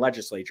Michigan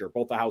legislature,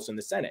 both the House and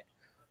the Senate.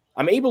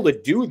 I'm able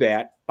to do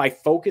that by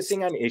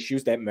focusing on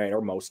issues that matter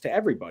most to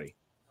everybody.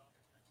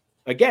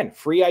 Again,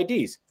 free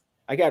IDs.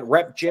 I got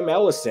Rep. Jim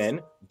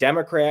Ellison,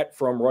 Democrat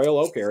from Royal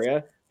Oak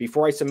area.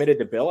 Before I submitted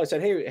the bill, I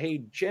said,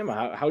 hey, Jim,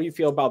 how do you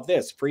feel about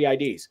this? Free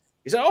IDs.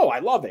 He said, oh, I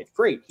love it.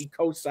 Great. He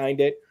co-signed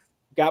it,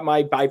 got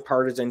my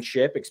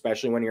bipartisanship,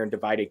 especially when you're in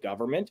divided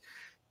government,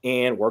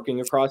 and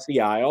working across the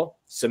aisle,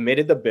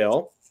 submitted the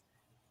bill.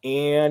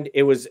 And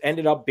it was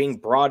ended up being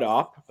brought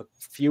up a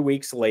few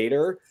weeks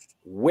later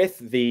with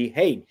the,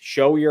 hey,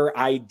 show your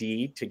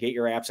ID to get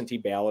your absentee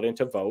ballot and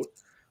to vote.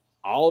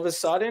 All of a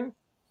sudden,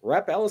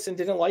 Rep. Ellison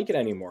didn't like it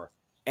anymore.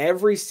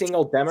 Every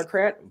single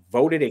Democrat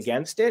voted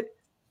against it,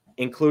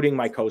 including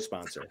my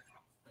co-sponsor.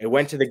 It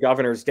went to the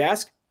governor's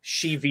desk.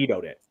 She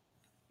vetoed it.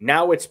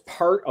 Now it's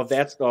part of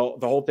that's the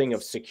whole thing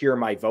of secure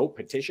my vote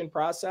petition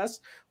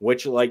process,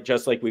 which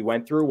just like we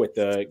went through with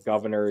the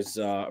governor's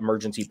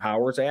Emergency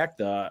Powers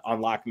Act,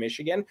 Unlock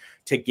Michigan,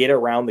 to get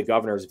around the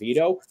governor's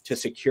veto to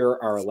secure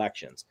our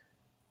elections.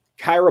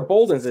 Kyra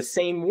Bolden's the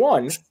same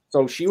one.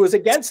 So she was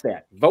against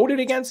that, voted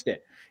against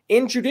it.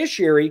 In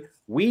judiciary,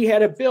 we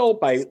had a bill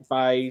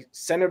by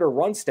Senator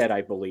Runstead,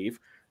 I believe,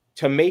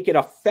 to make it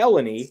a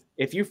felony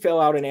if you fill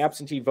out an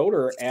absentee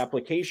voter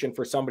application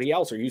for somebody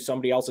else or use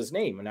somebody else's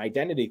name, an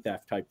identity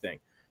theft type thing,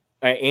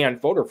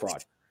 and voter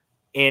fraud.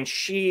 And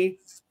she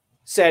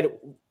said,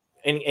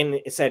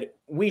 and said,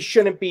 we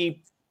shouldn't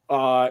be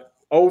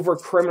over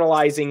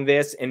criminalizing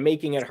this and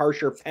making it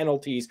harsher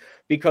penalties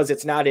because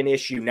it's not an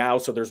issue now,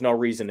 so there's no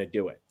reason to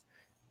do it.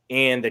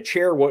 And the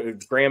chair,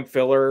 Graham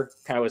Filler,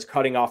 kind of was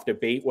cutting off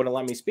debate, wouldn't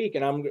let me speak.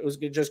 And I was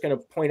just going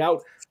to point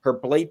out her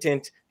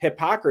blatant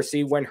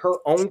hypocrisy when her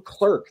own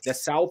clerk, the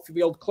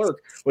Southfield clerk,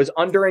 was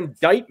under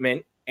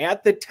indictment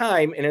at the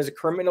time and has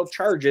criminal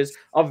charges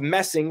of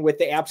messing with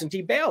the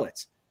absentee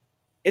ballots.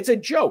 It's a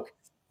joke.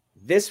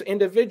 This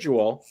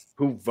individual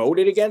who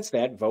voted against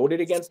that,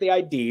 voted against the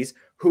IDs,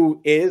 who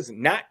is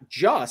not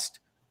just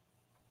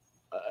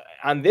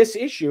on this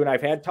issue, and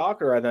I've had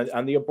talk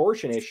on the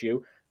abortion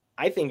issue,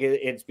 I think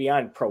it's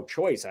beyond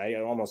pro-choice. I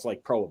almost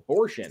like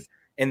pro-abortion.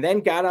 And then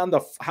got on the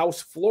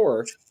House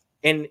floor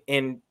and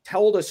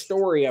told a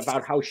story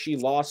about how she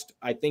lost,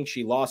 I think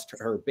she lost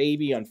her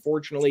baby,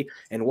 unfortunately,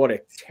 and what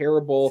a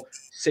terrible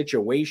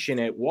situation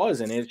it was.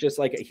 And it's just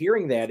like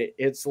hearing that,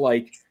 it's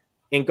like,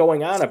 and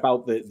going on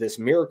about this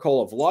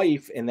miracle of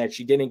life and that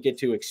she didn't get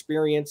to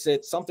experience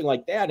it, something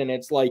like that. And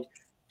it's like,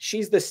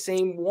 she's the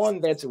same one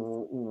that's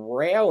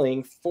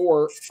railing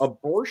for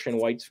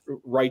abortion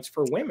rights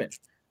for women.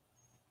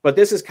 But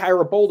this is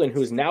Kyra Bolden,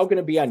 who's now going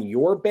to be on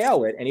your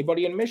ballot,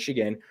 anybody in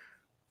Michigan,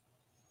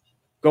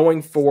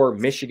 going for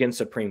Michigan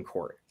Supreme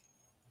Court.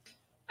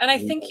 And I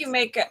think you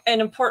make an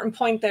important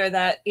point there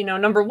that,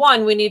 number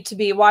one, we need to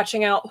be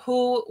watching out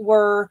who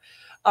we're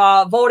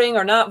voting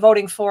or not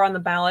voting for on the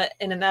ballot.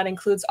 And that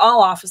includes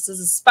all offices,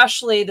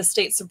 especially the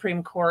state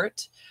Supreme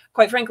Court.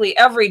 Quite frankly,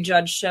 every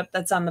judgeship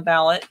that's on the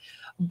ballot.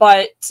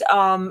 But,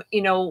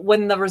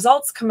 when the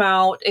results come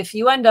out, if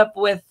you end up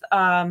with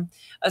a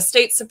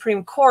state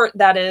Supreme Court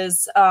that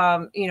is,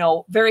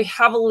 very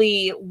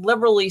heavily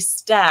liberally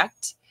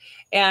stacked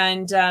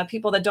and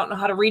people that don't know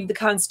how to read the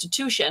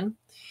Constitution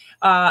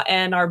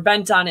and are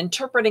bent on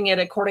interpreting it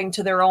according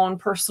to their own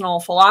personal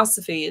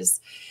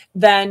philosophies,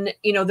 then,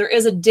 there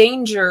is a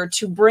danger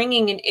to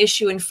bringing an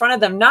issue in front of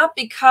them, not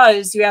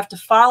because you have to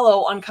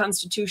follow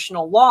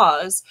unconstitutional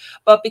laws,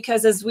 but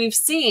because, as we've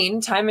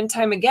seen time and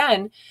time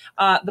again,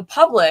 the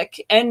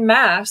public en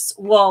masse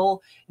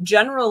will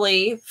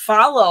generally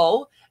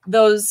follow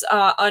those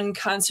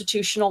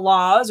unconstitutional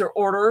laws or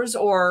orders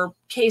or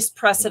case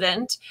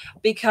precedent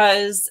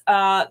because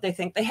they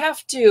think they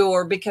have to,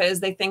 or because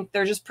they think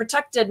they're just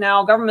protected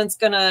now. Government's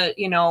going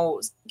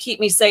to, keep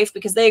me safe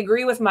because they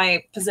agree with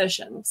my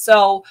position.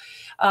 So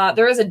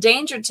there is a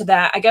danger to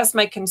that. I guess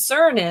my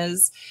concern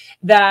is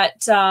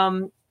that,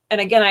 and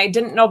again, I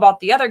didn't know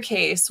about the other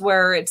case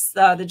where it's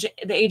the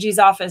AG's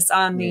office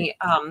on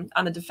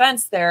the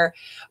defense there.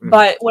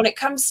 But when it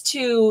comes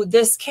to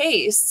this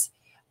case,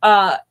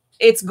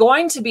 it's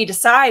going to be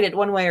decided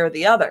one way or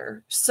the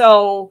other.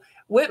 So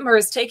Whitmer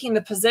is taking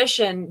the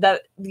position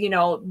that,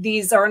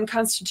 these are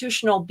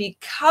unconstitutional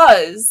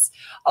because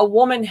a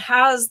woman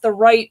has the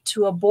right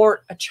to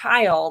abort a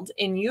child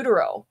in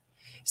utero.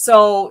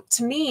 So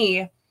to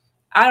me,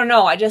 I don't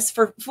know. I just,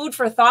 for food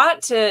for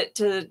thought to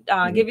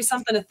give you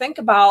something to think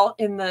about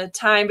in the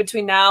time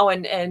between now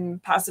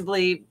and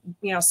possibly,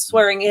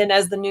 swearing in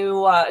as the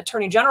new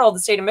Attorney General of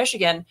the state of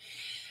Michigan.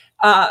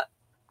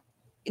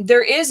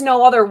 There is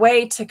no other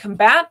way to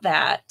combat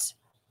that,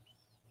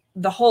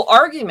 the whole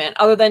argument,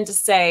 other than to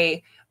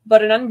say,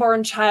 but an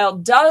unborn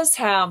child does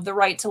have the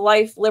right to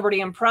life, liberty,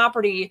 and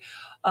property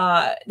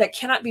that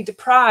cannot be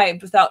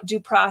deprived without due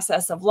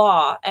process of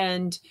law.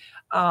 And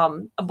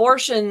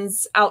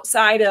abortions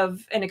outside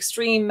of an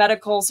extreme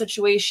medical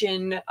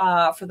situation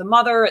for the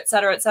mother, et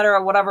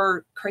cetera,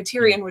 whatever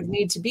criterion would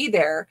need to be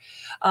there.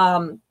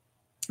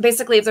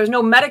 Basically, if there's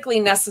no medically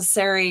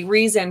necessary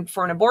reason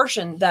for an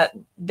abortion, that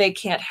they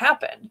can't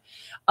happen.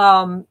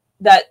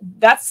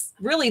 That's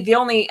really the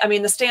only, I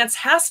mean, the stance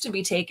has to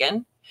be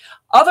taken.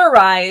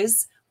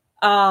 Otherwise,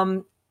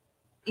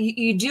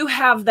 you do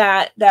have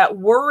that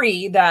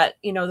worry that,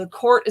 you know, the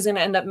court is going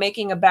to end up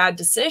making a bad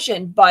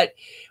decision, but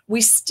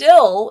we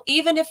still,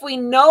 even if we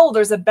know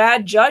there's a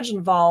bad judge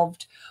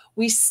involved,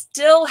 we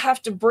still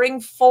have to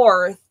bring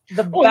forth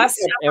the best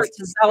effort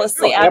to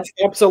zealously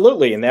advocate.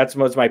 Absolutely. And that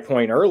was my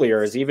point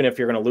earlier, is even if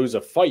you're going to lose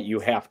a fight, you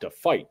have to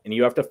fight, and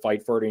you have to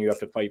fight for it, and you have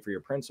to fight for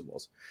your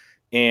principles.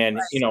 And,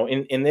 right. You know,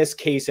 in this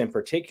case in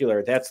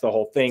particular, that's the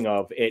whole thing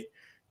of it.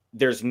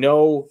 There's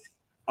no,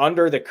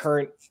 under the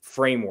current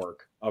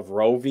framework of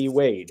Roe v.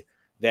 Wade,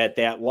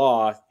 that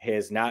law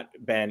has not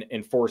been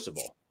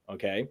enforceable.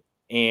 Okay.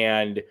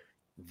 And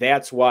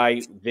that's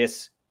why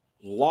this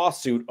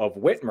lawsuit of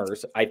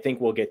Whitmer's, I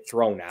think, will get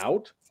thrown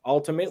out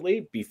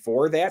ultimately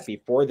before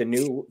the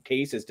new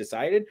case is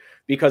decided,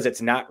 because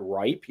it's not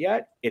ripe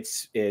yet.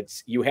 It's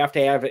you have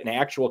to have an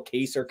actual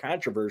case or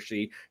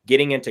controversy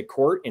getting into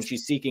court, and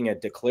she's seeking a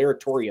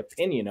declaratory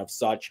opinion of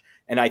such.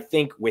 And I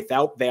think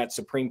without that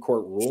Supreme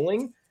Court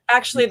ruling,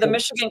 actually, the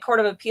Michigan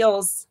Court of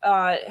Appeals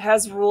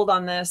has ruled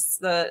on this.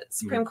 The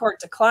Supreme Court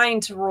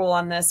declined to rule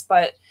on this,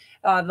 but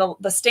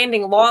the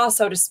standing law,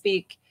 so to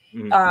speak,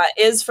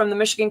 is from the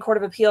Michigan Court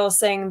of Appeals,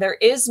 saying there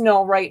is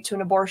no right to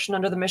an abortion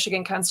under the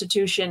Michigan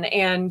Constitution.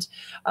 And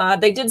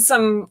they did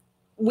some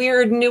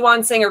weird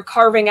nuancing or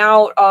carving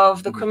out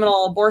of the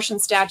criminal abortion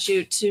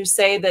statute to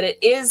say that it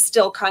is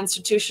still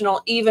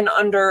constitutional, even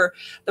under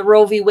the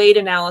Roe v. Wade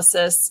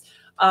analysis.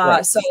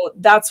 Right. So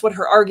that's what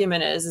her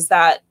argument is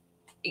that,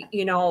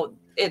 you know,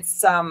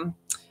 it's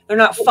they're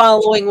not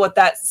following what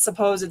that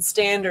supposed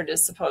standard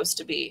is supposed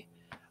to be.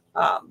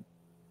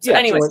 So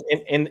anyway, so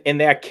in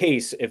that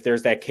case, if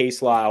there's that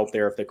case law out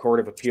there, if the Court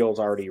of Appeals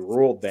already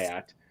ruled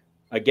that,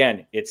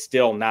 again, it's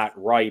still not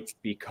ripe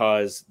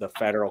because the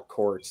federal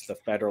courts, the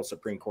federal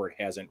Supreme Court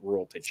hasn't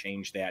ruled to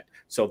change that.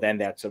 So then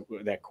that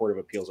Court of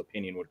Appeals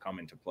opinion would come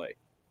into play.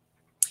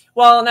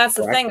 Well, and that's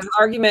the thing. The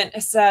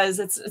argument says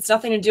it's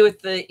nothing to do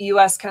with the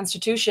U.S.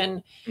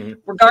 Constitution,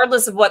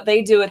 regardless of what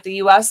they do at the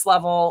U.S.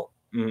 level.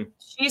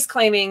 She's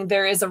claiming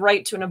there is a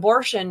right to an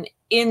abortion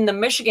in the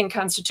Michigan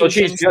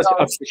Constitution.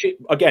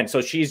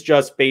 So she's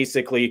just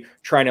basically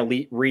trying to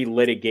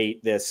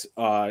relitigate this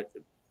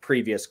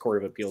previous Court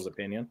of Appeals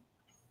opinion.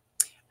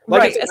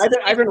 Like right.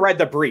 I haven't read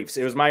the briefs.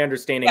 It was my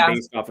understanding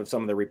based off of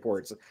some of the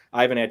reports.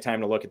 I haven't had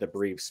time to look at the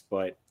briefs,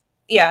 but.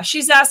 Yeah,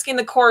 she's asking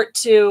the court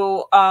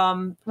to,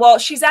 well,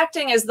 she's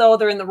acting as though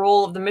they're in the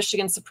role of the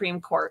Michigan Supreme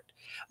Court,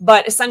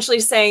 but essentially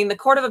saying the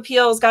Court of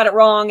Appeals got it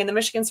wrong and the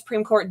Michigan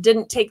Supreme Court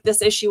didn't take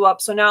this issue up.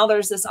 So now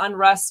there's this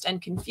unrest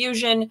and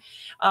confusion.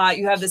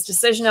 You have this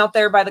decision out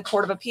there by the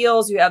Court of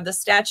Appeals. You have the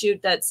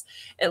statute that's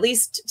at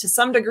least to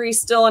some degree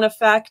still in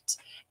effect.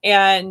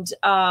 And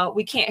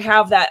we can't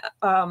have that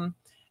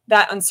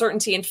that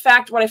uncertainty. In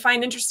fact, what I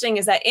find interesting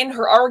is that in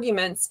her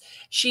arguments,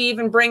 she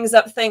even brings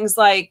up things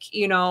like,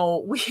 you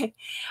know,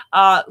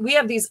 we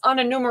have these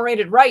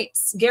unenumerated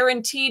rights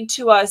guaranteed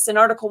to us in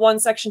Article 1,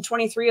 Section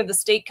 23 of the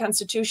state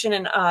constitution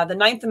and the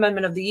 9th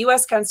Amendment of the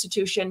U.S.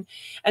 Constitution.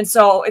 And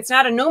so it's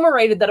not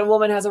enumerated that a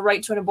woman has a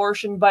right to an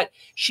abortion, but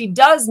she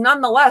does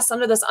nonetheless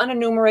under this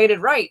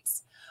unenumerated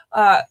rights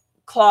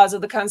clause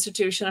of the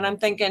Constitution. And I'm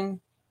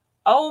thinking,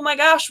 oh my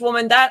gosh,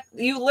 woman, that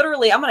you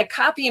literally, I'm going to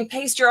copy and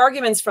paste your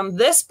arguments from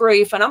this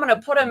brief, and I'm going to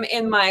put them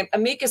in my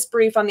amicus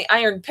brief on the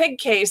Iron Pig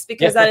case,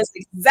 because that is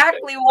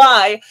exactly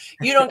why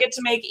you don't get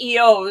to make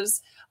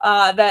EOs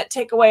that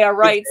take away our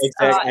rights.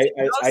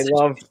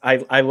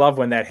 I love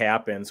when that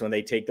happens, when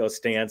they take those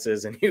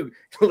stances and you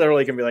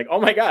literally can be like, oh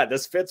my God,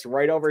 this fits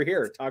right over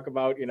here. Talk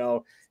about, you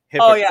know,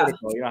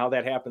 hypocritical, you know how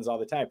that happens all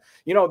the time.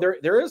 You know,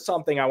 there is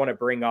something I want to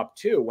bring up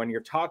too, when you're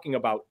talking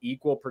about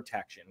equal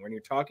protection, when you're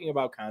talking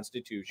about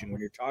Constitution, when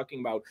you're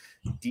talking about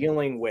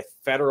dealing with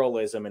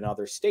federalism in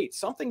other states,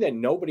 something that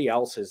nobody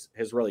else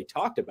has really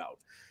talked about.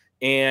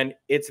 And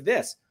it's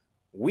this,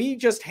 we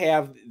just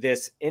have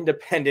this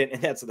independent,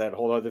 and that's that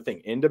whole other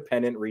thing,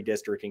 independent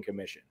redistricting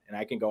commission. And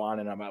I can go on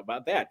and on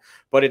about that,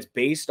 but it's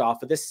based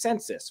off of the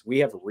census. We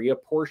have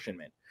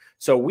reapportionment.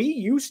 So we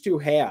used to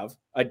have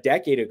a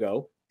decade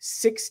ago,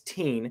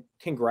 16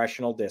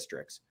 congressional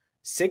districts,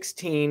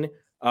 16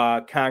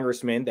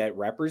 congressmen that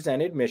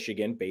represented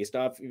Michigan based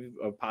off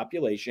of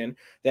population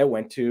that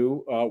went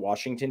to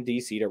Washington,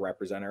 D.C. to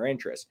represent our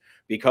interests.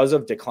 Because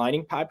of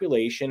declining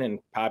population and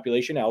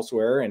population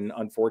elsewhere, and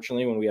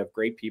unfortunately, when we have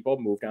great people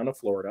move down to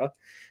Florida,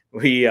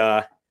 we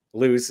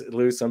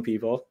lose some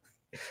people.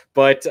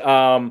 But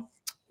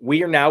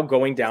we are now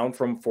going down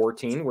from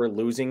 14. We're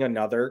losing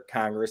another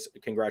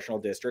congressional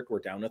district. We're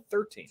down to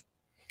 13.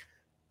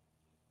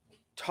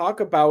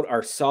 Talk about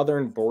our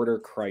southern border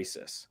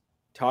crisis,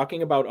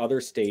 talking about other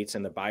states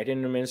and the Biden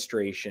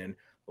administration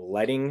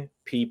letting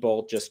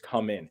people just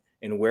come in.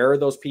 And where are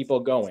those people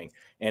going?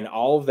 And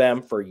all of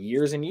them for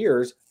years and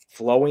years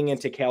flowing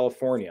into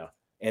California.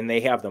 And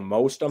they have the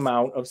most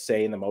amount of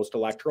say in the most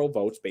electoral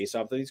votes based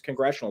off of these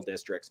congressional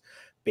districts,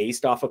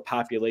 based off of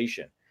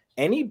population.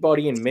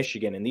 Anybody in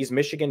Michigan, and these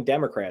Michigan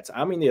Democrats,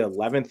 I'm in the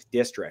 11th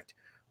district,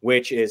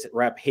 which is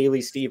Rep.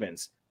 Haley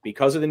Stevens.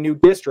 Because of the new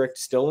district,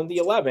 still in the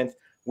 11th,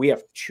 we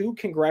have two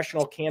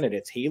congressional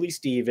candidates, Haley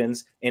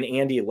Stevens and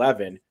Andy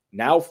Levin,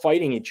 now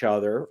fighting each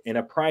other in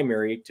a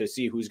primary to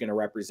see who's going to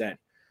represent.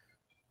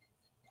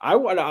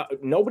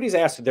 Nobody's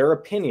asked their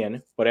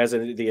opinion, but as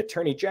the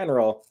Attorney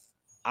General,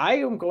 I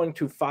am going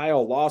to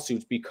file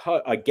lawsuits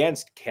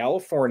against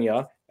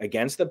California,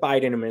 against the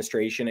Biden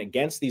administration,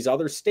 against these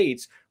other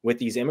states with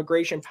these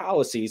immigration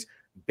policies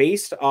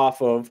based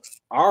off of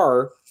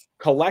our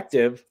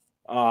collective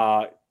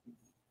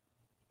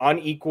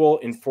unequal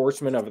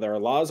enforcement of their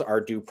laws,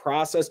 our due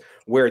process,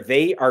 where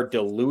they are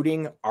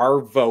diluting our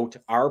vote,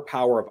 our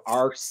power of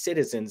our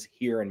citizens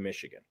here in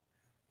Michigan.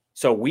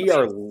 So we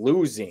are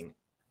losing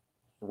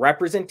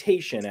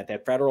representation at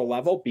that federal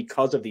level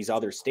because of these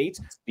other states,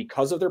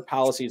 because of their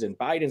policies and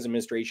Biden's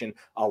administration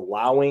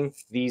allowing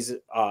these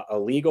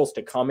illegals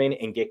to come in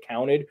and get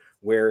counted,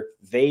 where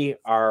they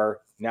are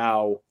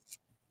now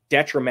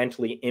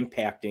detrimentally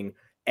impacting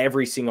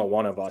every single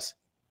one of us,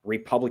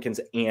 Republicans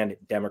and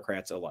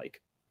Democrats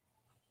alike.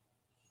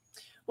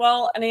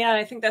 Well, and yeah,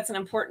 I think that's an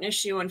important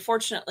issue.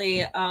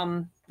 Unfortunately,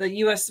 the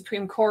U.S.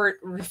 Supreme Court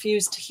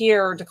refused to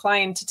hear or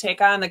declined to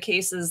take on the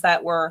cases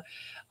that were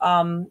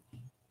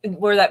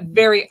where that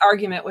very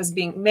argument was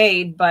being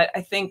made. But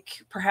I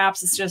think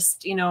perhaps it's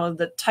just,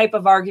 the type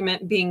of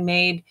argument being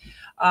made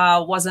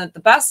wasn't the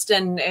best.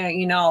 And,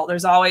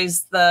 there's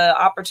always the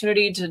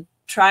opportunity to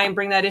try and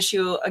bring that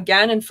issue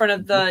again in front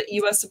of the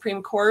U.S.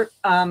 Supreme Court.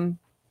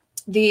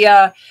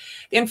 The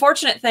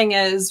unfortunate thing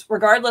is,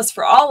 regardless,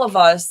 for all of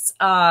us,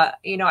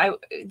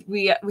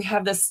 we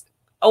have this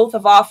oath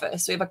of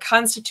office. We have a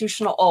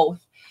constitutional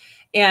oath.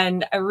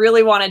 And I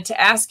really wanted to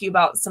ask you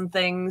about some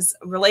things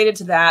related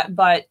to that.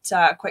 But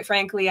quite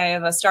frankly, I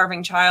have a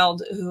starving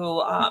child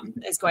who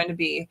is going to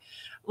be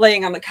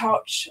laying on the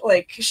couch.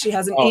 Like, she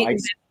hasn't eaten in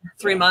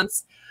 3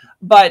 months.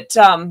 But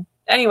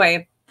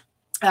anyway,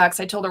 because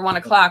I told her 1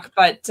 o'clock.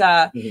 But,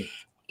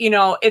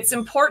 it's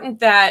important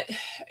that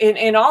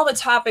in all the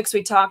topics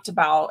we talked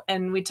about,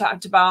 and we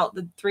talked about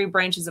the 3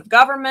 branches of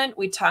government,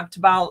 we talked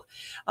about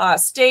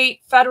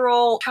state,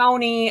 federal,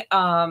 county,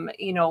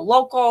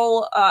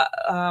 local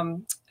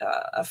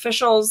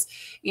officials,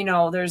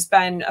 there's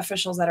been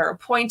officials that are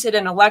appointed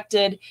and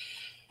elected.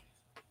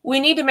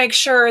 We need to make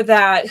sure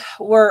that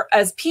we're,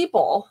 as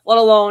people, let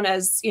alone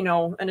as,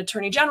 an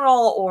attorney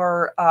general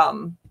or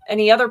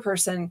any other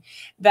person,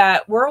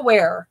 that we're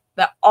aware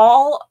that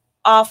all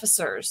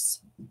officers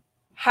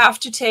have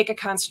to take a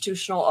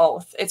constitutional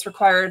oath. It's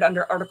required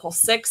under Article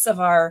 6 of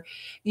our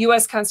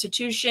U.S.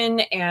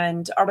 Constitution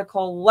and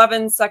Article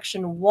 11,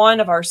 Section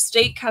 1 of our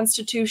state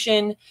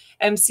constitution,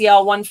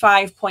 MCL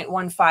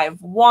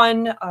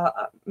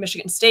 15.151,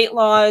 Michigan state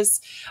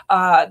laws.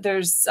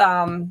 There's,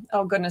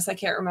 oh goodness, I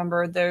can't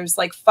remember. There's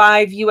like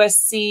 5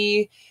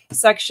 USC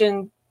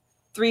Section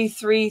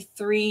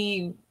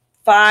 333.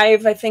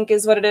 5, I think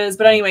is what it is.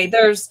 But anyway,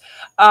 there's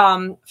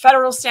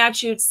federal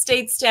statutes,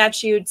 state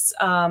statutes,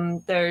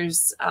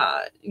 there's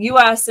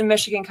U.S. and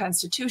Michigan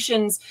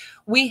constitutions.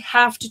 We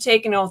have to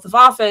take an oath of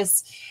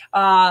office,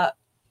 no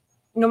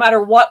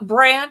matter what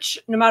branch,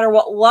 no matter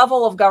what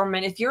level of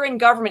government. If you're in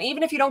government,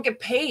 even if you don't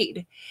get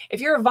paid, if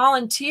you're a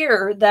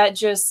volunteer that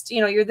just,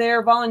 you're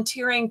there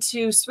volunteering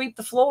to sweep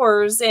the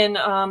floors in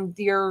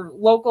your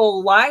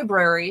local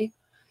library,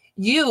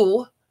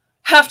 you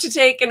have to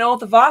take an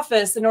oath of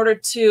office in order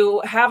to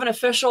have an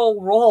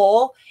official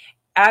role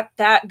at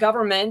that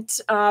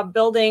government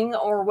building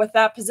or with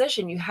that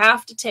position. You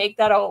have to take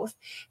that oath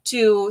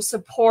to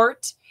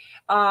support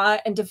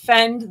and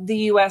defend the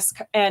U.S.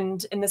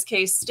 and, in this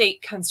case,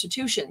 state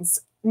constitutions.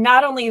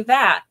 Not only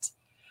that,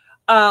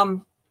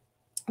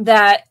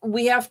 that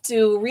we have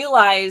to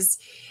realize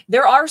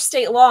there are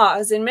state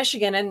laws in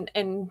Michigan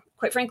and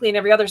quite frankly, in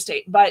every other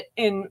state. But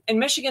in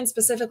Michigan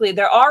specifically,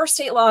 there are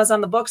state laws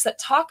on the books that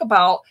talk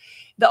about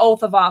the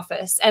oath of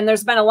office. And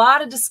there's been a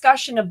lot of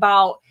discussion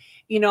about,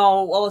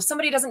 well, if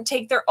somebody doesn't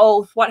take their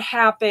oath, what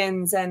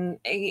happens? And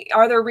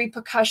are there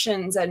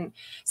repercussions? And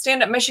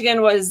Stand Up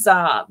Michigan was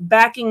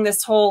backing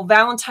this whole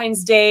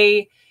Valentine's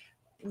Day,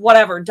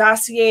 whatever,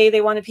 dossier they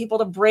wanted people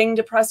to bring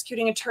to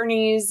prosecuting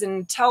attorneys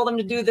and tell them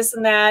to do this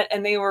and that.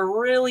 And they were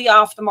really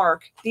off the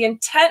mark. The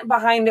intent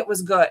behind it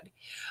was good,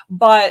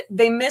 but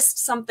they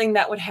missed something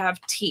that would have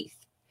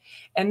teeth.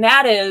 And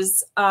that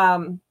is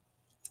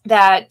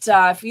that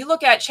if you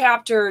look at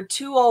Chapter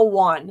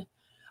 201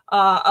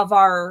 of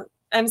our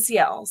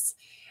MCLs,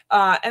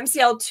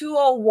 MCL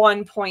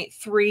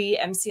 201.3,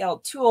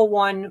 MCL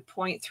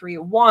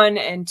 201.31,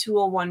 and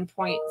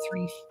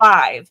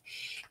 201.35.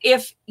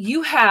 If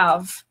you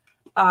have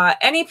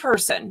any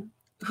person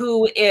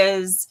who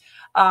is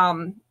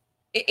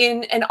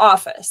in an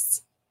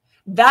office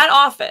that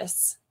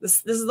office,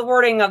 this is the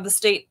wording of the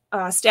state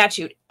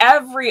statute,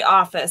 every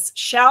office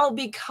shall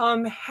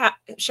become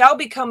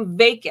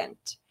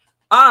vacant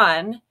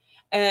on,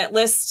 and it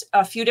lists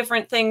a few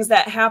different things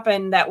that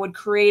happen that would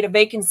create a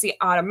vacancy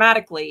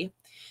automatically.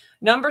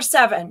 Number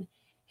 7,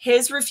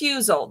 his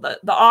refusal, the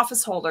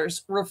office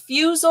holder's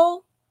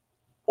refusal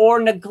or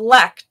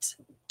neglect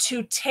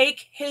to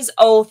take his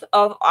oath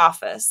of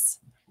office,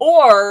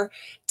 or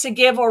to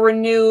give or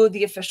renew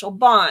the official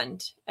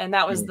bond. And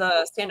that was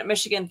the Stand Up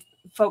Michigan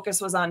focus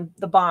was on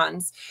the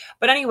bonds.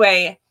 But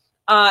anyway,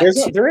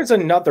 there is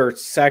another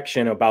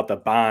section about the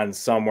bonds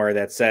somewhere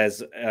that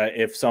says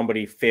if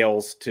somebody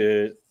fails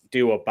to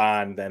do a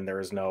bond, then there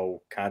is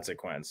no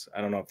consequence.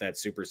 I don't know if that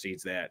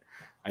supersedes that.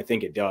 I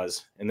think it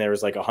does. And there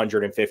was like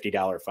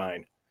 $150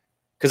 fine.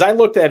 Because I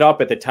looked that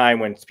up at the time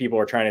when people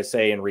were trying to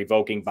say in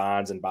revoking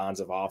bonds and bonds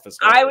of office.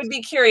 I would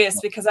be curious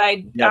because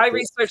I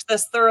researched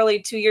this thoroughly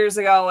 2 years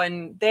ago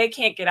and they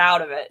can't get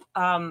out of it.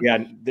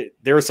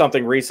 There was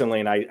something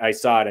recently and I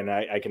saw it and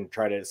I can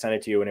try to send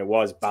it to you. And it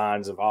was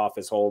bonds of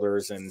office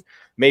holders and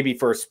maybe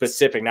for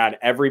specific, not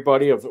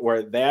everybody of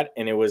where that.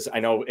 And it was,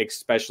 I know,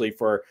 especially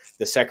for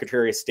the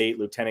Secretary of State,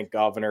 Lieutenant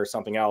Governor,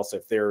 something else.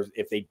 If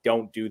they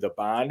don't do the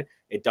bond,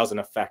 it doesn't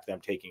affect them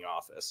taking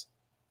office.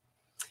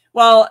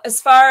 Well, as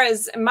far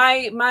as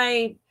my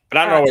but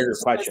I don't know where your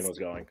question was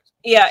going.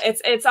 Yeah,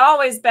 it's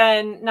always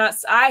been not.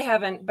 I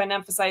haven't been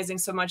emphasizing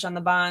so much on the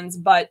bonds,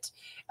 but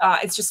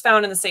it's just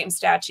found in the same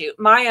statute.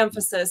 My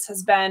emphasis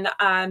has been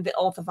on the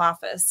oath of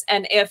office,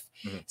 and if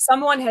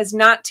someone has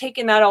not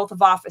taken that oath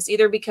of office,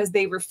 either because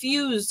they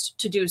refused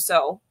to do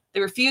so, they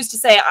refused to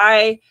say,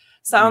 "I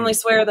solemnly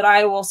swear that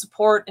I will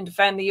support and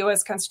defend the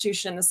U.S.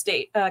 Constitution and the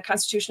state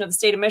Constitution of the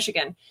state of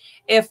Michigan."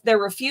 If they're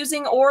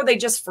refusing, or they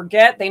just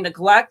forget, they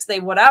neglect, they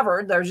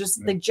whatever,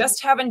 they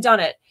just haven't done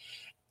it.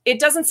 It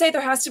doesn't say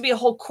there has to be a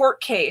whole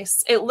court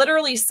case. It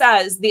literally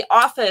says the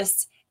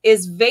office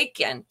is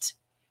vacant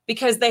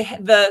because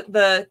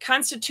the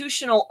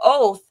constitutional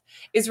oath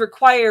is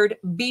required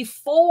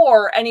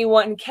before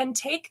anyone can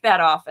take that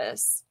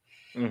office.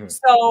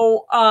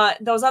 So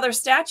those other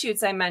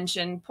statutes I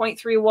mentioned,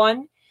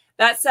 0.31.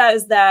 That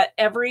says that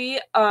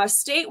every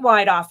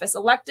statewide office,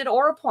 elected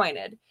or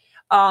appointed,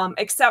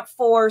 except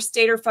for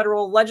state or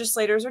federal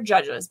legislators or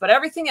judges, but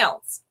everything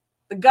else,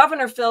 the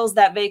governor fills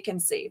that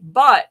vacancy.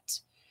 But,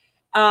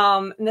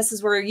 and this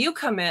is where you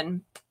come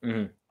in,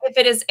 if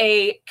it is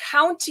a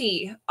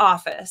county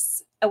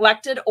office,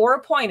 elected or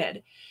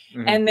appointed,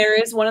 and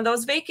there is one of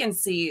those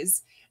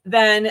vacancies,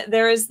 then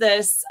there is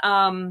this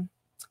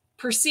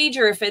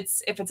procedure. If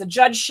it's a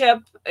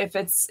judgeship, if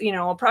it's,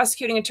 a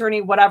prosecuting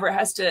attorney, whatever, it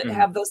has to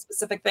have those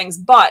specific things.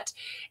 But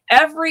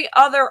every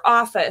other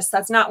office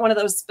that's not one of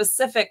those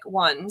specific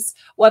ones,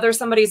 whether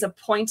somebody's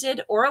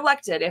appointed or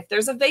elected, if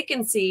there's a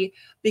vacancy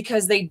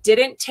because they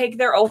didn't take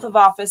their oath of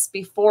office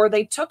before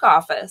they took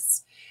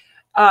office,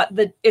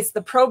 it's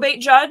the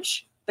probate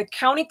judge, the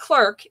county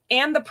clerk,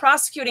 and the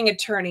prosecuting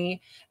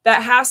attorney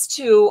that has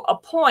to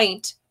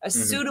appoint a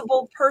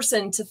suitable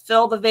person to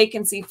fill the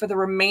vacancy for the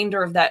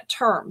remainder of that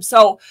term.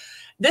 So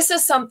this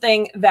is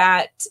something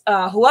that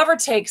whoever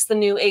takes the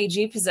new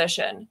AG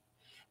position,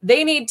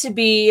 they need to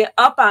be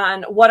up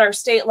on what our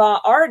state law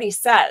already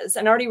says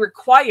and already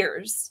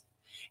requires.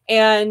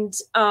 And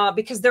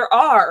because there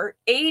are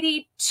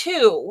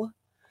 82,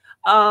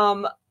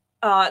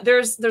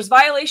 there's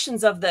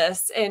violations of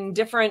this in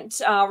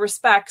different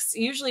respects,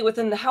 usually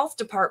within the health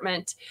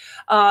department,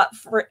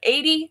 for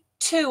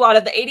 82 out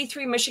of the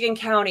 83 Michigan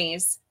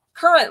counties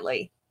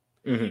currently.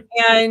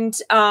 And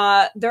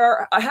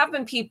there have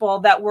been people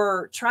that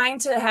were trying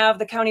to have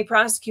the county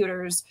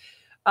prosecutors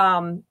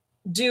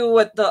do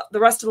what the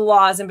rest of the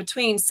laws in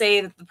between say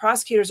that the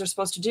prosecutors are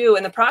supposed to do,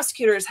 and the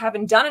prosecutors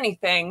haven't done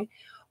anything,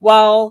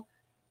 while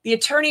the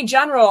attorney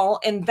general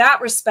in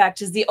that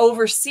respect is the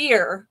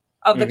overseer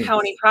of the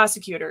county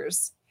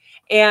prosecutors.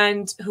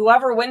 And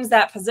whoever wins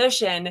that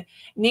position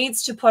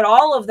needs to put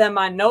all of them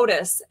on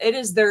notice. It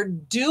is their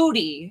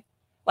duty,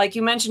 like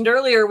you mentioned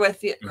earlier with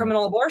the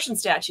criminal abortion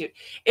statute,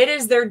 it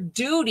is their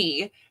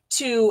duty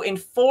to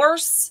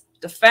enforce,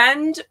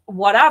 defend,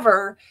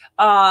 whatever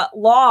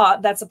law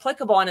that's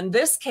applicable. And in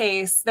this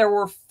case, there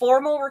were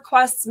formal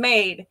requests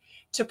made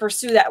to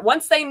pursue that.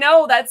 Once they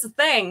know that's a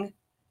thing,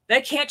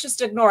 they can't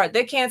just ignore it.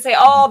 They can't say,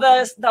 oh,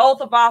 the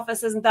oath of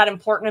office isn't that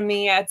important to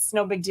me. It's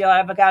no big deal.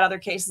 I've got other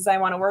cases I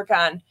want to work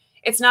on.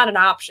 It's not an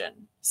option.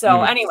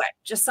 So anyway,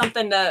 just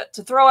something to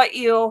throw at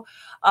you.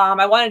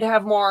 I wanted to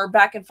have more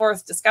back and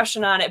forth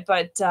discussion on it,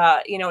 but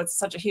it's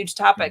such a huge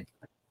topic.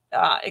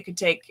 It could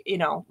take,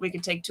 we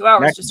could take 2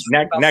 hours.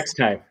 Next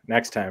time.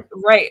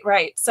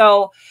 Right.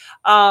 So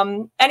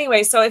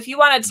anyway, so if you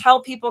want to tell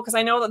people, because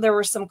I know that there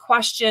were some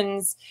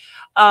questions,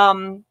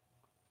 somebody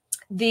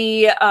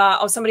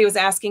was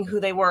asking who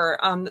they were.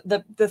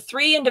 The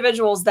 3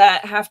 individuals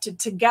that have to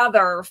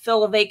together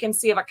fill a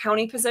vacancy of a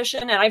county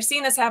position, and I've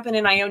seen this happen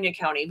in Ionia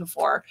County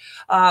before.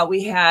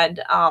 We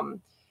had,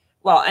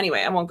 well,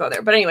 anyway, I won't go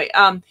there, but anyway,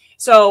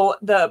 so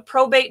the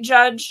probate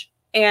judge,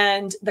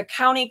 and the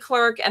county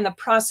clerk and the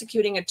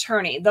prosecuting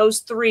attorney.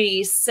 Those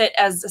three sit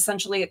as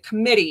essentially a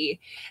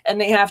committee,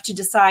 and they have to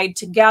decide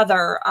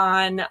together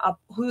on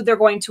who they're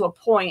going to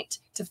appoint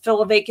to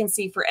fill a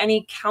vacancy for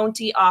any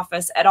county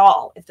office at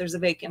all, if there's a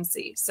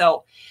vacancy.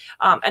 So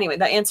anyway,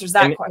 that answers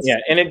that question. Yeah,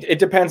 and it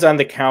depends on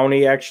the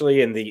county,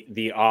 actually, and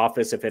the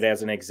office, if it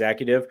has an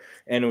executive.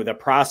 And with a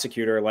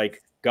prosecutor,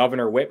 like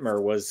Governor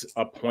Whitmer was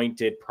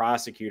appointed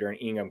prosecutor in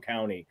Ingham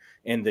County,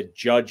 and the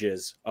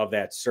judges of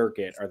that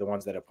circuit are the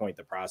ones that appoint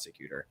the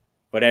prosecutor.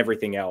 But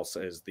everything else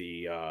is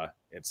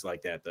it's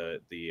like that,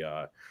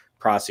 the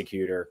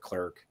prosecutor,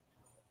 clerk,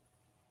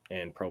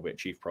 and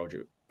chief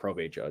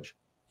probate judge.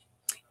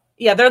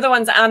 Yeah, they're the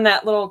ones on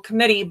that little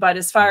committee. But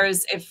as far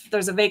as if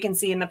there's a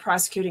vacancy in the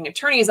prosecuting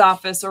attorney's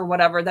office or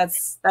whatever,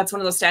 that's one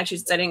of those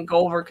statutes I didn't go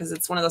over because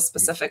it's one of those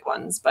specific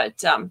ones.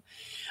 But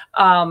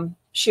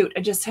shoot,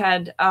 I just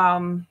had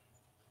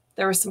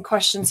there were some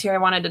questions here. I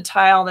wanted to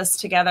tie all this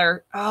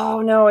together.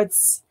 Oh no,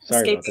 it's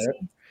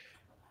escaping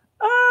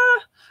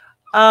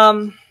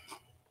me.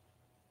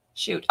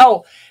 Shoot.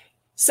 Oh,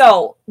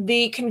 so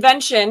the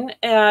convention,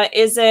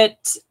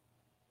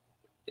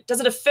 does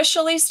it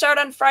officially start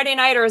on Friday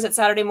night or is it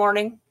Saturday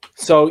morning?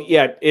 So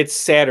yeah, it's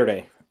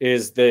Saturday.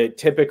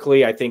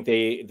 Typically, I think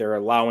they're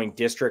allowing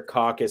district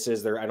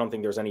caucuses. I don't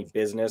think there's any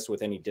business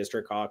with any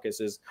district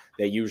caucuses.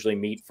 They usually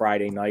meet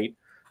Friday night.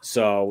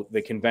 So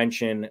the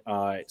convention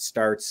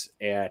starts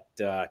at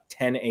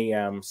 10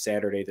 a.m.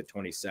 Saturday the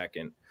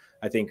 22nd.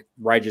 I think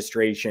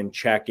registration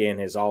check-in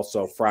is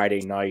also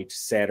Friday night,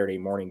 Saturday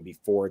morning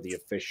before the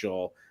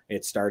official.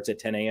 It starts at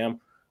 10 a.m.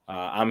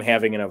 I'm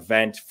having an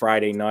event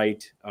Friday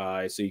night,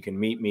 so you can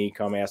meet me,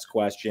 come ask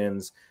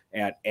questions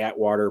at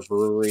Atwater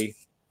Brewery.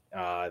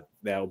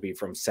 That'll be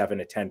from 7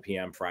 to 10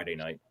 p.m. Friday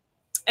night.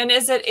 And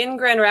is it in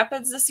Grand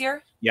Rapids this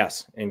year?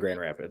 Yes, in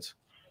Grand Rapids.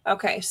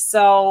 Okay,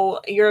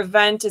 so your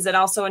event, is it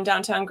also in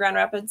downtown Grand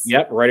Rapids?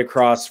 Yep, right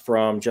across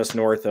from just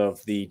north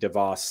of the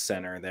DeVos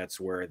Center. That's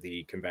where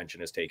the convention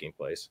is taking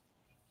place.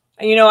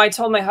 And I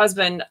told my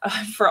husband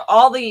for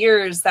all the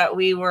years that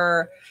we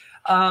were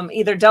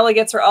either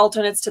delegates or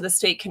alternates to the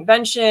state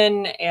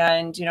convention,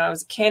 and I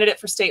was a candidate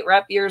for state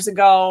rep years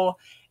ago,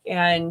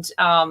 and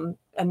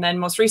then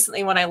most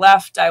recently when I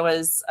left, I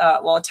was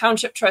a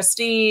township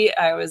trustee.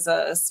 I was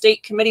a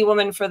state committee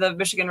woman for the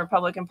Michigan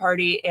Republican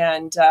Party,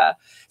 and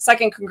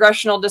second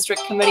congressional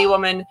district committee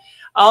woman,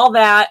 all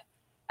that.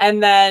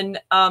 And then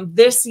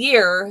this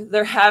year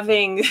they're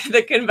having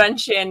the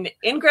convention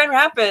in Grand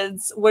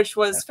Rapids, which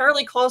was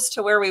fairly close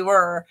to where we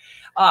were.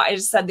 I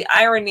just said the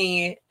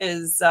irony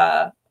is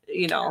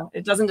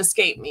it doesn't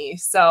escape me.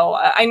 So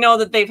I know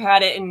that they've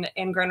had it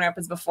in Grand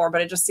Rapids before,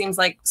 but it just seems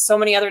like so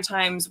many other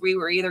times we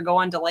were either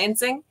going to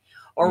Lansing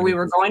or we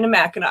were going to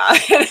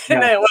Mackinac,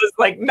 and it was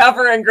like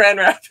never in Grand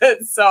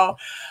Rapids. So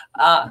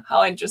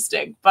how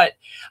interesting. But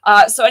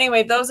so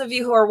anyway, those of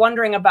you who are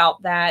wondering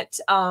about that,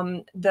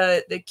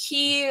 the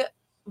key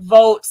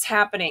votes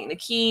happening, the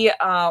key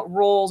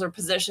roles or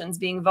positions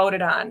being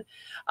voted on,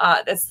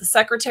 that's the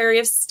Secretary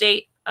of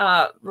State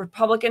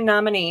Republican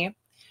nominee,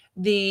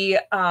 the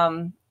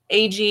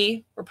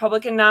AG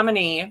Republican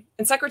nominee,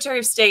 and Secretary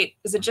of State.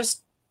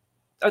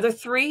 Are there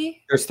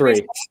three? There's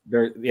three.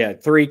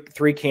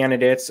 Three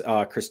candidates: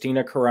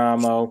 Christina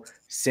Caramo,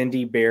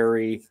 Cindy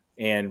Berry,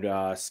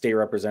 and State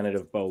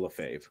Representative Bo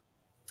LaFave.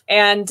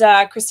 And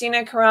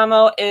Christina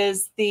Caramo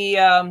is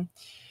the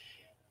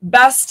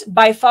best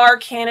by far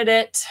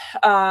candidate.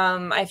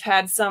 I've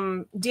had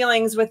some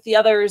dealings with the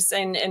others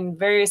in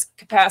various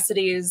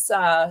capacities,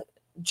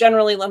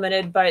 generally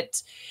limited,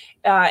 but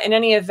in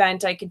any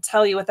event, I could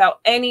tell you without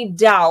any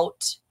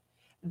doubt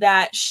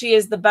that she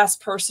is the best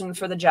person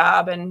for the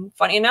job. And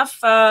funny enough,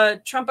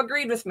 Trump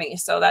agreed with me.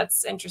 So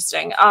that's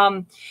interesting.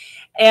 And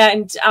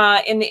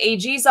in the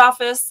AG's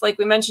office, like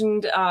we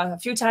mentioned a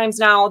few times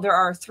now, there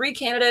are three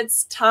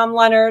candidates. Tom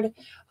Leonard,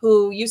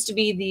 who used to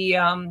be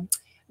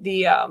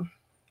the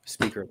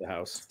Speaker of the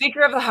House.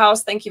 Speaker of the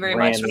House. Thank you very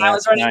much. When I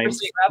was running for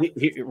state rep,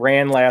 he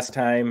ran last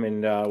time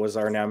and was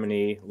our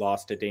nominee.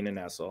 Lost to Dana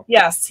Nessel.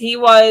 Yes, he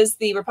was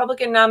the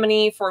Republican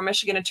nominee for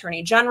Michigan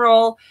Attorney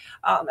General,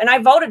 and I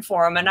voted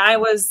for him. And I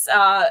was,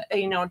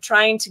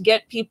 trying to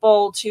get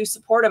people to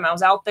support him. I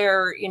was out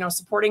there,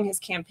 supporting his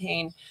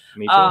campaign.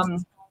 Me too.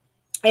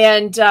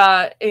 And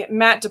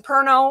Matt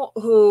DePerno,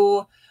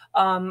 who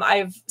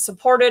I've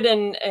supported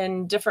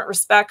in different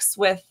respects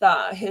with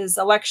his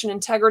election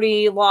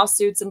integrity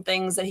lawsuits and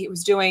things that he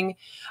was doing.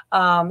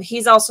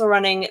 He's also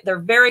running. They're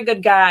very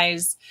good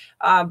guys.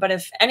 But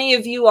if any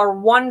of you are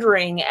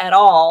wondering at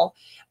all,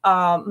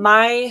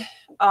 my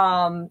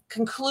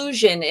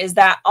conclusion is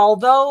that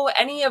although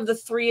any of the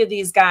three of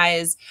these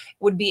guys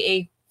would be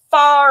a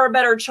far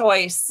better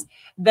choice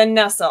than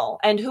Nessel,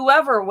 and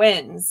whoever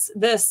wins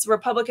this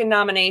Republican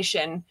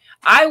nomination,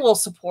 I will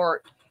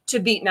support to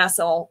beat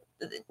Nessel.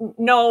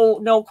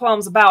 No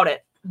qualms about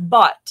it.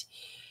 But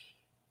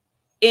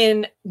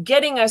in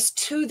getting us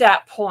to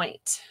that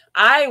point,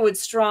 I would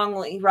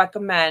strongly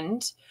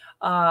recommend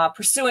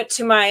pursuant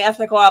to my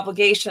ethical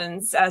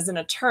obligations as an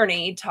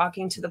attorney,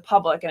 talking to the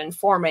public and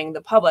informing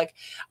the public,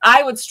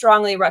 I would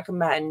strongly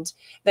recommend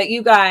that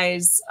you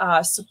guys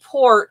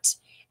support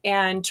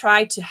and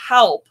try to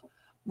help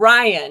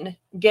Ryan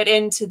get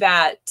into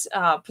that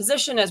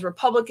position as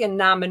Republican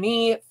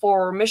nominee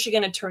for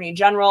Michigan Attorney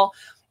General.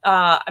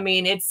 I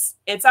mean, it's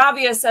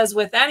obvious, as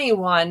with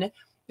anyone,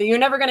 that you're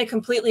never going to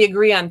completely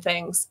agree on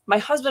things. My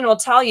husband will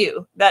tell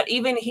you that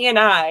even he and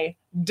I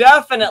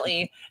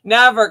definitely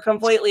never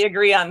completely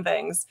agree on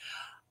things.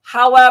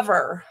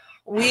 However,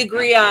 we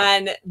agree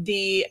on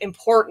the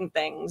important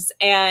things,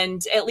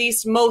 and at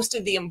least most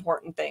of the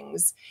important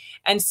things.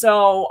 And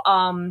so,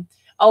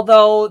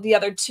 although the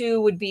other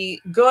two would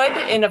be good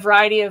in a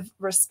variety of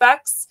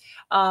respects,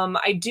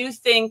 I do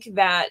think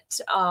that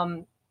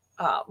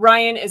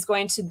Ryan is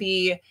going to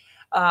be,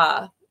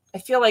 I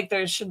feel like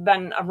there should have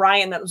been a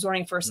Ryan that was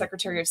running for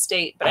Secretary of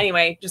State. But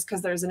anyway, just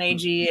because there's an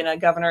AG and a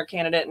governor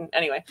candidate. And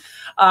anyway,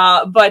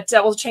 but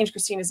we'll change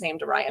Christina's name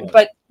to Ryan.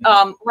 But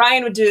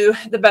Ryan would do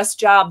the best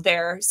job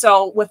there.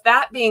 So with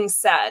that being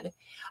said,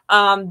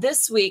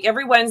 this week,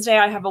 every Wednesday,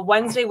 I have a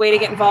Wednesday Way to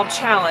Get Involved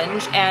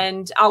challenge.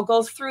 And I'll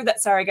go through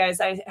that. Sorry,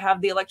 guys, I have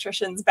the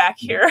electricians back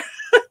here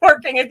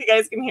working, if you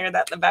guys can hear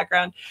that in the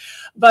background.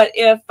 But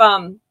if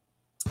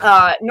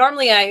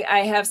normally I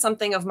have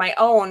something of my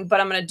own, but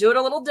I'm going to do it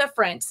a little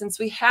different since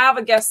we have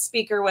a guest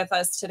speaker with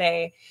us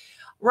today.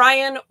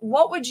 Ryan,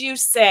 what would you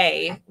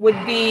say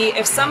would be,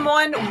 if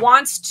someone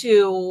wants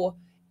to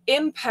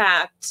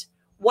impact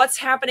what's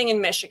happening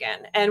in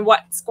Michigan and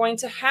what's going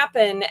to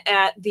happen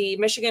at the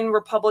Michigan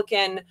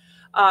Republican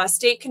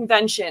State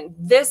Convention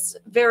this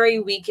very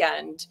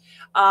weekend?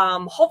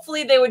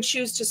 Hopefully they would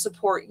choose to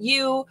support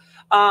you.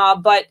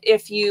 But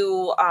if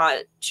you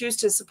choose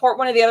to support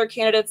one of the other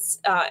candidates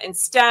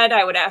instead,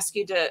 I would ask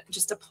you to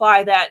just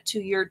apply that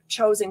to your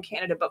chosen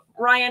candidate. But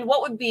Ryan,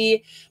 what would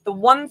be the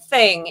one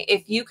thing,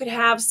 if you could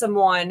have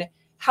someone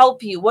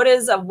help you, what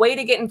is a Way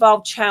to Get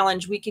Involved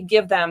challenge we could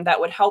give them that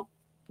would help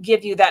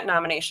give you that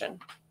nomination?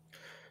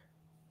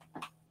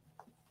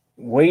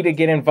 Way to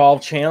Get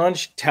Involved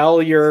challenge.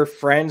 Tell your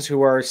friends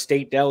who are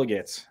state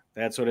delegates.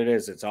 That's what it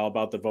is. It's all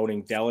about the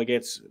voting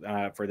delegates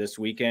for this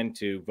weekend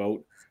to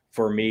vote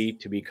for me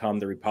to become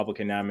the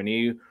Republican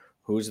nominee,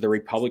 who's the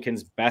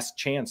Republicans' best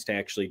chance to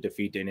actually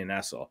defeat Dana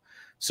Nessel.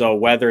 So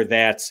whether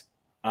that's,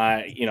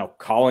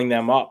 calling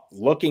them up,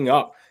 looking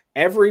up,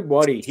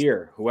 everybody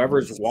here,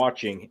 whoever's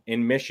watching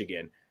in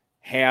Michigan,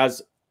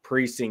 has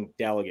precinct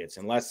delegates.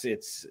 Unless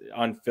it's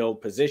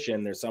unfilled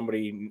position, there's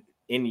somebody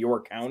in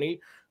your county.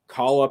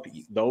 Call up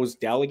those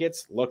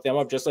delegates, look them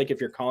up, just like if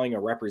you're calling a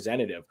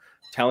representative,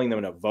 telling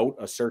them to vote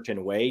a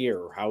certain way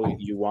or how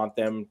you want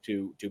them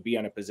to be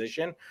on a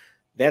position.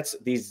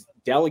 These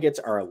delegates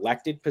are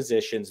elected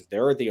positions.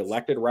 They're the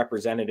elected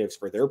representatives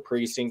for their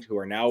precinct who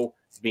are now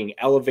being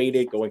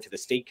elevated, going to the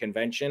state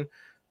convention.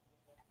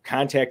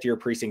 Contact your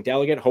precinct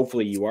delegate.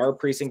 Hopefully you are a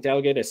precinct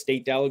delegate, a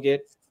state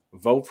delegate.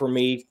 Vote for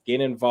me,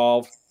 get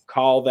involved,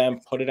 call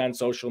them, put it on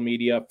social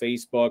media,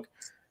 Facebook.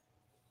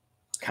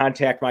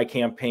 Contact my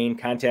campaign,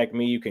 contact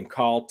me. You can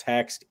call,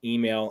 text,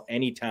 email,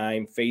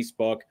 anytime,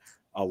 Facebook,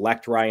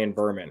 elect Ryan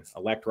Berman,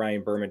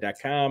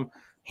 electryanberman.com,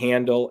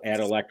 handle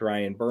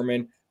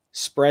 @electryanberman.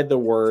 Spread the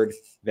word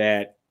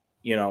that,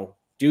 do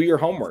your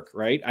homework,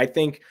 right? I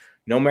think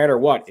no matter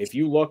what, if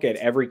you look at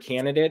every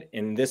candidate,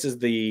 and this is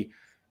the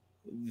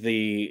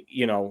thing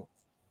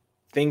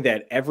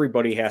that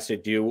everybody has to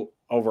do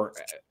over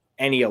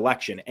any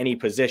election, any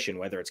position,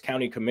 whether it's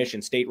county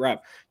commission, state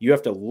rep, you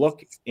have to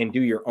look and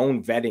do your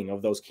own vetting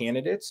of those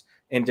candidates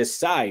and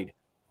decide,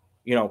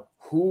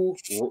 who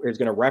is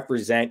going to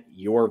represent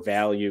your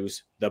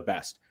values the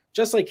best.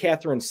 Just like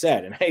Catherine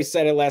said, and I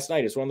said it last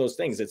night, it's one of those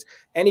things. It's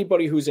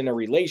anybody who's in a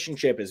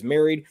relationship, is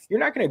married, you're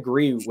not going to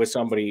agree with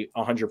somebody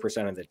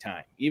 100% of the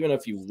time, even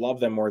if you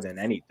love them more than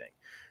anything.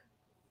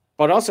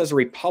 But us as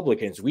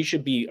Republicans, we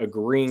should be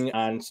agreeing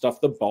on stuff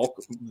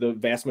the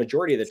vast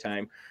majority of the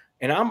time.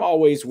 And I'm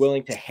always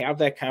willing to have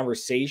that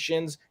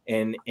conversations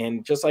and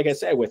just like I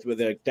said, with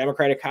the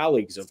Democratic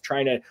colleagues, of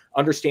trying to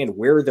understand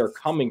where they're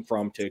coming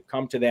from to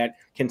come to that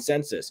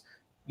consensus.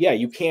 Yeah,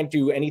 you can't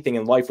do anything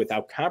in life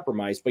without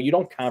compromise, but you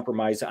don't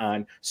compromise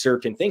on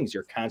certain things,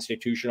 your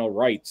constitutional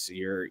rights,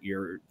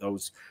 your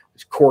those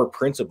core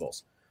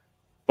principles.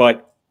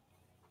 But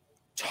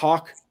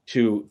talk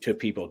to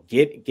people,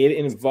 get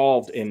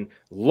involved and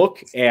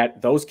look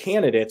at those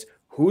candidates,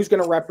 who's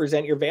going to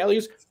represent your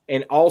values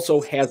and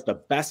also has the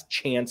best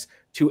chance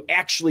to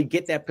actually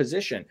get that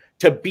position,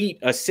 to beat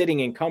a sitting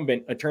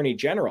incumbent attorney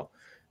general.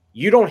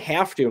 You don't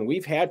have to, and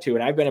we've had to,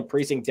 and I've been a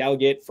precinct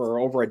delegate for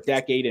over a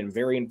decade and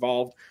very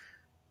involved.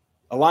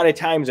 A lot of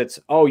times it's,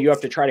 you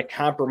have to try to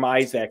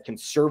compromise that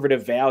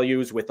conservative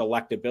values with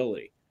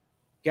electability.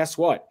 Guess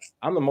what?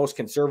 I'm the most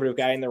conservative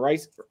guy in the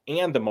race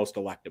and the most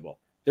electable.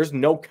 There's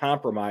no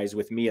compromise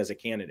with me as a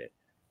candidate.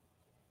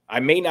 I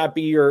may not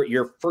be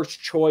your first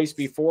choice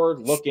before,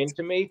 look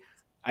into me,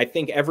 I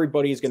think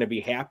everybody is going to be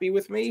happy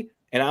with me.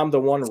 And I'm the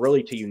one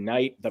really to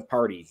unite the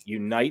party,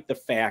 unite the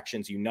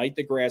factions, unite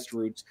the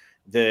grassroots,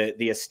 the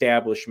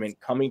establishment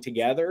coming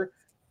together.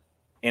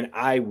 And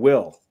I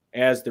will,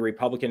 as the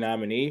Republican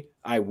nominee,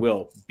 I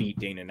will beat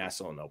Dana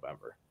Nessel in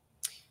November.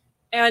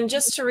 And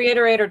just to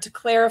reiterate or to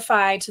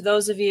clarify to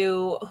those of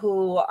you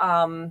who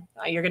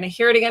you're going to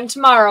hear it again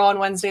tomorrow on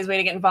Wednesday's Way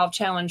to Get Involved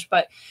Challenge,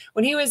 but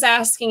when he was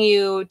asking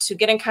you to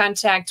get in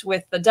contact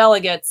with the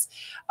delegates,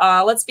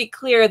 let's be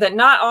clear that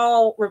not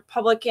all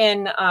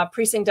Republican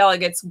precinct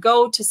delegates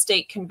go to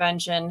state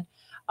convention.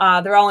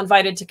 They're all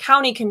invited to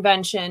county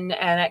convention,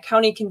 and at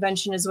county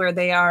convention is where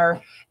they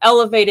are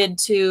elevated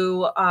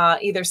to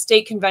either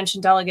state convention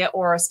delegate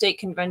or a state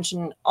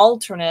convention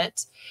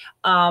alternate.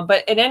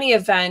 But in any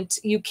event,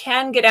 you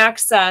can get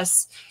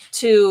access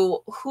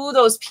to who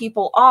those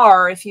people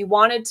are if you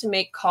wanted to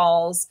make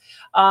calls.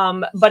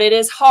 But it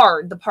is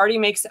hard. The party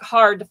makes it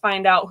hard to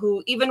find out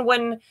who, even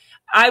when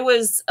I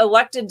was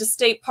elected to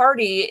state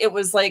party, it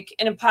was like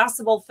an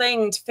impossible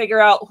thing to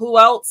figure out who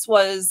else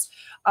was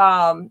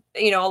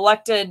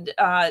elected,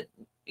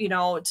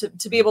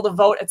 to be able to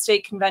vote at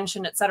state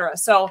convention, et cetera.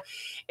 So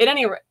at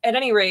any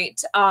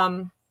rate,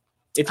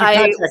 if you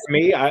contact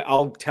me,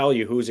 I'll tell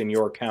you who's in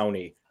your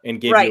county and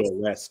give you a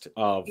list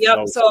of.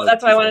 Yep. So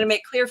that's what I wanted to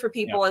make clear for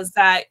people is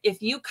that if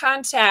you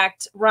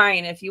contact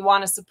Ryan, if you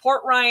want to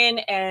support Ryan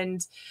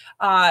and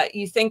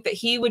you think that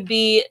he would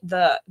be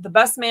the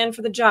best man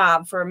for the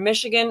job for a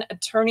Michigan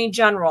Attorney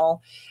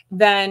General,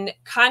 then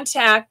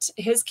contact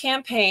his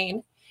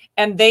campaign.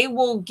 And they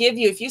will give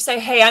you, if you say,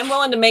 hey, I'm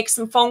willing to make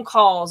some phone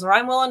calls, or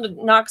I'm willing to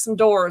knock some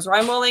doors, or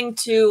I'm willing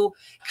to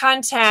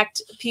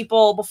contact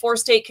people before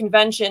state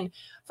convention.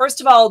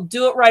 First of all,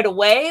 do it right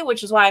away,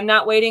 which is why I'm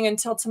not waiting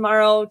until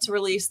tomorrow to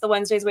release the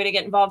Wednesday's Way to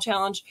Get Involved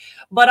Challenge.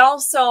 But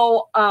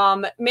also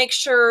make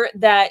sure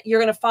that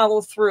you're going to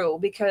follow through,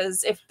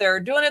 because if they're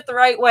doing it the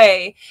right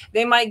way,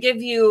 they might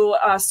give you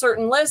a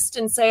certain list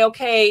and say,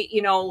 okay,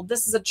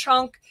 this is a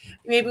chunk.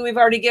 Maybe we've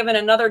already given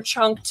another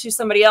chunk to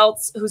somebody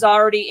else who's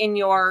already in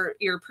your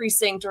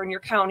precinct or in your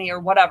county or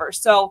whatever.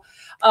 So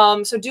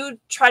do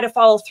try to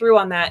follow through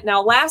on that.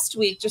 Now, last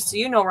week, just so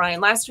you know,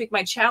 Ryan, last week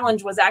my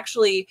challenge was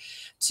actually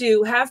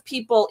to have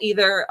people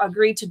either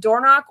agree to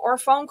door knock or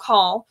phone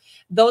call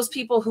those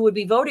people who would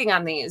be voting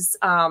on these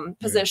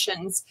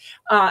positions,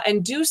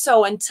 and do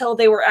so until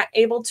they were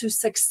able to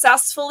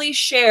successfully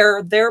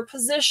share their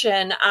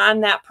position on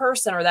that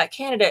person or that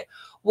candidate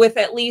with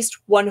at least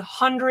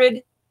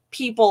 100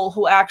 people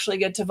who actually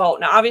get to vote.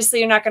 Now, obviously,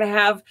 you're not going to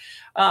have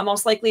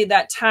most likely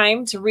that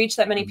time to reach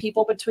that many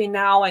people between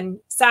now and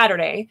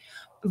Saturday.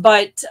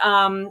 But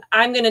I'm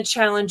going to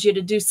challenge you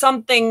to do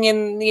something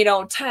in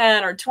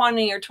 10 or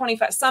 20 or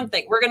 25,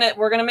 something.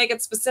 We're gonna make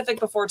it specific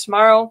before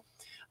tomorrow.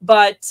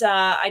 But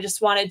I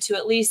just wanted to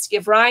at least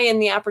give Ryan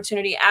the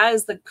opportunity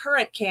as the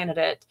current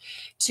candidate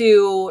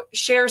to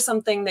share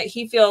something that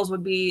he feels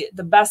would be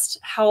the best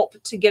help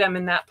to get him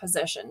in that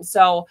position.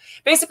 So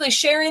basically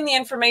sharing the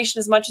information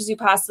as much as you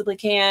possibly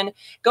can.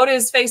 Go to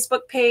his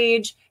Facebook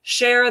page,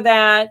 share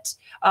that.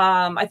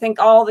 I think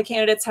all the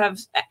candidates have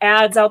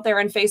ads out there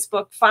on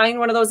Facebook. Find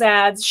one of those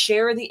ads,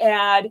 share the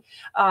ad,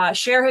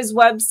 share his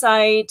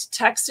website,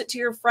 text it to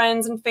your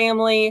friends and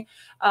family.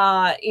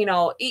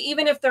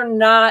 Even if they're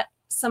not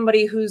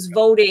somebody who's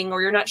voting,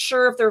 or you're not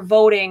sure if they're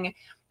voting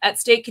at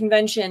state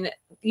convention,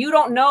 you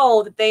don't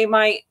know that they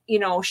might,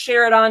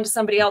 share it on to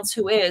somebody else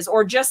who is,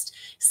 or just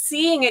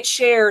seeing it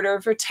shared, or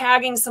if you're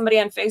tagging somebody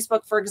on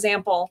Facebook, for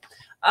example,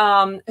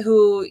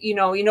 who,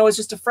 is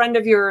just a friend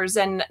of yours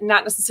and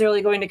not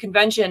necessarily going to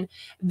convention,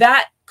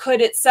 that could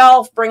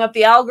itself bring up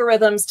the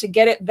algorithms to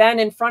get it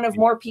then in front of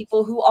more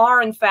people who are,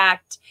 in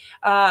fact,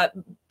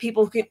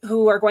 people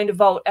who are going to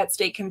vote at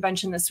state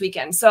convention this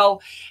weekend.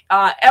 So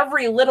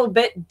every little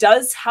bit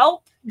does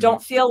help.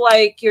 Don't feel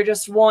like you're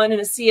just one in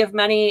a sea of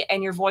many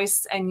and your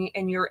voice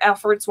and your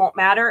efforts won't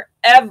matter.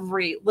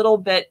 Every little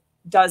bit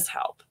does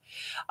help.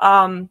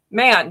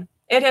 Man,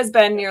 it has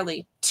been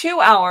nearly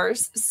 2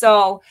 hours.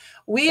 So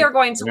we are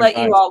going to let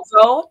you all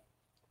go.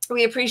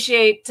 We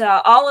appreciate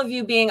all of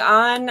you being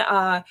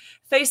on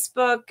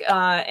Facebook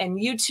and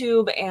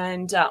YouTube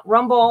and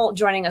Rumble,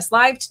 joining us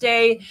live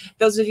today.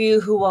 Those of you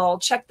who will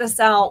check this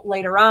out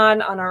later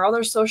on our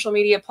other social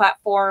media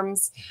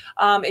platforms.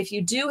 If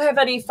you do have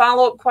any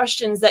follow-up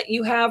questions that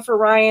you have for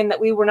Ryan that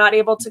we were not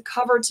able to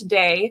cover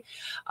today,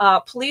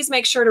 please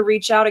make sure to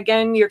reach out.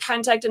 Again, your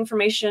contact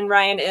information,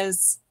 Ryan,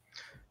 is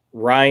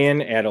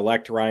Ryan at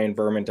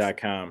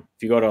electryanberman.com.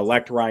 If you go to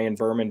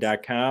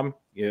electryanberman.com,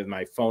 you have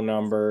my phone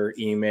number,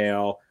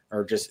 email,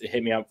 or just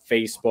hit me up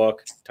Facebook,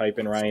 type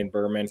in Ryan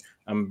Berman.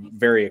 I'm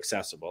very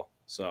accessible.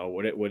 So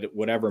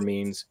whatever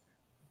means,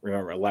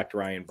 remember, elect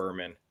Ryan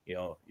Berman,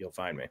 you'll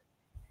find me.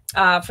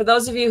 For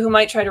those of you who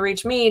might try to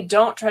reach me,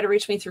 don't try to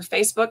reach me through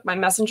Facebook. My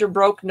messenger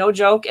broke, no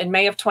joke, in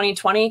May of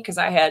 2020 because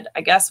I had,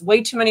 I guess,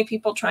 way too many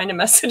people trying to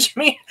message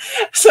me.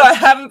 So I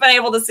haven't been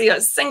able to see a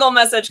single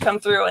message come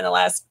through in the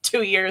last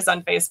 2 years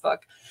on Facebook.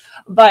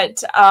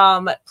 But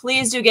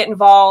please do get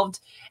involved.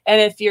 And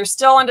if you're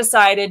still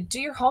undecided, do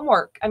your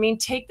homework. I mean,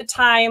 take the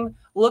time,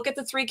 look at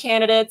the 3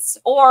 candidates,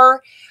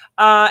 or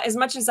as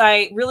much as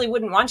I really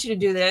wouldn't want you to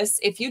do this,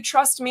 if you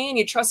trust me and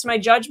you trust my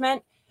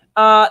judgment,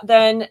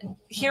 then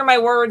hear my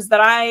words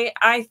that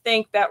I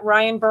think that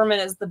Ryan Berman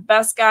is the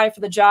best guy for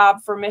the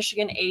job for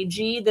Michigan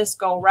AG this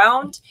go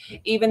round,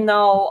 even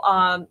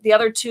though the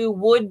other 2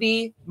 would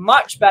be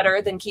much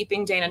better than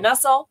keeping Dana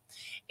Nessel.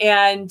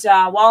 And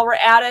while we're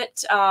at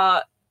it,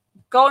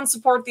 go and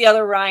support the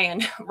other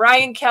Ryan,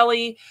 Ryan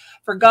Kelly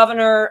for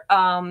governor.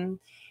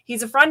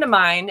 He's a friend of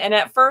mine. And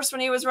at first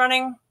when he was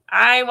running,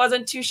 I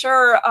wasn't too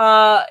sure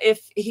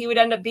if he would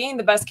end up being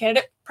the best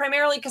candidate,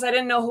 primarily because I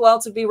didn't know who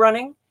else would be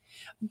running.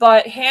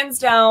 But hands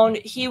down,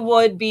 he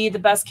would be the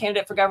best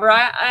candidate for governor.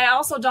 I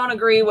also don't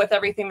agree with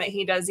everything that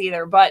he does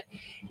either. But,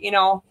 you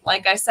know,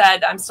 like I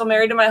said, I'm still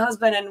married to my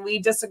husband and we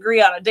disagree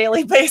on a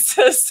daily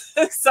basis.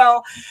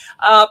 So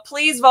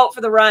please vote for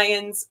the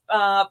Ryans.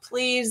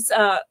 Please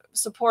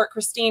support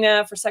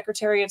Christina for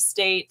Secretary of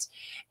State,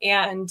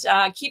 and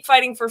keep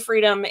fighting for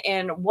freedom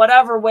in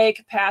whatever way,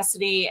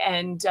 capacity,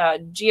 and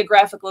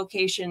geographic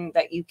location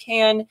that you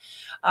can.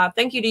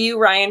 Thank you to you,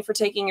 Ryan, for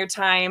taking your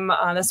time.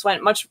 This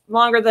went much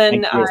longer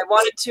than I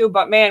wanted to,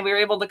 but man, we were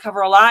able to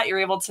cover a lot. You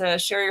were able to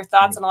share your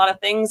thoughts on a lot of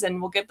things, and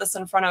we'll get this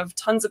in front of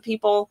tons of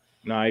people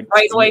right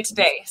away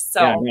today.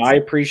 So yeah, no, I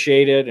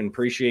appreciate it and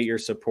appreciate your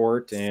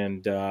support,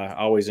 and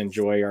always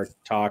enjoy our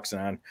talks.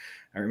 And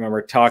I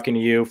remember talking to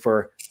you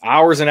for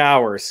hours and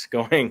hours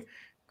going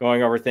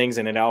over things,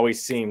 and it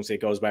always seems it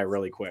goes by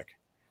really quick.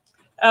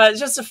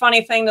 Just a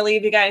funny thing to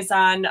leave you guys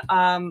on.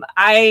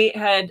 I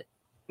had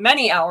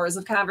many hours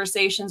of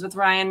conversations with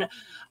Ryan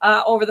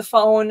over the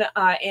phone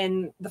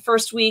in the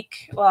first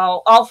week,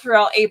 well, all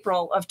throughout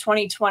April of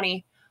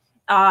 2020,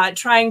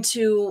 trying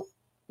to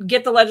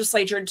get the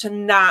legislature to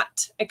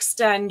not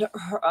extend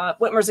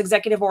Whitmer's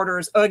executive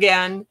orders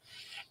again.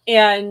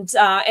 And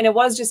it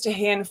was just a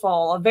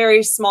handful, a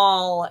very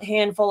small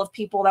handful of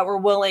people that were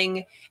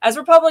willing, as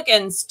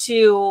Republicans,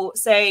 to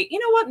say, you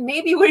know what,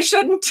 maybe we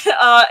shouldn't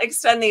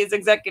extend these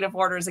executive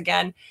orders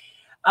again.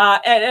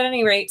 At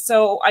any rate,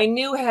 so I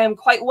knew him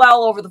quite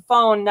well over the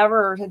phone,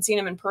 never had seen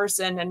him in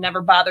person, and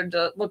never bothered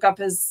to look up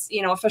his,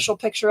 you know, official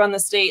picture on the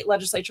state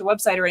legislature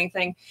website or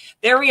anything.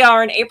 There we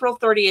are on April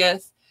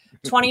 30th,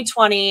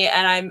 2020,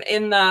 and I'm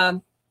in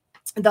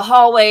the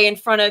hallway in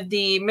front of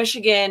the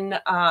Michigan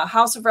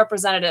House of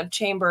Representative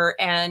chamber,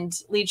 and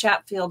Lee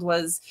Chatfield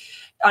was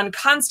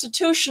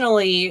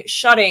unconstitutionally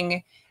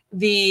shutting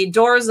the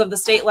doors of the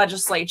state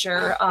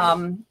legislature.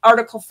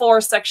 Article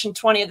 4, Section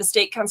 20 of the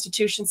state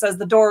constitution says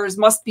the doors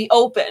must be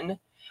open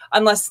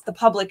unless the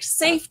public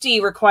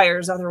safety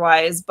requires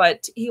otherwise,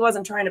 but he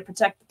wasn't trying to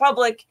protect the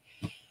public.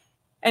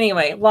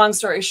 Anyway, long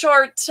story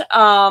short,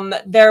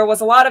 there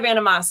was a lot of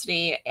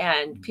animosity,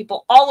 and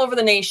people all over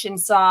the nation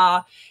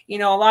saw, you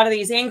know, a lot of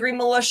these angry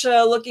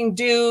militia looking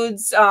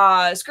dudes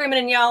screaming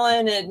and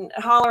yelling and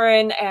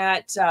hollering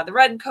at the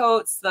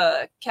redcoats,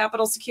 the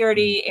Capitol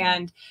Security,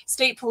 and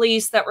state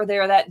police that were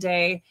there that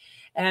day.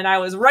 And I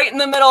was right in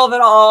the middle of it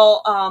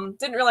all.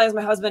 Didn't realize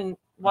my husband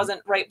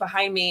wasn't right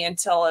behind me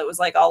until it was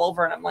like all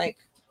over. And I'm like,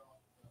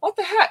 what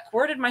the heck?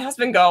 Where did my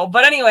husband go?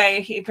 But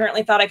anyway, he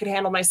apparently thought I could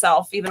handle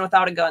myself even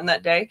without a gun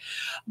that day.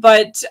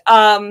 But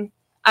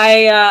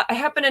I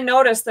happened to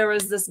notice there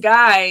was this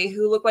guy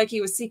who looked like he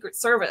was Secret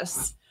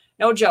Service.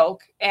 No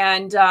joke.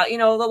 And, you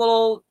know, the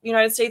little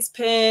United States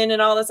pin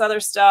and all this other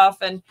stuff.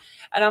 And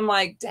I'm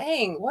like,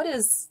 dang, what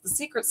is the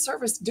Secret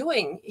Service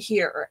doing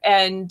here?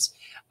 And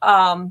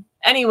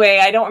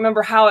anyway, I don't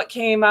remember how it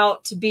came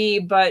out to be,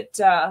 but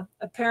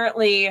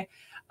apparently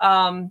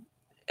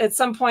at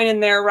some point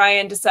in there,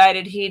 Ryan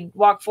decided he'd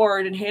walk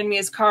forward and hand me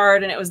his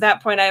card. And it was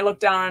that point I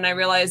looked down and I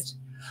realized,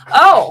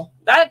 oh,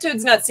 that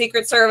dude's not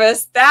Secret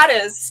Service. That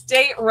is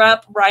State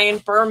Rep Ryan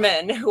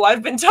Berman, who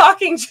I've been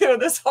talking to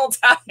this whole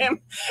time.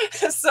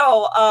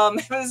 So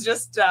it was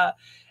just, it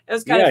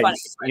was kind of funny.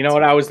 You know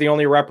what? I was the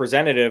only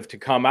representative to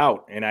come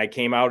out, and I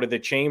came out of the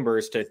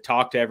chambers to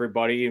talk to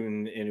everybody,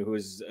 and who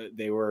was,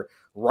 they were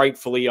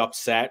rightfully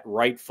upset,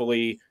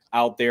 rightfully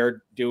out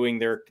there doing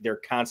their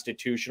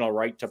constitutional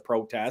right to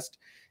protest,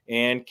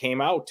 and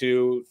came out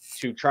to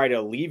try to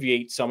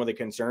alleviate some of the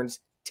concerns,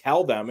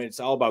 tell them it's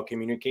all about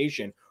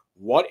communication,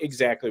 what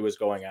exactly was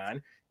going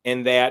on.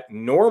 And that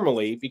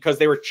normally, because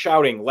they were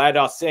shouting, let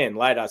us in,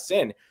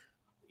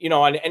 you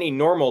know, on any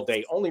normal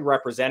day, only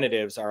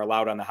representatives are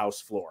allowed on the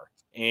House floor.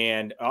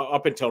 And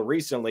up until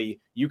recently,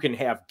 you can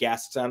have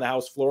guests on the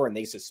House floor, and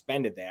they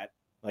suspended that,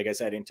 like I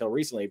said, until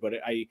recently. But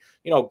I,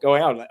 you know,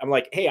 going out, I'm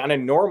like, hey, on a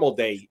normal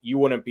day, you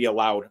wouldn't be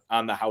allowed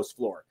on the House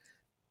floor.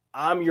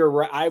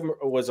 I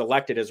was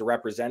elected as a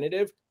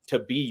representative to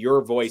be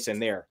your voice in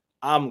there.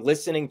 I'm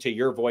listening to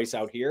your voice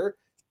out here,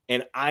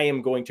 and I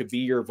am going to be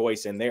your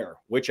voice in there,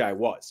 which I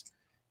was.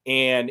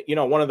 And, you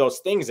know, one of those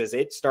things is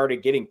it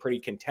started getting pretty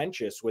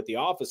contentious with the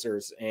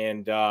officers,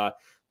 and,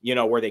 you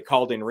know, where they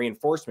called in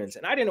reinforcements,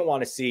 and I didn't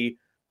want to see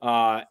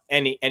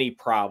any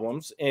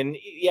problems. And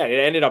yeah, it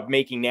ended up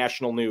making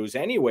national news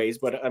anyways.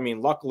 But I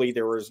mean, luckily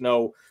there was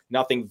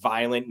nothing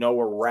violent, no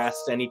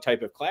arrests, any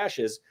type of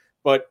clashes.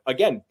 But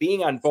again,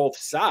 being on both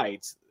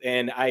sides,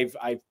 and I've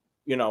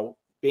you know,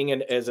 being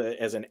as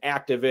an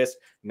activist,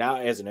 now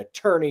as an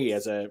attorney,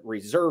 as a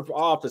reserve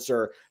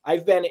officer,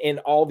 I've been in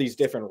all these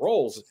different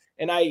roles.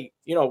 And I,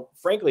 you know,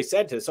 frankly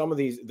said to some of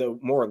the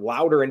more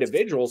louder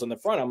individuals in the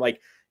front, I'm like,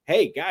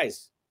 hey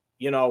guys,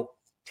 you know,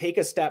 take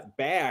a step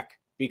back,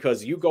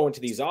 because you go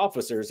into these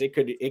officers, it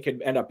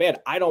could end up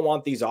bad. I don't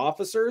want these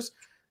officers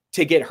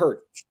to get hurt.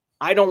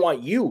 I don't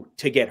want you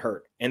to get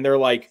hurt. And they're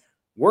like,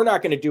 we're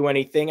not going to do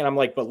anything. And I'm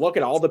like, but look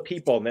at all the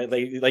people. And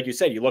they, like you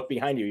said, you look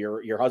behind you,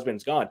 your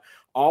husband's gone.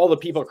 All the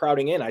people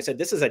crowding in. I said,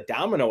 this is a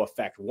domino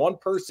effect. One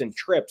person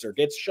trips or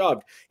gets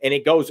shoved and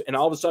it goes, and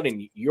all of a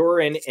sudden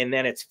you're in, and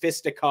then it's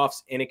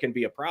fisticuffs and it can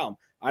be a problem.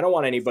 I don't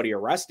want anybody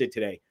arrested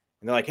today.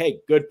 And they're like, hey,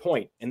 good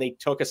point. And they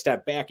took a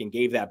step back and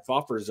gave that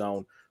buffer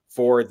zone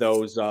for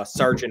those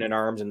sergeant at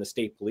arms and the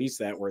state police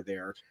that were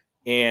there.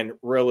 And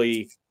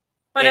really,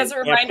 but as a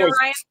reminder,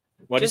 Ryan,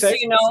 just so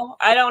you know,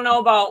 I don't know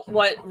about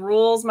what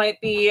rules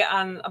might be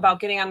about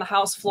getting on the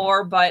House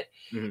floor, but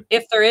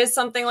if there is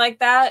something like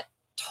that,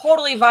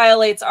 totally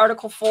violates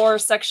Article 4,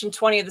 Section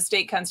 20 of the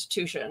state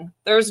constitution.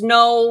 There's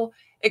no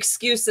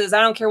excuses. I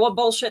don't care what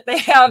bullshit they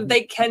have.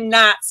 They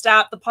cannot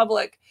stop the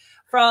public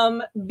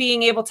from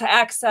being able to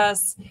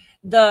access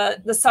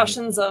the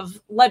sessions of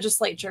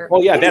legislature.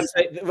 Well, yeah,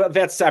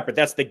 that's separate.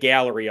 That's the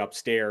gallery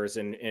upstairs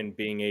and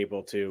being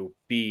able to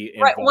be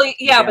right. Well,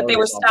 yeah, but they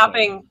were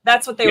stopping.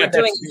 That's what they were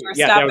doing.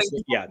 That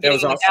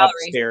was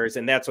upstairs,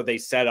 and that's what they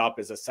set up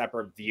as a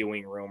separate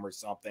viewing room or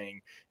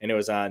something. And it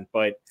was on,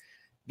 but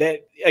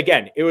that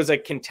again, it was a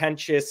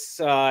contentious,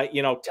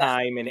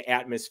 time and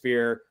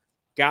atmosphere.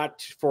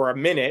 Got for a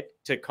minute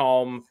to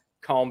calm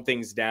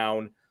things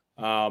down.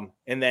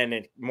 And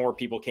then more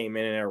people came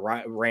in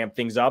and ramped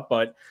things up.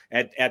 But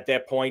at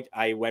that point,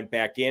 I went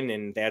back in,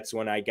 and that's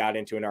when I got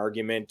into an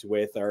argument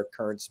with our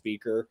current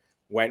speaker,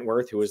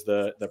 Wentworth, who was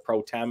the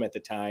pro tem at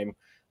the time,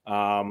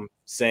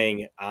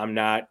 saying, I'm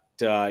not,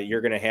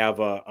 you're going to have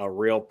a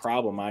real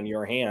problem on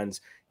your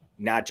hands,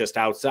 not just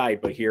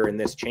outside, but here in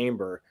this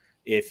chamber,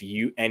 if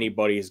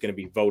anybody is going to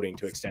be voting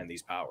to extend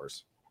these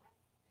powers.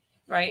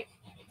 Right.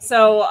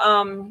 So,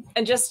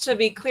 and just to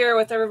be clear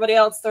with everybody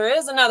else, there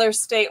is another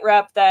state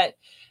rep there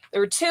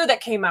were two that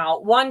came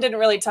out. One didn't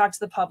really talk to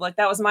the public.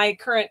 That was my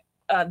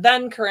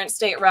then current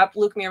state rep,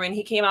 Luke Meerman.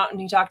 He came out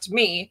and he talked to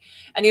me,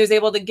 and he was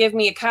able to give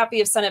me a copy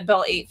of Senate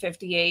Bill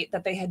 858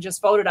 that they had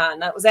just voted on.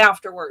 That was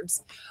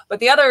afterwards. But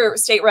the other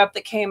state rep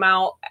that came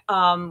out,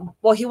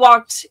 well, he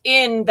walked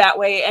in that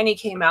way and he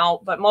came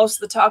out, but most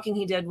of the talking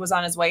he did was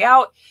on his way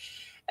out.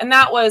 And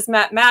that was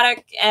Matt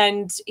Maddock.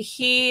 And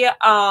he,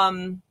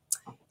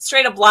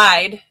 straight up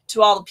lied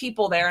to all the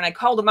people there, and I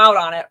called him out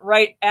on it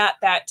right at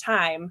that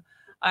time.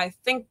 I'm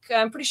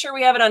pretty sure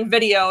we have it on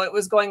video. It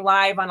was going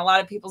live on a lot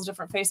of people's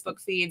different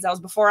Facebook feeds. That was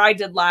before I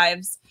did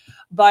lives.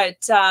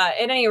 But at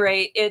any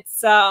rate,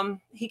 it's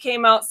he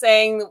came out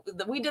saying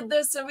that we did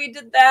this and we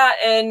did that,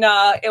 and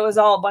it was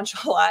all a bunch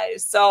of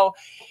lies. So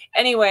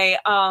anyway,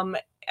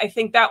 I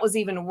think that was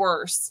even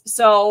worse.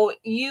 So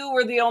you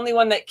were the only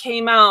one that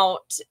came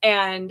out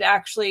and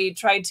actually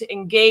tried to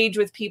engage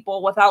with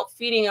people without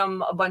feeding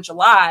them a bunch of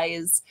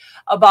lies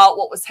about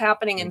what was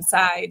happening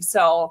inside.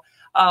 So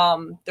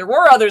there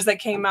were others that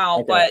came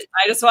out, but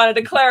I just wanted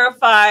to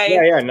clarify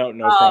no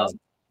problem.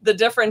 The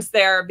difference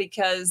there,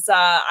 because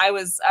I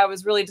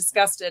was really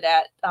disgusted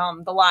at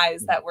the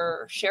lies that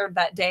were shared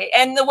that day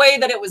and the way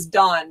that it was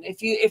done.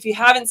 If you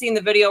haven't seen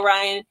the video,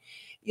 Ryan,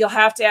 you'll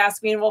have to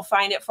ask me and we'll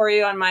find it for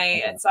you on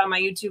it's on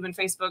my YouTube and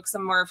Facebook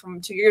somewhere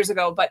from 2 years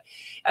ago. But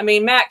I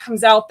mean, Matt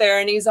comes out there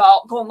and he's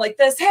all going like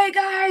this. Hey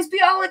guys,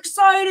 be all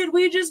excited.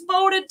 We just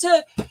voted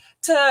to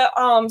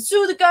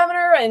sue the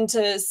governor and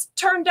to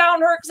turn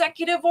down her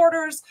executive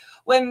orders,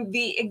 when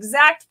the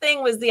exact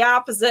thing was the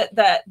opposite.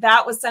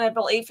 That was Senate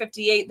Bill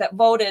 858 that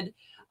voted,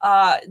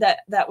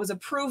 that was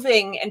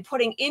approving and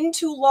putting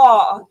into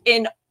law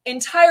in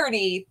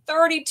entirety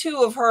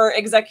 32 of her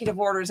executive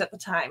orders at the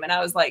time. And I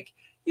was like,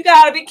 you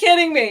gotta be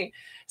kidding me.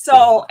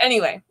 So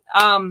anyway,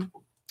 I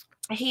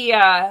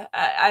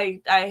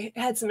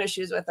had some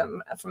issues with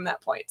him from that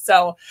point.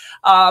 So,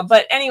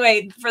 but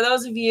anyway, for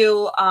those of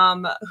you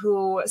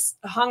who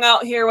hung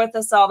out here with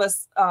us all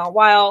this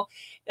while,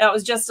 that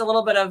was just a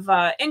little bit of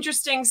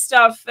interesting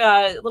stuff,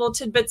 little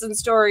tidbits and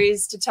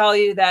stories to tell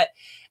you that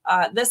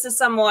this is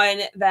someone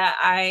that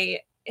I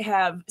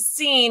have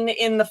seen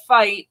in the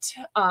fight,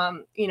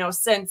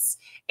 since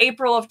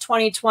April of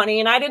 2020.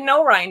 And I didn't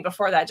know Ryan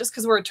before that. Just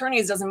because we're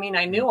attorneys doesn't mean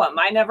I knew him.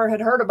 I never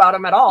had heard about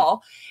him at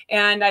all.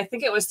 And I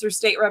think it was through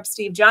State Rep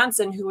Steve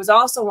Johnson, who was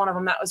also one of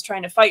them that was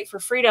trying to fight for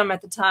freedom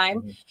at the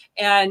time.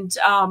 And,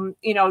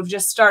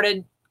 just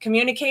started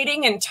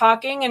communicating and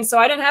talking. And so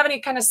I didn't have any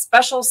kind of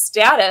special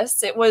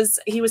status.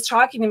 He was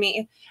talking to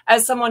me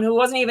as someone who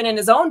wasn't even in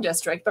his own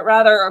district, but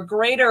rather a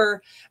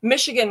greater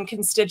Michigan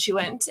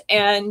constituent.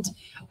 And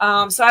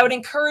so I would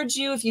encourage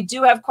you, if you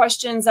do have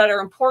questions that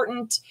are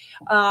important,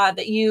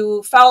 that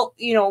you felt,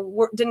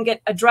 didn't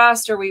get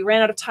addressed or we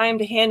ran out of time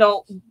to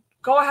handle,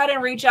 go ahead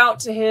and reach out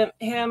to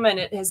him and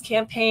his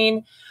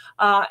campaign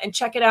and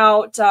check it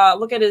out.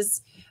 Look at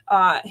his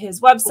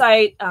his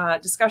website,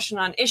 discussion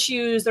on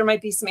issues. There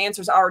might be some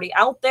answers already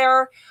out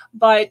there,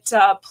 but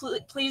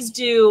please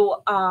do.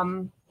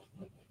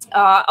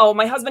 Oh,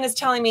 my husband is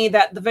telling me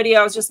that the video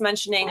I was just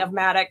mentioning of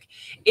Matic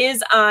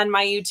is on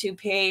my YouTube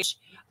page.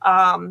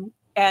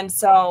 And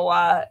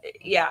so,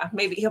 yeah,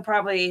 maybe he'll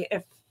probably,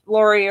 if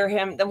Lori or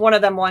him, then one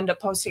of them will end up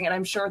posting it,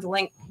 I'm sure, the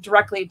link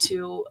directly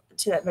to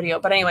that video.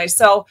 But anyway,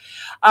 so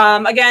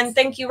again,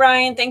 thank you,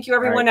 Ryan. Thank you,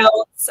 everyone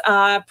else.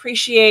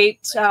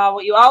 Appreciate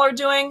what you all are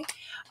doing.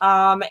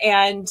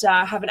 And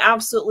have an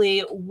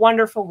absolutely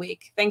wonderful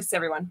week. Thanks,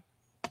 everyone.